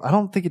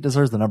think it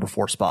deserves the number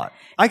 4 spot.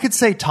 I would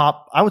say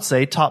top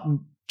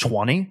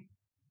 20,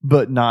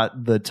 but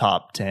not the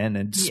top 10,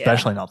 and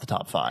especially not the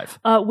top 5.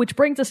 Which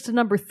brings us to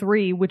number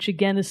 3, which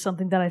again is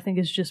something that I think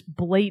is just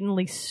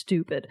blatantly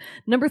stupid.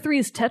 Number 3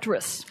 is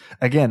Tetris.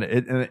 Again,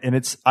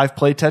 I've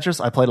played Tetris.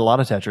 I played a lot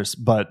of Tetris,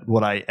 but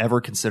would I ever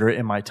consider it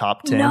in my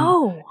top 10?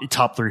 No.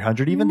 Top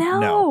 300 even?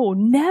 No,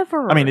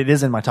 never. I mean, it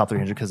is in my top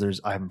 300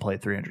 because I haven't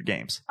played 300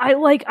 games.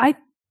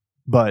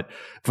 But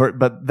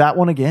that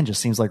one again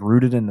just seems like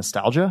rooted in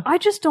nostalgia. I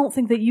just don't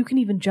think that you can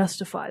even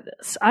justify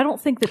this. I don't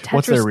think that Tetris.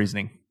 What's their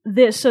reasoning?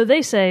 So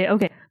they say,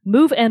 okay,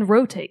 move and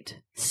rotate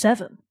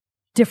 7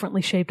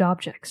 differently shaped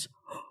objects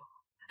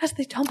as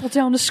they tumble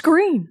down the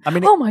screen. I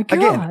mean, oh my God.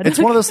 Again, it's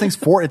one of those things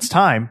for its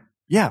time.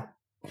 Yeah.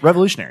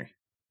 Revolutionary.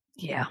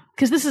 Yeah,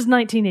 because this is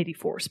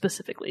 1984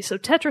 specifically. So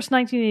Tetris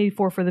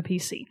 1984 for the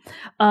PC.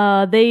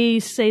 They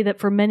say that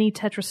for many,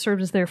 Tetris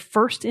served as their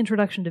first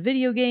introduction to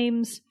video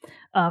games.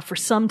 For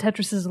some,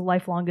 Tetris is a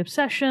lifelong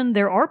obsession.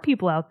 There are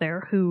people out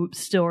there who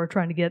still are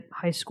trying to get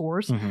high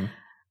scores. Mm-hmm.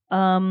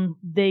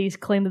 They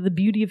claim that the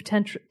beauty of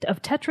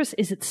Tetris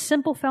is its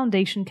simple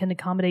foundation can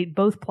accommodate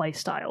both play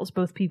styles,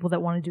 both people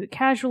that want to do it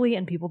casually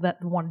and people that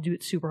want to do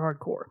it super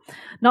hardcore.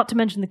 Not to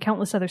mention the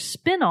countless other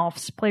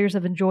spin-offs players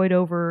have enjoyed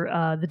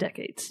over the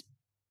decades.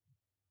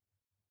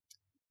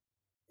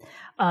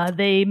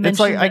 They mentioned it's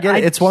like I get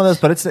it. It's one of those,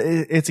 but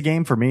it's a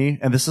game for me,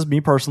 and this is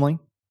me personally.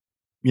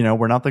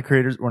 We're not the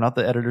creators, we're not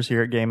the editors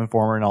here at Game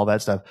Informer and all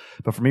that stuff.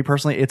 But for me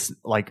personally, it's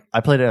like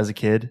I played it as a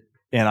kid.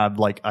 And I'm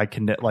like,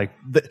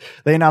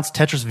 they announced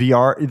Tetris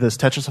VR, this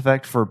Tetris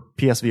effect for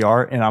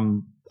PSVR,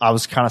 and I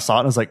was kind of saw it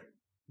and I was like,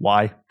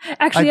 why?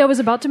 Actually, I was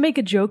about to make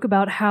a joke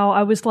about how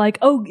I was like,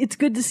 oh, it's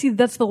good to see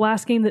that's the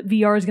last game that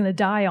VR is going to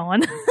die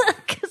on.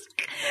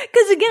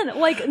 Because again,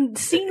 like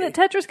seeing that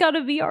Tetris got a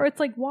VR, it's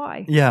like,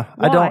 why? Yeah,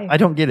 why? I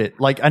don't get it.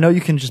 Like, I know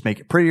you can just make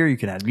it prettier, you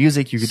can add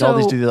music, you can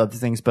do the other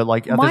things, but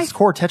like at its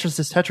core, Tetris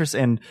is Tetris,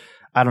 and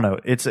I don't know,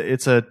 it's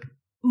a.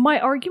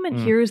 My argument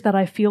here is that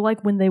I feel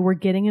like when they were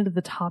getting into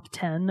the top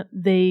 10,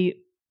 they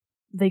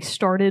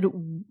started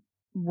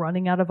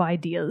running out of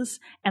ideas,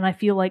 and I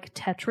feel like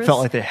Tetris felt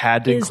like they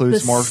had to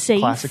include more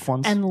classic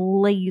ones and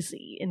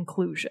lazy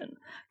inclusion.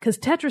 Because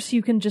Tetris,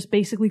 you can just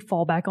basically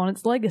fall back on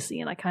its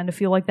legacy, and I kind of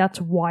feel like that's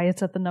why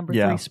it's at the number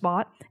 3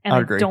 spot, and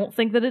I don't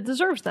think that it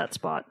deserves that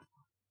spot.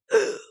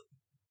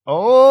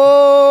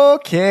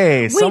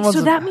 Okay, wait,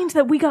 so that means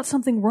that we got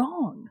something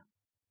wrong.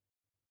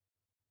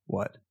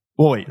 What?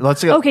 Well, wait,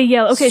 let's go. Okay,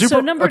 yeah, okay,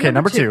 so number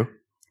 2.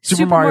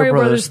 Super Mario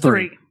Brothers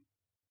 3.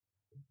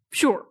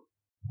 Sure.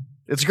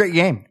 It's a great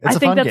game. It's I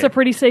think that's a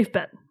pretty safe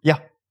bet. Yeah.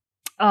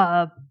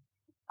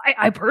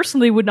 I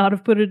personally would not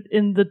have put it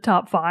in the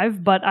top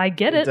 5, but I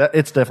get it.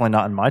 It's definitely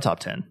not in my top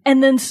 10.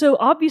 And then, so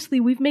obviously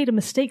we've made a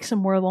mistake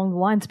somewhere along the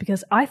lines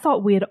because I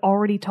thought we had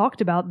already talked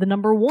about the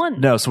number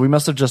 1. No, so we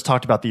must have just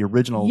talked about the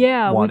original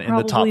one in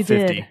the top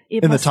 50.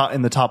 In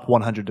the top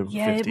 100 to 50.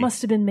 Yeah, it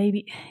must have been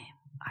maybe...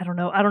 I don't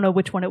know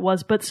which one it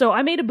was, but so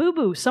I made a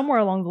boo-boo somewhere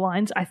along the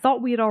lines. I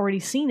thought we had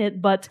already seen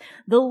it, but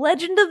The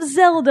Legend of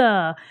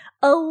Zelda,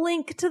 A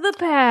Link to the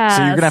Past.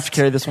 So you're going to have to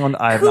carry this one.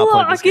 I have not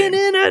played this game.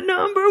 Clocking in at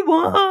number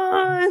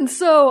 1.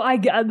 So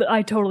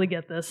I totally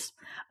get this.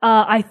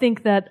 I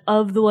think that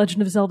of the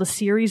Legend of Zelda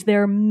series,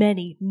 there are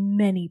many,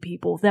 many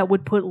people that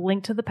would put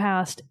Link to the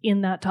Past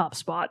in that top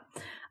spot.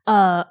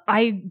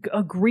 I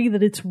agree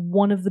that it's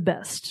one of the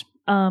best.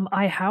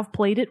 I have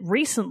played it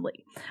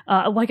recently.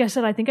 Like I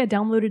said, I think I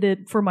downloaded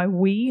it for my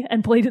Wii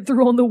and played it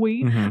through on the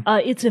Wii.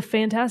 Mm-hmm. It's a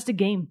fantastic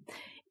game.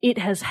 It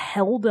has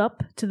held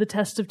up to the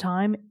test of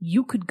time.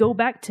 You could go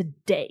back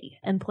today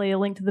and play A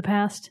Link to the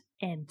Past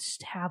and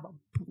just have a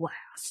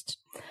blast.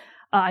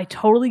 I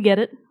totally get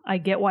it. I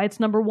get why it's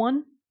number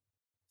 1.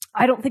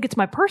 I don't think it's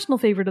my personal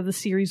favorite of the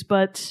series,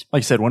 but...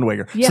 Like you said, Wind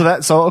Waker.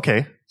 Yeah.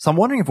 Okay. So I'm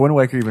wondering if Wind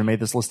Waker even made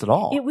this list at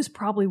all. It was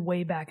probably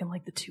way back in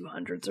like the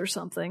 200s or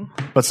something.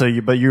 But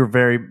you're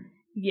very...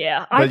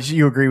 Yeah. But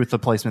you agree with the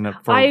placement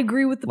for I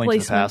agree with the Link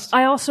placement. To the Past.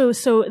 I also...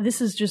 So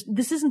this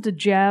isn't a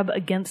jab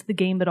against the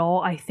game at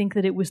all. I think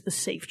that it was the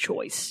safe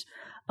choice.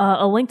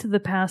 A Link to the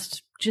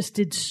Past just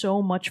did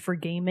so much for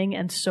gaming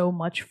and so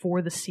much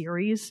for the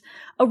series.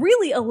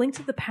 Really, A Link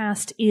to the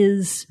Past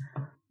is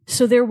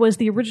So there was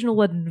the original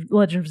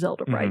Legend of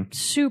Zelda, right?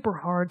 Super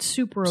hard,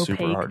 super opaque.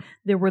 Super hard.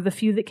 There were the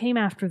few that came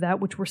after that,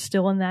 which were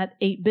still in that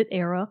 8-bit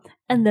era.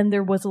 And then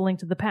there was A Link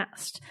to the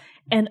Past.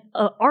 And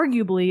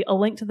arguably, A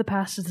Link to the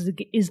Past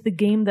is the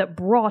game that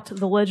brought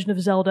The Legend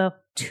of Zelda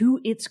to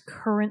its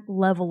current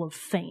level of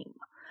fame.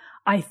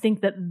 I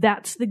think that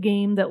that's the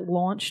game that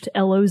launched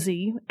LOZ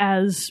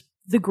as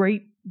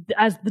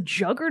the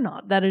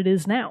juggernaut that it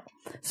is now.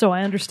 So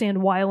I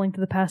understand why A Link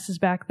to the Past is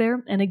back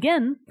there. And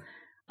again,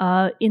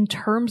 in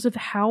terms of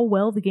how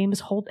well the game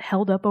is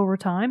held up over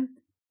time,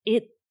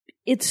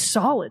 it's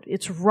solid.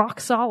 It's rock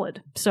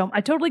solid. So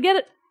I totally get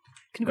it.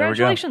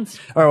 Congratulations.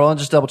 All right, well, I'm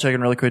just double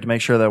checking really quick to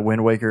make sure that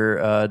Wind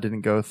Waker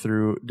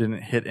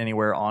didn't hit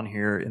anywhere on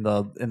here in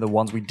the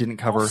ones we didn't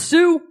cover.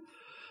 Sue.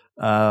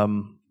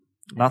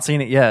 Not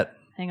seeing it yet.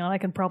 Hang on, I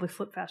can probably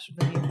flip faster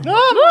than you.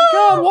 Oh my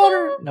God,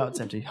 water! No, it's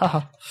empty.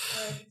 Haha.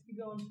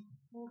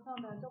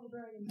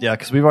 Yeah,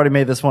 because we've already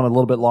made this one a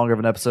little bit longer of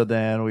an episode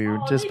than we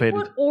anticipated.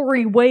 They put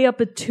Ori way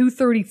up at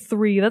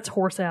 233. That's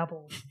horse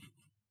apples.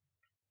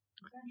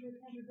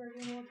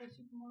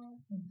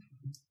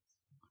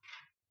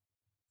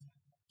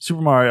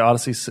 Super Mario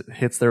Odyssey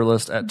hits their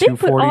list at They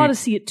 240. put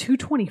Odyssey at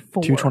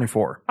 224.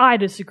 224. I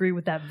disagree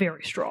with that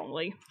very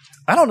strongly.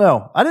 I don't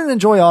know. I didn't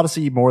enjoy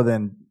Odyssey more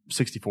than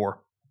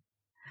 64.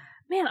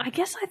 Man, I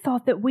guess I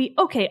thought that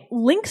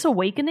Link's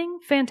Awakening,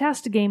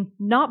 fantastic game,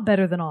 not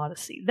better than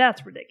Odyssey.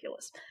 That's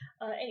ridiculous.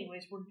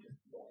 Anyways, we're just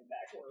going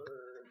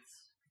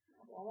backwards.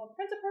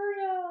 Prince of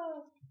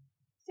Persia!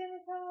 Stanley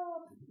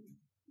Cup!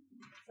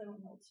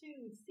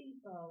 702,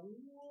 FIFA,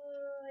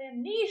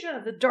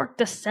 Amnesia, The Dark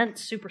Descent,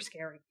 super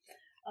scary.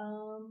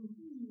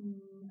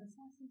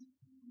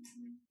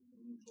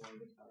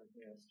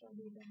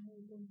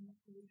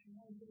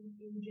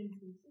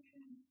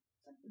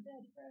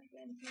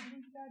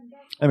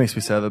 That makes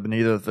me sad that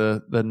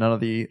none of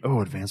the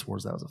Advance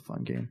Wars, that was a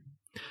fun game.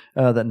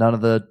 That none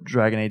of the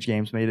Dragon Age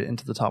games made it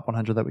into the top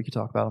 100 that we could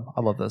talk about them.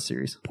 I love that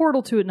series.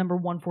 Portal 2 at number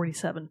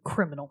 147.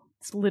 Criminal.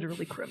 It's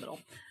literally criminal.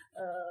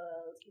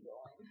 Let's keep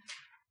going.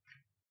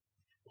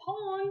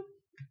 Pong.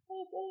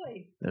 Oh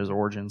boy. There's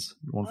Origins,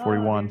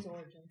 141. There's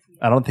Origins,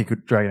 yeah. I don't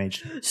think Dragon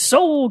Age.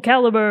 Soul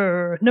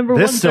Calibur, number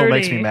 130. This still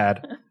makes me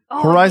mad.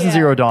 Oh, Horizon yeah.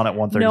 Zero Dawn at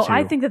 132. No,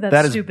 I think that's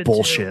that is stupid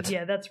bullshit. too.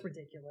 Yeah, that's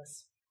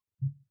ridiculous.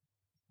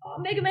 Oh,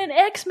 Mega Man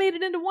X made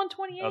it into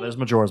 128. Oh, there's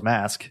Majora's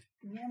Mask.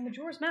 Yeah,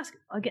 Majora's Mask.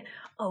 Again,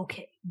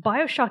 okay.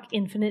 BioShock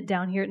Infinite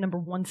down here at number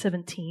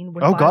 117.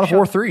 Oh, God of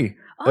War 3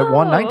 at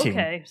 119.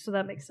 Okay, so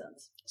that makes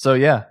sense. So,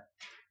 yeah.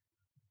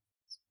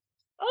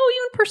 Oh,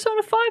 even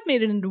Persona 5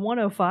 made it into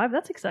 105.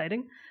 That's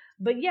exciting.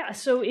 But yeah,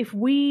 so if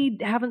we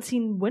haven't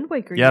seen Wind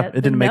Waker yet,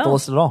 it didn't make the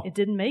list at all. It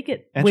didn't make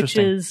it, which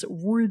is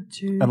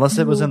ridiculous. Unless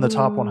it was in the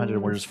top 100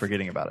 and we're just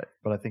forgetting about it.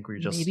 But I think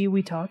maybe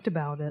we talked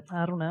about it.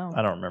 I don't know.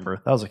 I don't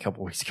remember. That was a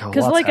couple weeks ago.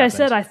 Because like I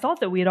said, I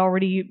thought that we had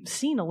already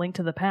seen A Link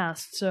to the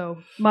Past. So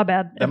my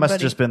bad. That must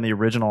have just been the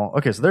original.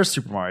 Okay, so there's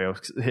Super Mario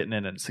hitting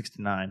in at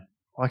 69.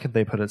 Why could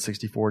they put it at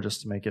 64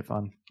 just to make it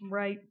fun?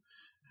 Right.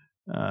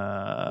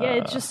 Yeah,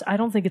 it's just, I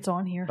don't think it's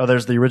on here. Oh,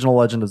 there's the original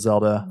Legend of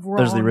Zelda. Wrong.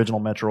 There's the original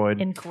Metroid.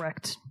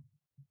 Incorrect.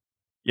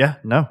 Yeah,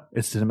 no,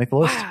 it didn't make the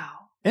list. Wow.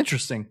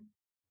 Interesting.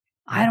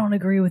 I don't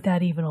agree with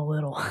that even a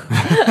little.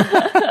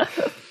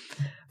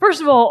 First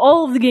of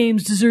all of the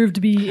games deserve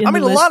to be in the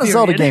list, a lot of period.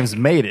 Zelda games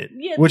made it,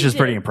 Yeah, which they is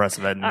pretty did.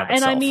 impressive in and of And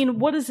itself. I mean,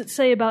 what does it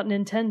say about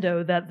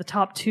Nintendo that the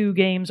top two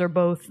games are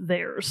both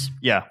theirs?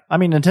 Yeah, I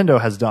mean,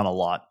 Nintendo has done a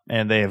lot,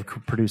 and they have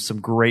produced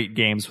some great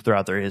games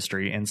throughout their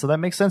history, and so that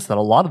makes sense that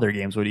a lot of their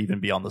games would even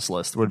be on this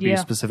list, would be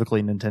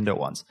specifically Nintendo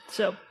ones.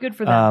 So, good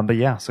for them. But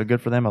yeah, so good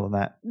for them other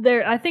than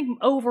that. I think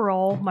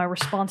overall, my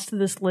response to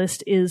this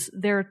list is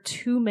there are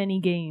too many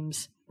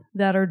games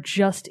that are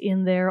just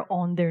in there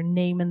on their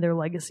name and their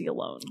legacy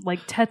alone. Like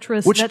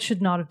Tetris, Which, that should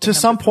not have been to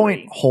some number point,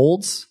 3.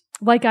 holds.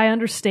 Like, I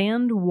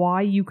understand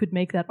why you could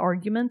make that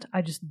argument.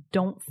 I just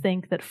don't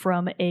think that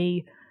from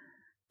a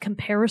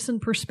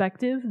comparison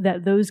perspective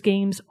that those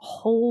games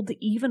hold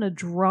even a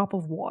drop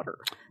of water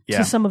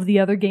to some of the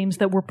other games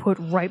that were put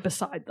right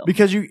beside them.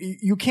 Because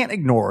you can't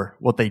ignore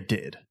what they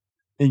did.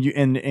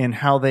 And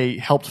how they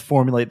helped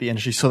formulate the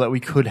industry so that we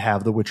could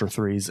have the Witcher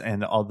 3s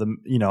and all the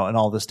and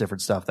all this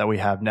different stuff that we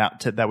have now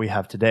that we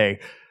have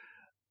today.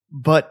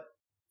 But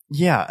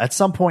yeah, at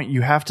some point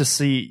you have to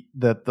see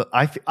that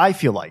I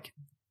feel like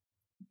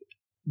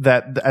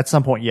that at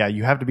some point,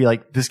 you have to be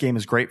like, this game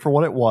is great for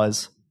what it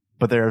was,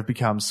 but there have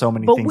become so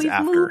many things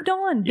after. But we've moved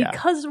on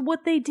because of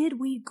what they did.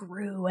 We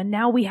grew, and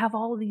now we have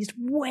all of these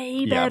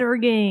way better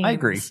games. I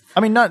agree.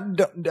 I mean,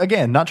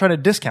 not trying to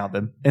discount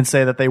them and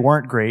say that they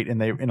weren't great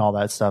and all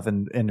that stuff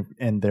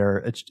and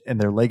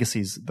their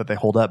legacies that they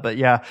hold up. But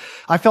yeah,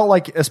 I felt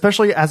like,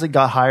 especially as it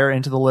got higher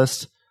into the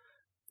list,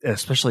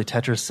 especially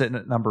Tetris sitting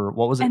at number,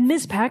 what was it? And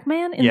Ms.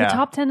 Pac-Man in the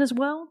top 10 as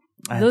well.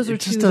 Those are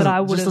two that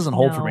I would have. Just doesn't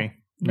hold for me.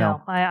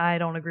 No, I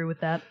don't agree with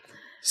that.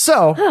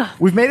 So,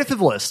 we've made it through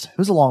the list. It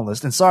was a long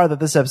list, and sorry that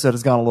this episode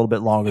has gone a little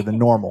bit longer than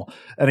normal.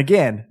 And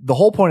again, the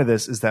whole point of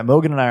this is that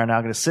Mogan and I are now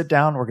going to sit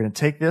down, we're going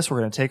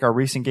to take our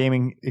recent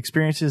gaming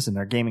experiences and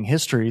our gaming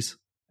histories,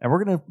 and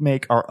we're going to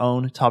make our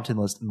own top 10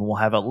 list, and we'll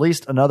have at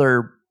least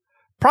another,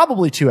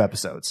 probably 2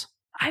 episodes.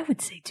 I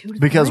would say 2 to 3.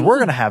 Because we're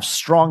going to have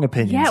strong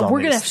opinions on we're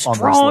going to have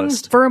strong,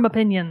 firm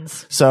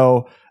opinions.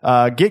 So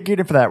get geared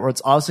in for that, where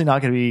it's obviously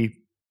not going to be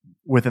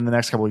within the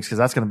next couple weeks, because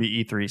that's going to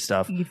be E3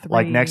 stuff. E3.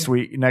 Like next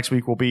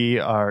week will be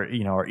our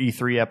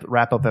E3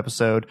 wrap-up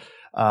episode.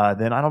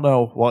 Then I don't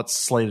know what's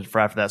slated for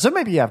after that. So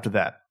maybe after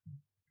that.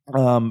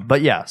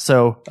 But yeah,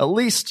 so at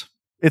least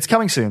it's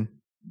coming soon.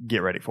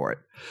 Get ready for it.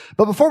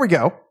 But before we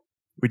go,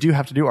 we do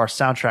have to do our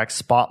soundtrack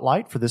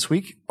spotlight for this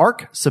week.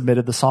 Ark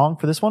submitted the song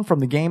for this one from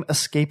the game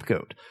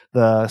Scapegoat.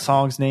 The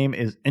song's name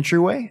is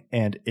Entryway,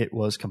 and it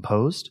was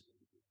composed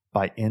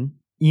by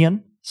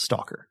Ian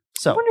Stalker.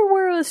 So I wonder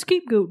where a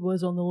Scapegoat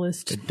was on the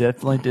list. It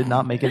definitely did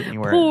not make it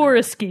anywhere.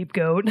 Poor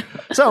Scapegoat.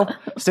 So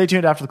stay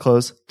tuned after the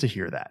close to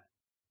hear that.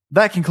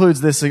 That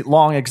concludes this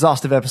long,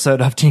 exhaustive episode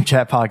of Team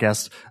Chat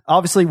Podcast.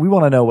 Obviously, we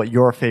want to know what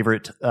your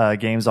favorite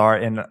games are,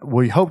 and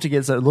we hope to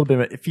get a little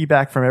bit of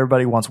feedback from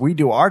everybody once we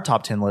do our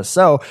top 10 list.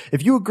 So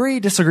if you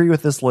disagree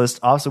with this list,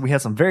 obviously we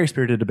had some very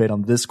spirited debate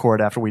on Discord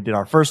after we did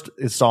our first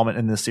installment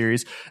in this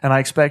series, and I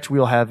expect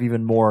we'll have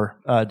even more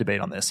debate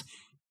on this.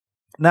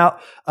 Now,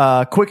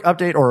 quick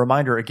update or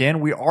reminder again,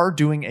 we are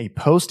doing a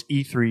post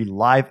E3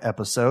 live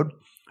episode.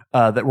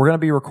 That we're going to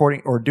be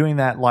recording or doing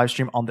that live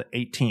stream on the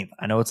 18th.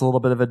 I know it's a little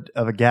bit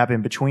of a gap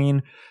in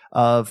between,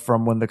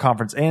 from when the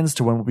conference ends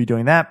to when we'll be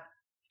doing that.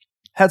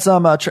 Had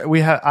some, I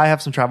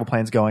have some travel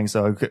plans going,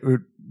 so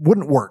it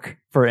wouldn't work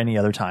for any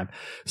other time.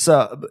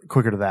 So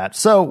quicker to that.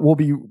 So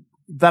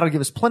that'll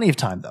give us plenty of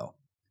time though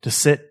to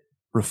sit,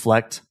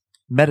 reflect,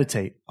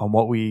 meditate on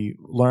what we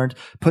learned,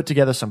 put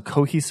together some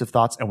cohesive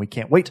thoughts, and we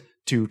can't wait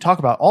to talk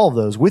about all of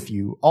those with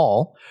you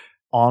all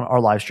on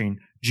our live stream,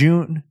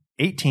 June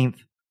 18th.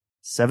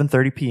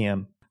 7:30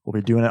 p.m.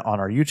 We'll be doing it on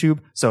our YouTube.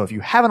 So if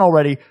you haven't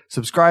already,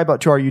 subscribe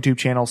to our YouTube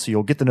channel so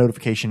you'll get the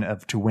notification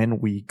to when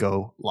we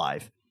go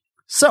live.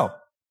 So,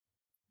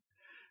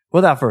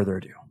 without further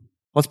ado,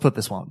 let's put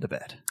this one to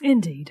bed.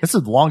 Indeed. This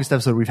is the longest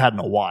episode we've had in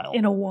a while.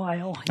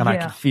 And I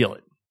can feel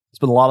it. It's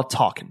been a lot of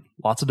talking,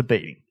 lots of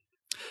debating.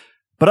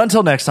 But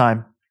until next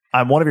time,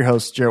 I'm one of your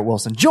hosts, Jarrett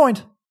Wilson,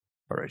 joined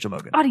by Rachel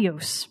Mogan.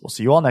 Adios. We'll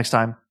see you all next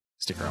time.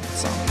 Stick around with the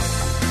song.